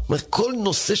 הוא אומר, כל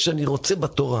נושא שאני רוצה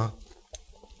בתורה,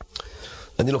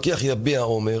 אני לוקח יביע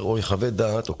עומר, או יחווה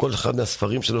דעת, או כל אחד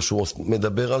מהספרים שלו שהוא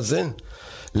מדבר על זה,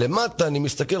 למטה אני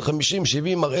מסתכל 50-70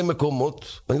 מראה מקומות,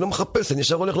 אני לא מחפש, אני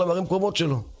ישר הולך למראה מקומות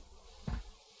שלו.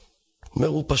 אומר,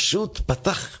 הוא פשוט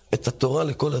פתח את התורה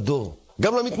לכל הדור,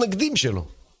 גם למתנגדים שלו.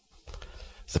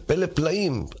 זה פלא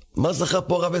פלאים. מה זכה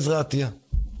פה הרב עזרא עטיה?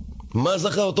 מה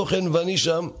זכה אותו חנווני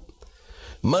שם?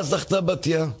 מה זכתה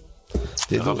בתיה?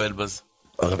 הרב אלבז.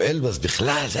 הרב אלבז,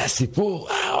 בכלל, זה הסיפור.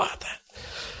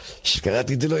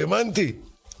 שקראתי את זה לא האמנתי.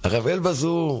 הרב אלבז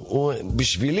הוא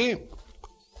בשבילי,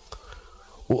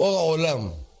 הוא אור העולם.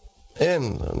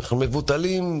 אין, אנחנו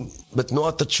מבוטלים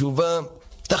בתנועת התשובה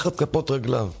תחת כפות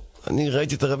רגליו. אני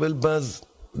ראיתי את הרב אלבז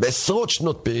בעשרות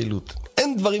שנות פעילות.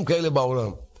 אין דברים כאלה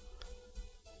בעולם.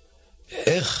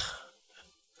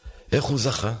 איך הוא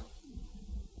זכה?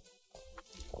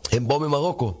 הם באו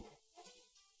ממרוקו,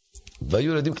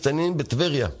 והיו ילדים קטנים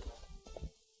בטבריה.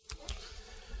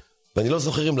 ואני לא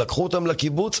זוכר אם לקחו אותם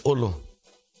לקיבוץ או לא.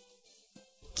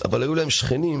 אבל היו להם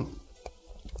שכנים,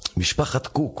 משפחת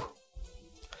קוק.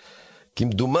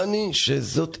 כמדומני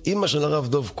שזאת אמא של הרב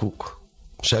דוב קוק,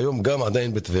 שהיום גם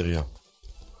עדיין בטבריה.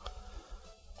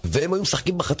 והם היו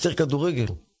משחקים בחצר כדורגל.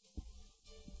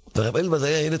 והרב אלבז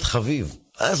היה ילד חביב.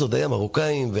 אז עוד היה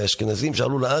מרוקאים ואשכנזים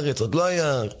שעלו לארץ, עוד לא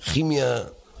היה כימיה.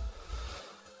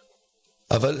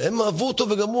 אבל הם אהבו אותו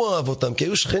וגם הוא אהב אותם, כי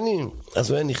היו שכנים. אז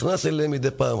הוא היה נכנס אליהם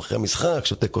מדי פעם אחרי המשחק,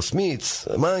 שותה קוסמיץ,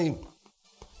 מים.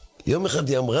 יום אחד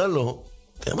היא אמרה לו,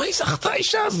 תראה מה היא זכתה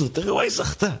האישה הזו, תראה מה היא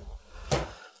זכתה.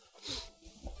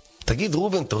 תגיד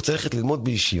רובן, אתה רוצה ללכת ללמוד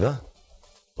בישיבה?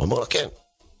 הוא אמר לה, כן.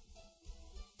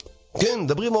 כן,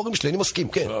 דברי עם ההורים שלי, אני מסכים,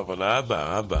 כן. לא, אבל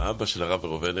האבא של הרב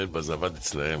ראובן אלבז עבד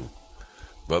אצלהם.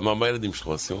 ואמר, מה הילדים שלך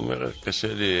עושים? הוא אומר,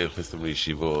 קשה לי, הכנסתם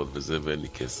לישיבות, וזה, ואין לי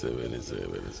כסף, ואין לי זה,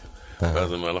 ואין לי זה.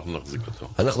 ואז אמר, אנחנו נחזיק אותו.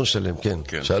 אנחנו נשלם,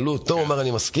 כן. שאלו אותו, הוא אמר,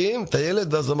 אני מסכים, את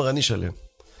הילד, ואז הוא אמר, אני שלם.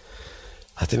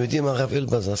 אתם יודעים מה הרב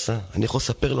אלבז עשה? אני יכול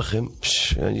לספר לכם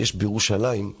שיש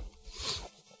בירושלים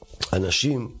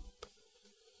אנשים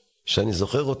שאני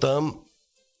זוכר אותם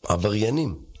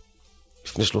עבריינים,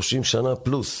 לפני 30 שנה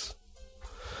פלוס.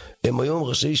 הם היום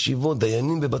ראשי ישיבות,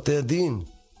 דיינים בבתי הדין.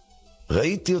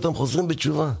 ראיתי אותם חוזרים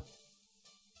בתשובה.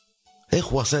 איך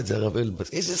הוא עשה את זה, הרב אלבז?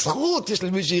 איזה זכות יש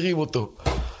למי שהרים אותו.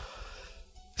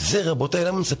 זה, רבותיי, למה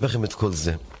אני מספר לכם את כל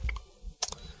זה?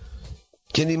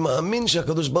 כי אני מאמין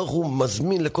שהקדוש ברוך הוא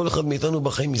מזמין לכל אחד מאיתנו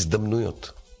בחיים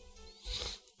הזדמנויות.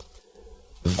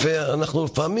 ואנחנו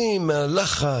לפעמים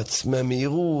מהלחץ,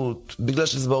 מהמהירות, בגלל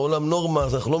שזה בעולם נורמה,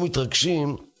 אז אנחנו לא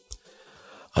מתרגשים,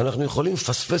 אנחנו יכולים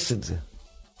לפספס את זה.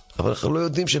 אבל אנחנו לא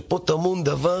יודעים שפה תמון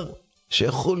דבר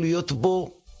שיכול להיות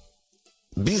בו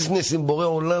ביזנס עם בורא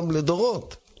עולם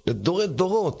לדורות, לדורי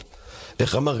דורות.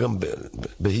 איך אמר גם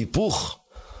בהיפוך,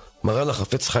 מרן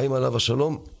החפץ חיים עליו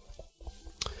השלום,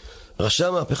 ראשי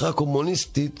המהפכה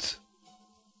הקומוניסטית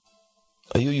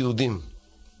היו יהודים.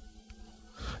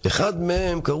 אחד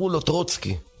מהם קראו לו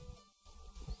טרוצקי.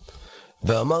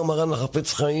 ואמר מרן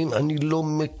החפץ חיים, אני לא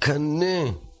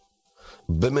מקנא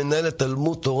במנהל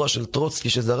התלמוד תורה של טרוצקי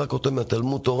שזרק אותו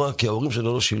מהתלמוד תורה כי ההורים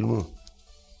שלו לא שילמו.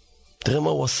 תראה מה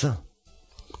הוא עשה.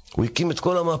 הוא הקים את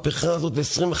כל המהפכה הזאת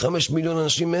ו25 מיליון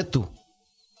אנשים מתו.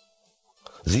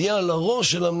 זה יהיה על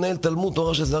הראש של המנהל תלמוד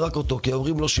תורה שזרק אותו כי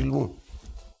ההורים לא שילמו.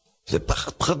 זה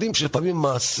פחדים שלפעמים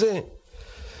מעשה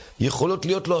יכולות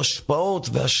להיות לו השפעות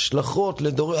והשלכות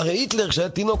לדורי. הרי היטלר כשהיה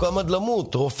תינוק עמד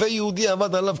למות, רופא יהודי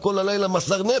עבד עליו כל הלילה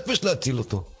מסר נפש להציל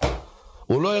אותו.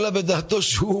 הוא לא העלה בדעתו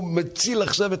שהוא מציל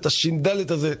עכשיו את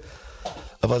השינדלת הזה.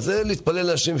 אבל זה להתפלל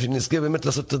להשם שנזכה באמת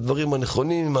לעשות את הדברים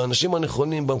הנכונים, עם האנשים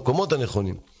הנכונים, במקומות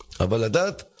הנכונים. אבל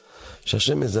לדעת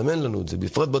שהשם מזמן לנו את זה,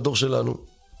 בפרט בדור שלנו.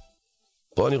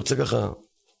 פה אני רוצה ככה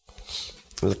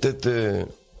לתת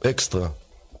אקסטרה.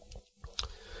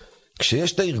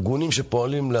 כשיש את הארגונים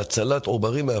שפועלים להצלת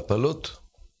עוברים מהפלות,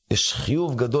 יש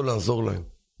חיוב גדול לעזור להם.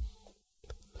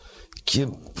 כי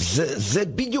זה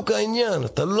בדיוק העניין.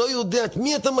 אתה לא יודע את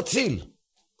מי אתה מציל.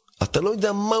 אתה לא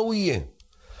יודע מה הוא יהיה.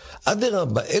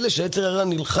 אדרבה, אלה שהיצר הרע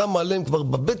נלחם עליהם כבר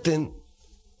בבטן,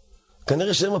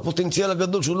 כנראה שהם הפוטנציאל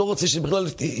הגדול שהוא לא רוצה שבכלל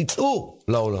יצאו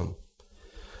לעולם.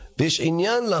 ויש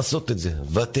עניין לעשות את זה.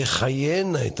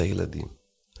 ותחיינה את הילדים.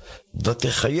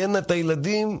 ותחיינה את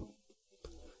הילדים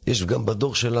יש גם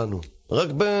בדור שלנו. רק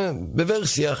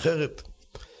בוורסיה אחרת.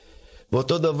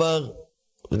 ואותו דבר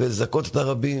זה לזכות את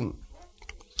הרבים.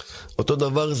 אותו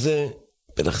דבר זה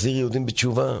בלהחזיר יהודים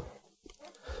בתשובה.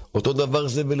 אותו דבר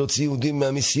זה בלהוציא יהודים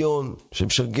מהמיסיון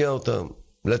שמשגע אותם.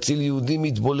 להציל יהודים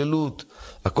מהתבוללות.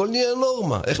 הכל נהיה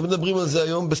נורמה. איך מדברים על זה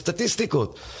היום?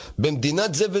 בסטטיסטיקות.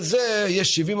 במדינת זה וזה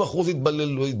יש 70%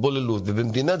 התבוללות.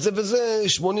 ובמדינת זה וזה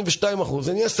 82%.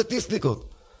 זה נהיה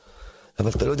סטטיסטיקות. אבל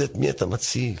אתה לא יודע את מי אתה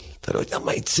מציל. אתה לא יודע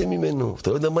מה יצא ממנו. אתה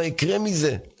לא יודע מה יקרה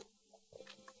מזה.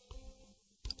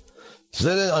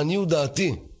 זה לעניות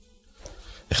דעתי.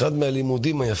 אחד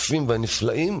מהלימודים היפים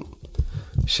והנפלאים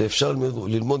שאפשר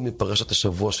ללמוד מפרשת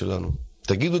השבוע שלנו.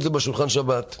 תגידו את זה בשולחן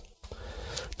שבת.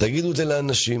 תגידו את זה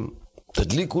לאנשים.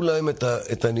 תדליקו להם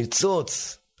את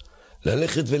הניצוץ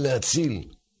ללכת ולהציל.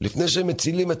 לפני שהם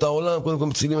מצילים את העולם, קודם כל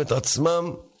מצילים את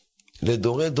עצמם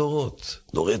לדורי דורות.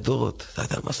 דורי דורות. אתה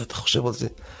יודע מה זה, אתה חושב על זה?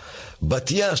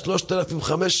 בתיה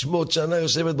 3,500 שנה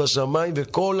יושבת בשמיים,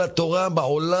 וכל התורה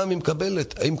בעולם היא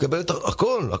מקבלת. היא מקבלת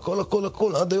הכל, הכל, הכל,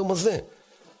 הכל, עד היום הזה.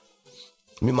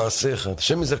 ממעשה אחד.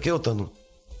 השם יזכה אותנו.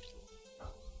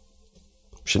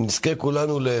 שנזכה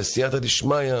כולנו לסייעתא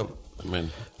דשמיא. אמן.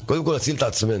 קודם כל להציל את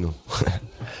עצמנו.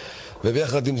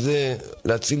 וביחד עם זה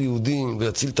להציל יהודים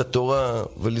ולהציל את התורה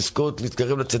ולזכות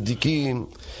להתקרב לצדיקים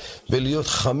ולהיות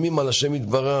חמים על השם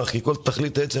יתברך, כי כל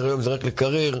תכלית היצר היום זה רק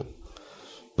לקרר,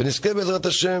 ונזכה בעזרת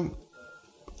השם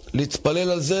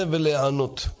להתפלל על זה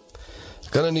ולהענות.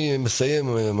 כאן אני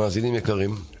מסיים, מאזינים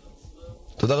יקרים.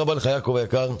 תודה רבה לך יעקב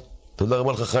היקר, תודה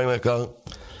רבה לך חיים היקר,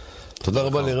 תודה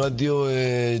רבה לרדיו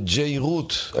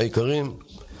JRoot היקרים,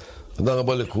 תודה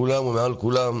רבה לכולם ומעל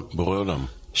כולם. בורא עולם.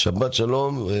 שבת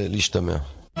שלום ולהשתמע.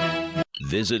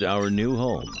 Visit our new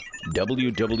home,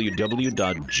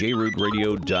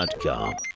 www.jrootradio.com.